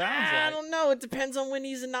what it sounds I like. don't know. It depends on when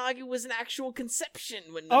Izanagi was an actual conception.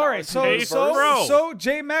 When All right, Naruto so Hey, was so bro. so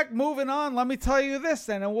J Mac, moving on. Let me tell you this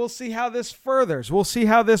then, and we'll see how this furthers. We'll see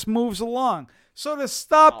how this moves along. So to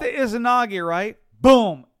stop the Izanagi, right?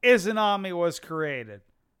 Boom, Izanami was created.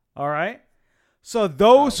 All right. So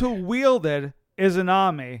those who wielded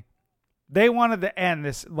Izanami, they wanted to end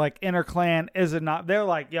this like interclan Izanami. They're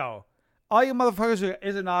like, yo, all you motherfuckers who are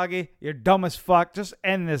Izanagi, you're dumb as fuck. Just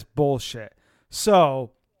end this bullshit.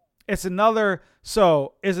 So it's another.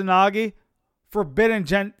 So Izanagi, forbidden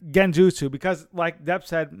genjutsu because, like Depp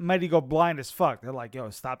said, might go blind as fuck. They're like, yo,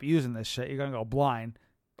 stop using this shit. You're gonna go blind.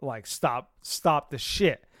 Like, stop the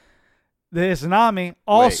shit. The Izanami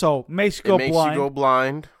also makes you go blind. It makes you go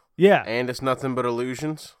blind. Yeah. And it's nothing but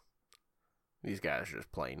illusions. These guys are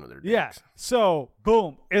just playing with their dicks. Yeah. So,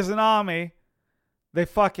 boom, Izanami, they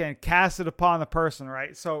fucking cast it upon the person,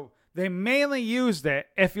 right? So they mainly used it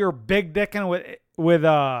if you're big dicking with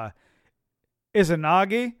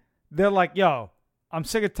Izanagi. They're like, yo, I'm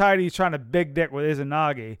sick and tired of you trying to big dick with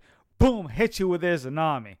Izanagi. Boom, hit you with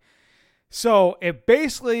Izanami. So it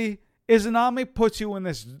basically, Izanami puts you in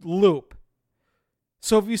this loop.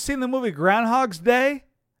 So if you've seen the movie Groundhog's Day,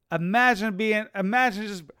 imagine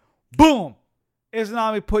just boom,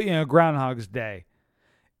 Izanami put you in a Groundhog's Day.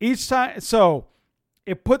 Each time, so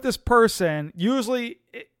it put this person, usually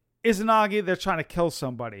Izanagi, they're trying to kill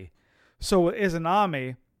somebody. So with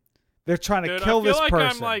Izanami, they're trying to kill this person. I feel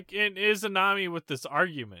like I'm like in Izanami with this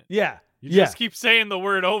argument. Yeah. You just keep saying the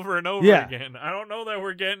word over and over again. I don't know that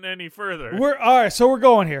we're getting any further. All right, so we're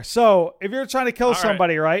going here. So if you're trying to kill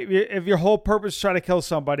somebody, right? If your whole purpose is trying to kill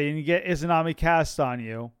somebody and you get Izanami cast on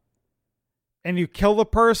you and you kill the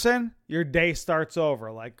person, your day starts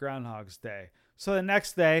over like Groundhog's Day. So the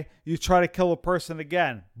next day, you try to kill a person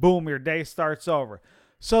again. Boom, your day starts over.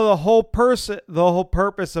 So the whole purpose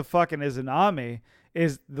of fucking Izanami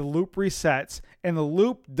is the loop resets and the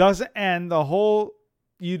loop doesn't end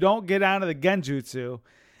you don't get out of the genjutsu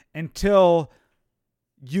until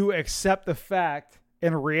you accept the fact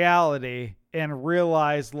in reality and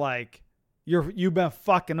realize like you've been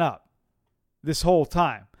fucking up this whole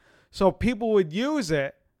time. So people would use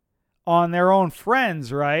it on their own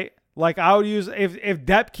friends, right? Like I would use if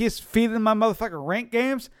Depp keeps feeding my motherfucking rank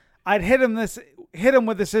games, I'd hit him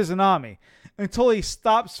with this Izanami until he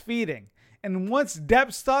stops feeding. And once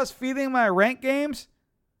Depp stops feeding my rank games,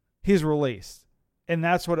 he's released. And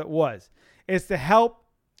that's what it was. It's to help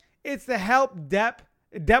Depp.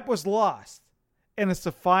 Depp was lost. And it's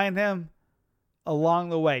to find him along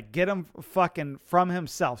the way. Get him fucking from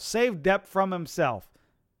himself. Save Depp from himself.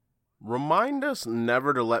 Remind us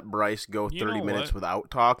never to let Bryce go 30 minutes without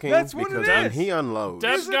talking. That's what because it then is. he unloads.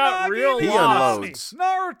 Depp got real He lost. unloads.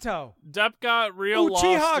 Naruto. Depp got real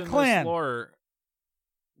Uchiha lost in clan. this lore.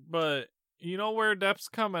 But you know where Depp's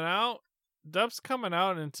coming out? Depp's coming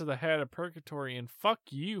out into the Hat of Purgatory, and fuck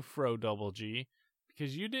you, Fro Double G,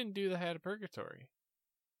 because you didn't do the Hat of Purgatory.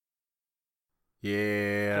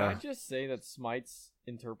 Yeah. Can I just say that Smite's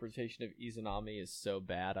interpretation of Izanami is so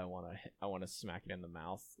bad? I want to smack it in the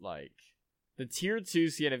mouth. Like the tier 2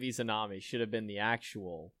 skin of Izanami should have been the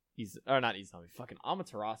actual not Izanami, fucking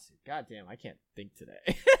Amaterasu. God damn, I can't think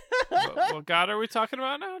today. What god are we talking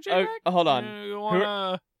about now, J-Mac? Hold on. You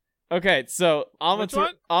wanna... Okay, so Which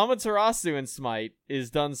one? Amaterasu in Smite is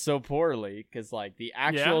done so poorly because like the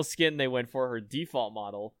actual skin they went for, her default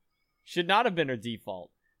model, should not have been her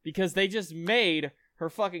default because they just made her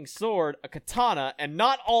fucking sword a katana, and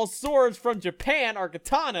not all swords from Japan are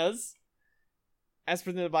katanas, as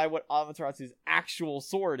presented by what Amaterasu's actual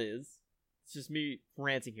sword is. It's just me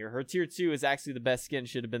ranting here. Her tier 2 is actually the best skin,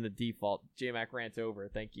 should have been the default. J-Mac rant over.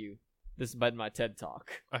 Thank you. This has been my TED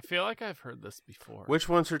Talk. I feel like I've heard this before. Which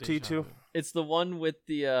one's her Deja T2? vu. It's the one with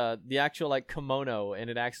the actual like kimono, and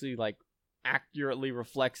it actually like accurately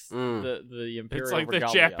reflects the Imperial It's like regalia.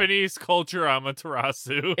 the Japanese culture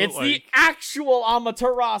Amaterasu. It's like, the actual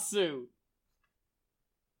Amaterasu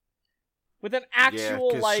with an actual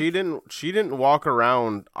because like. she didn't walk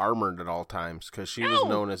around armored at all times because she was No,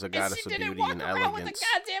 known as a and goddess she of didn't beauty walk and around with a elegance.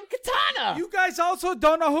 goddamn katana. You guys also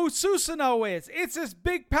don't know who Susanoo is. It's this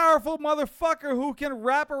big, powerful motherfucker who can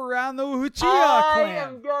wrap around the Uchiha I clan.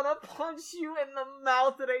 am gonna punch you in the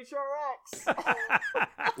mouth at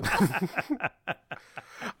HRX.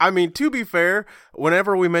 I mean, to be fair,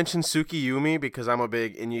 whenever we mention Tsukiyumi, because I'm a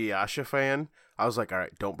big Inuyasha fan, I was like, all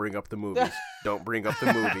right, don't bring up the movies. Don't bring up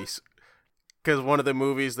the movies. Because one of the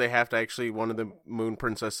movies, they have to actually, one of the moon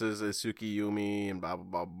princesses is Tsukiyumi and blah, blah,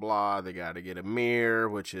 blah, blah. They got to get a mirror,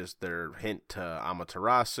 which is their hint to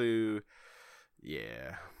Amaterasu.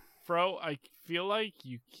 Yeah. Fro, I feel like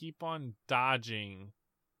you keep on dodging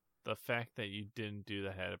the fact that you didn't do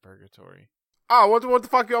the Hat of Purgatory. Oh, what the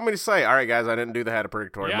fuck you want me to say? All right, guys, I didn't do the Hat of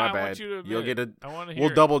Purgatory. Yeah, My I bad. want you to admit You'll get it. a. I want to hear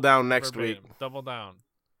We'll it double down next verbatim. week. Double down.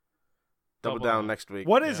 Double down next week.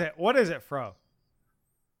 What is it? What is it, Fro?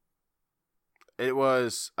 It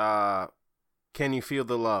was Can You Feel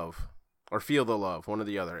the Love? Or Feel the Love, one or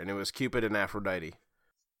the other. And it was Cupid and Aphrodite.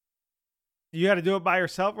 You got to do it by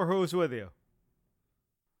yourself, or who's with you?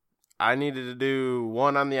 I needed to do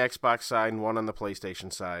one on the Xbox side and one on the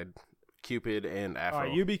PlayStation side. Cupid and Afro. All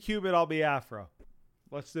right, you be Cupid, I'll be Afro.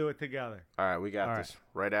 Let's do it together. All right, we got All this.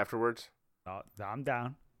 Right afterwards? I'm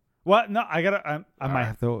down. What? No, I gotta. I might right.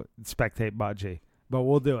 have to spectate Bot G, but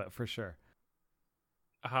we'll do it for sure.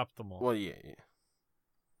 Optimal. Well, yeah.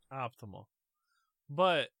 Optimal.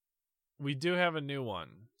 But we do have a new one.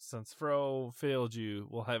 Since Fro failed you,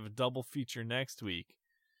 we'll have a double feature next week.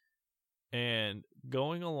 And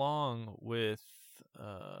going along with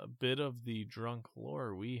a bit of the drunk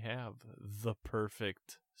lore, we have The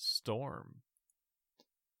Perfect Storm.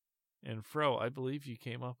 And Fro, I believe you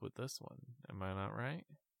came up with this one. Am I not right?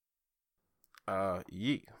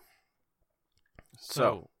 Yeah.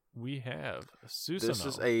 So we have Susanoo. This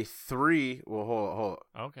is a 3. Well, hold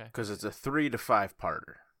on. Okay. Because it's a 3 to 5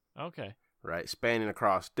 parter, Okay. right? Spanning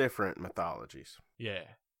across different mythologies. Yeah.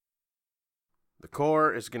 The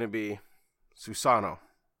core is going to be Susanoo.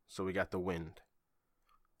 So we got the wind.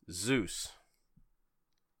 Zeus.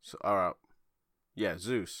 So,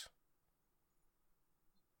 Zeus.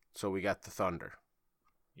 So we got the thunder.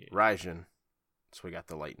 Yeah. Raijin. So we got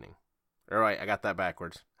the lightning. All right, I got that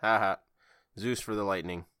backwards. Haha. Zeus for the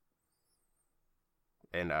lightning.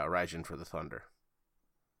 And Raijin for the thunder.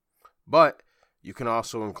 But you can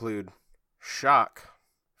also include Shock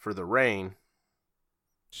for the rain.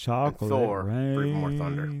 Chocolate Thor rain. for even more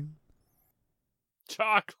thunder.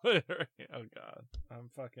 Chocolate. Oh God, I'm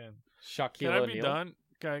fucking. Shaquille Can I be O'Neal. done?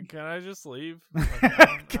 Can I just leave? Like, I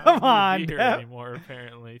don't Come need to on, be here Deb. anymore.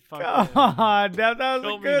 Apparently, Come fucking on, that was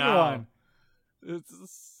kill a me good now. one.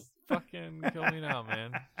 It's fucking kill me now,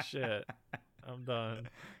 man. Shit, I'm done.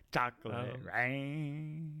 Chocolate Um,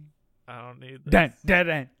 rain. I don't need this. Dun, dun,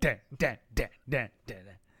 dun, dun, dun, dun, dun, dun.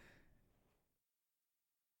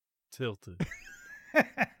 Tilted.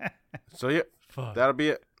 So, yeah, Fuck. that'll be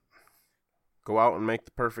it. Go out and make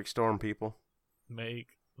the perfect storm, people. Make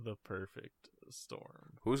the perfect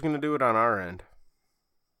storm. Who's going to do it on our end?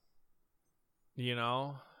 You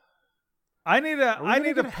know. I need a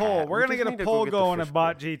we gonna poll. get a hat? We're We gonna just get a need to poll go get the going fish at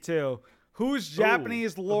Bot bowl. G2. Whose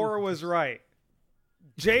Japanese lore was right?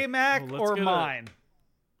 J-Mac Well, let's or get a- mine?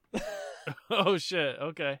 Oh shit.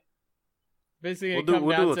 Okay. Basically, We'll it do come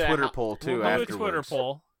down a to Twitter how- poll, too, We'll do a afterwards. Twitter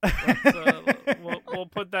poll. Let's, we'll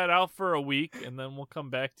put that out for a week, and then we'll come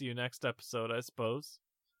back to you next episode, I suppose,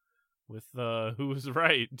 with who was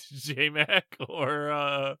right, J-Mac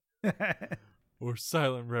or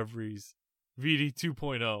Silent Reveries, VD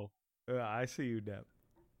 2.0. I see you, Deb.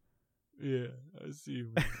 Yeah, I see you.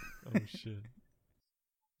 Man. Oh shit.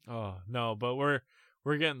 Oh no, but we're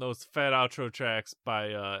getting those fat outro tracks by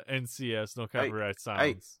NCS, no copyright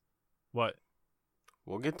sounds. What?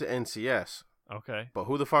 We'll get to NCS, Okay. but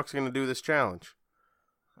who the fuck's going to do this challenge?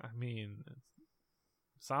 I mean,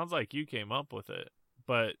 sounds like you came up with it.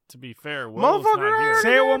 But to be fair, Will's not Motherfucker, here.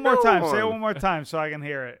 Say it one more time. Say it one. one more time so I can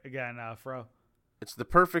hear it again, Fro. It's the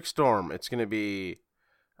perfect storm. It's going to be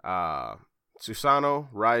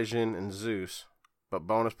Susanoo, Raijin, and Zeus, but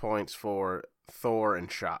bonus points for Thor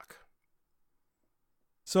and Shock.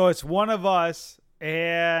 So it's one of us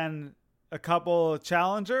and a couple of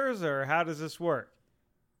challengers, or how does this work?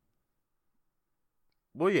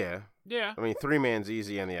 Well, yeah. Yeah, I mean, 3-man's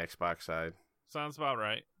easy on the Xbox side, sounds about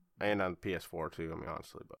right. and on the PS4 too. I mean,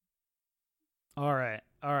 honestly, but All right.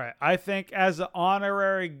 I think as an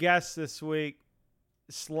honorary guest this week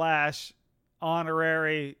 /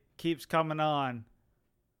 honorary keeps coming on,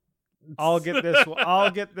 I'll get this one. I'll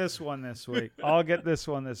get this one this week.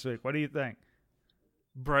 What do you think?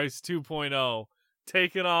 Bryce 2.0,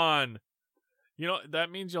 take it on. You know, that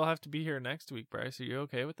means you'll have to be here next week, Bryce. Are you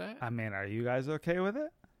okay with that? I mean, are you guys okay with it?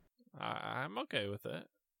 I'm okay with it.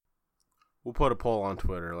 we'll put a poll on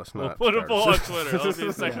Twitter. Let's We'll not. put a start poll on Twitter. That'll be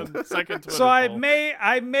a second Twitter So I poll.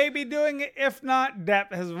 may be doing it. If not,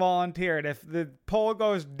 Depp has volunteered. If the poll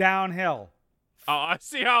goes downhill, Oh, I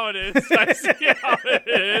see how it is. I see how it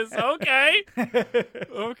is. Okay.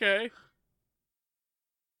 Okay.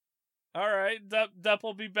 All right. Depp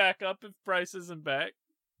will be back up if Bryce isn't back.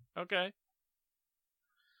 Okay.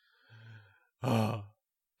 Oh,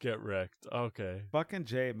 get wrecked. Okay. fucking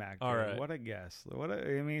J Mac. All right. What a guess. I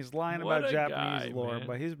mean, he's lying What about a Japanese guy, lore, man.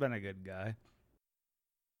 but he's been a good guy.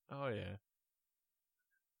 Oh, yeah.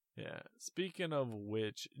 Yeah. Speaking of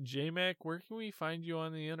which, J-Mac, where can we find you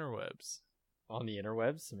on the interwebs? On the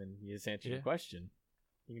interwebs? I mean, you just answered Yeah. your question.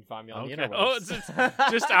 You can find me on the Okay. interwebs. Oh,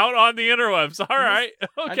 it's just out on the interwebs. All right.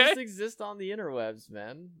 I Okay. just exist on the interwebs,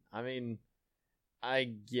 man. I mean, I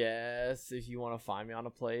guess if you want to find me on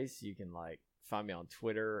a place, you can find me on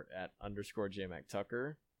Twitter at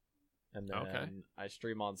 _JMacTucker. And then Okay. I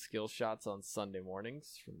stream on Skill Shots on Sunday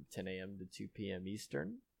mornings from 10 a.m. to 2 p.m.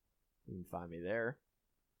 Eastern. You can find me there.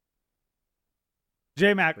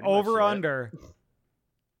 J Mac, Pretty much over it. under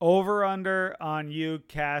Over under on you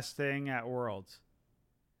casting at Worlds.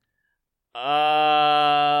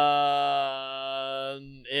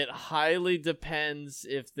 It highly depends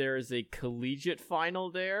if there's a collegiate final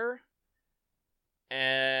there,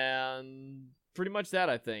 and pretty much that,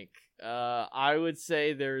 I think. I would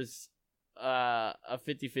say there's a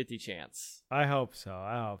 50-50 chance. I hope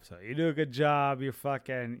so. You do a good job. You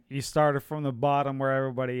started from the bottom where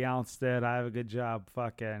everybody else did. I have a good job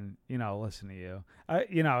listen to you.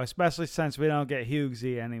 Especially since we don't get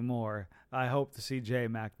Hughesy anymore. I hope to see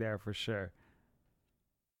J-Mac there for sure.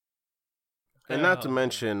 And not to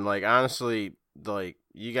mention, like, honestly, like,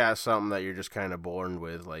 you got something that you're just kind of born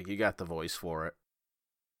with. Like, you got the voice for it.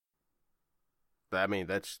 I mean,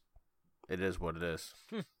 it is what it is.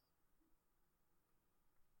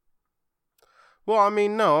 Well, I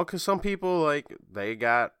mean, no, because some people, like, they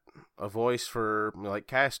got a voice for, like,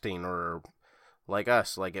 casting, or like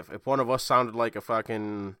us. Like, if one of us sounded like a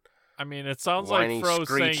fucking... I mean, it sounds whiny, like Fro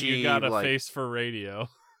saying screechy, you got a like... face for radio.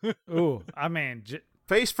 Ooh, I mean...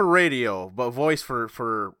 Face for radio, but voice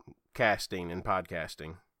for casting and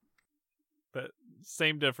podcasting. But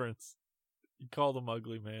same difference. You called him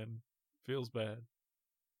ugly, man. Feels bad.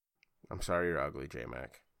 I'm sorry you're ugly,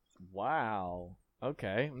 J-Mac. Wow.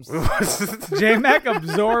 Okay. J-Mac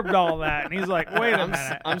absorbed all that, and he's like, wait a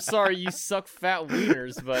minute. I'm sorry you suck fat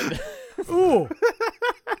wieners, but... Ooh.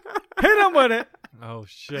 Hit him with it. Oh,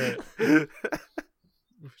 shit.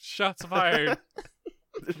 Shots fired.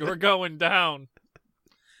 We're going down.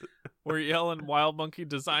 We're yelling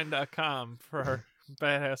wildmonkeydesign.com for our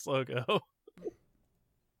badass logo.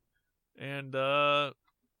 And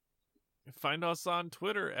find us on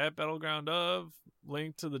Twitter at BattlegroundOf.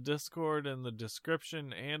 Link to the Discord in the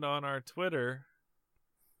description and on our Twitter.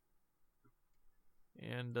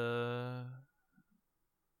 And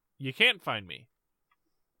you can't find me.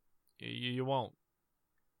 You won't.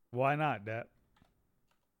 Why not, Dad?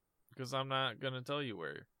 Because I'm not going to tell you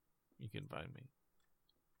where you can find me.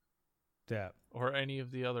 Dad. Or any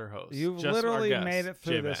of the other hosts. You've Just literally our guest, made it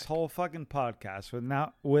through J-Mac. this whole fucking podcast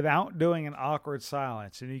without doing an awkward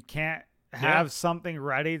silence, and you can't have something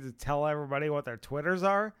ready to tell everybody what their Twitters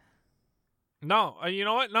are? No, you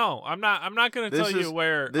know what? No, I'm not going to tell you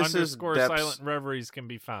where underscore Depp's... silent reveries can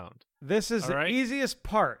be found. This is All the right? easiest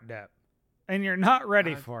part, Depp, and you're not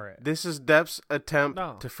ready for it. This is Depp's attempt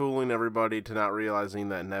No. to fooling everybody to not realizing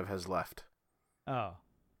that Nev has left. Oh.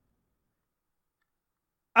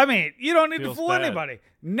 I mean, you don't need Feels to fool bad. anybody.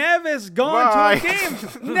 Nev is gone Why? to a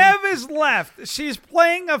game. Nev is left. She's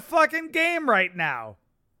playing a fucking game right now.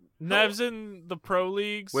 Nev's in the pro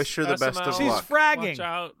leagues. Wish her the best of SML. She's luck. fragging. Watch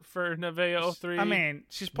out for Nevea 03. I mean,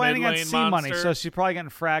 she's playing Mid against lane C-Money, monster. so she's probably getting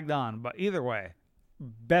fragged on. But either way,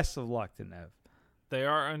 best of luck to Nev. They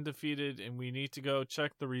are undefeated, and we need to go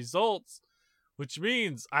check the results, which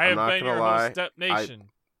means I I'm have not been gonna your lie, host, Depp Nation.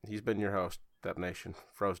 He's been your host, Depp Nation.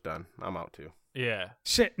 Fro's done. I'm out too. Yeah.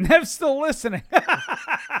 Shit, Nev's still listening.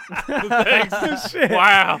 Thanks. Shit.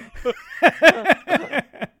 Wow.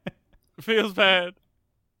 Feels bad.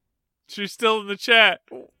 She's still in the chat.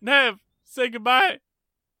 Nev, say goodbye.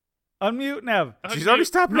 Unmute Nev. She's already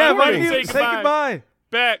stopped Nev, recording. unmute. Say goodbye.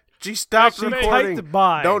 Back. She stopped She recording. typed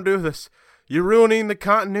bye. Don't do this. You're ruining the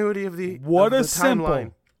continuity of the What of a the simple.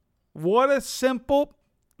 timeline. What a simple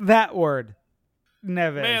that word.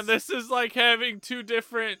 Nev is. Man, this is like having two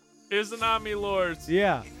different Izanami lords.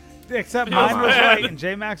 Yeah. Except Feels mine was bad. right and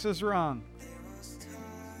J-Max was wrong.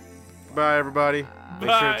 Bye, everybody. Make sure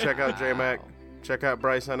Bye. to check out J-Mac. Check out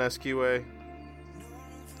Bryce on SQA.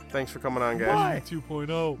 Thanks for coming on, guys. Bye.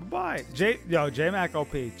 2.0. Bye. J-Mac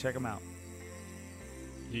OP. Check him out.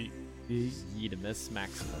 Yeet. Yeetimus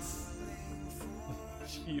Maximus.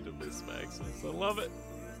 Yeet of Miss Maximus. I love it.